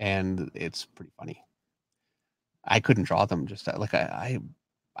 and it's pretty funny. I couldn't draw them. Just like I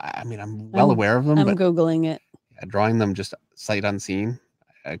mean, I'm well aware of them. I'm Googling it. Yeah, drawing them just sight unseen,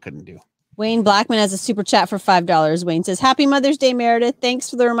 I couldn't do. Wayne Blackman has a super chat for $5. Wayne says, Happy Mother's Day, Meredith. Thanks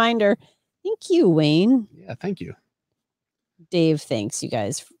for the reminder. Thank you, Wayne. Yeah, thank you. Dave thanks you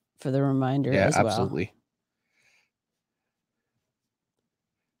guys for the reminder as well. Absolutely.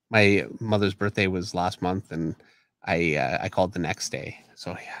 My mother's birthday was last month, and I called the next day.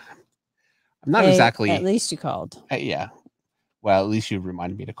 So yeah, I'm not exactly. At least you called. Yeah. Well, at least you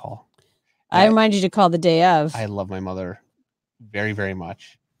reminded me to call. I remind you to call the day of. I love my mother very, very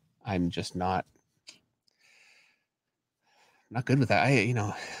much. I'm just not good with that. I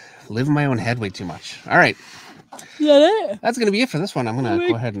live in my own head way too much. All right. Yeah. That's going to be it for this one. I'm going to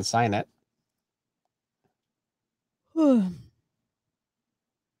go ahead and sign it. You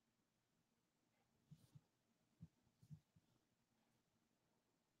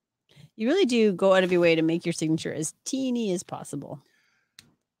really do go out of your way to make your signature as teeny as possible.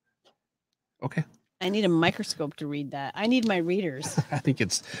 Okay. I need a microscope to read that. I need my readers. I think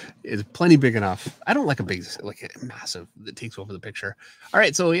it's plenty big enough. I don't like a massive that takes over the picture. All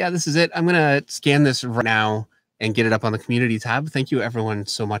right. So yeah, this is it. I'm going to scan this right now and get it up on the community tab. Thank you everyone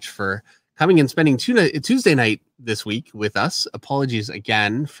so much for coming and spending Tuesday night this week with us. Apologies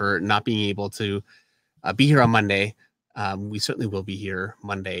again for not being able to be here on Monday. We certainly will be here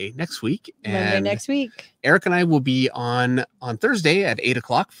Monday next week. And Eric and I will be on Thursday at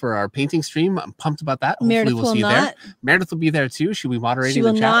 8:00 for our painting stream. I'm pumped about that. Meredith Hopefully we'll see you there. Meredith will be there too. She'll be moderating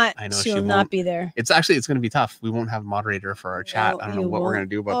the chat. I know she will not be there. It's going to be tough. We won't have a moderator for our chat. I don't know what we're going to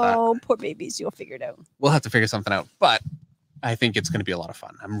do about that. Oh, poor babies. You'll figure it out. We'll have to figure something out, but I think it's going to be a lot of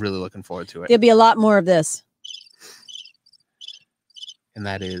fun. I'm really looking forward to it. There'll be a lot more of this. And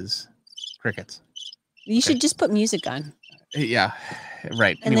that is crickets. You should just put music on. Yeah,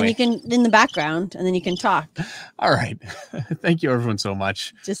 right. And then you can in the background, and then you can talk. All right. Thank you, everyone, so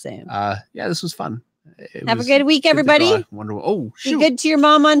much. Just saying. Yeah, this was fun. Have a good week, everybody. Wonderful. Oh, shoot. Be good to your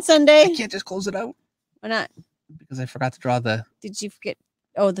mom on Sunday. I can't just close it out. Why not? Because I forgot to draw the. Did you forget?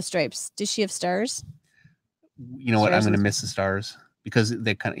 Oh, the stripes. Does she have stars? You know what? I'm going to miss the stars because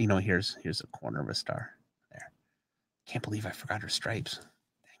they kind of. Here's a corner of a star there. Can't believe I forgot her stripes.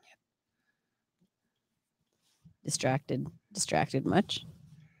 Distracted much.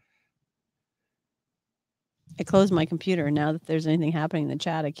 I closed my computer, and now that there's anything happening in the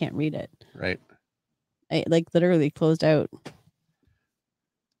chat, I can't read it. Right. I literally closed out.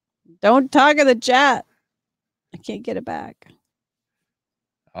 Don't talk in the chat. I can't get it back.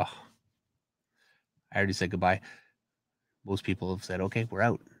 Oh. I already said goodbye. Most people have said, okay, we're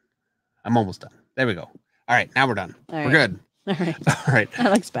out. I'm almost done. There we go. All right, now we're done. We're good. All right. All right.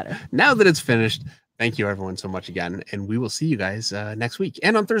 That looks better. Now that it's finished, thank you everyone so much again, and we will see you guys next week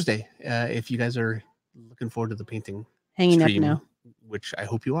and on Thursday if you guys are looking forward to the painting hanging stream, up now, which I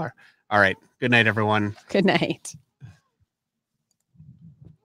hope you are. All right, good night everyone. Good night.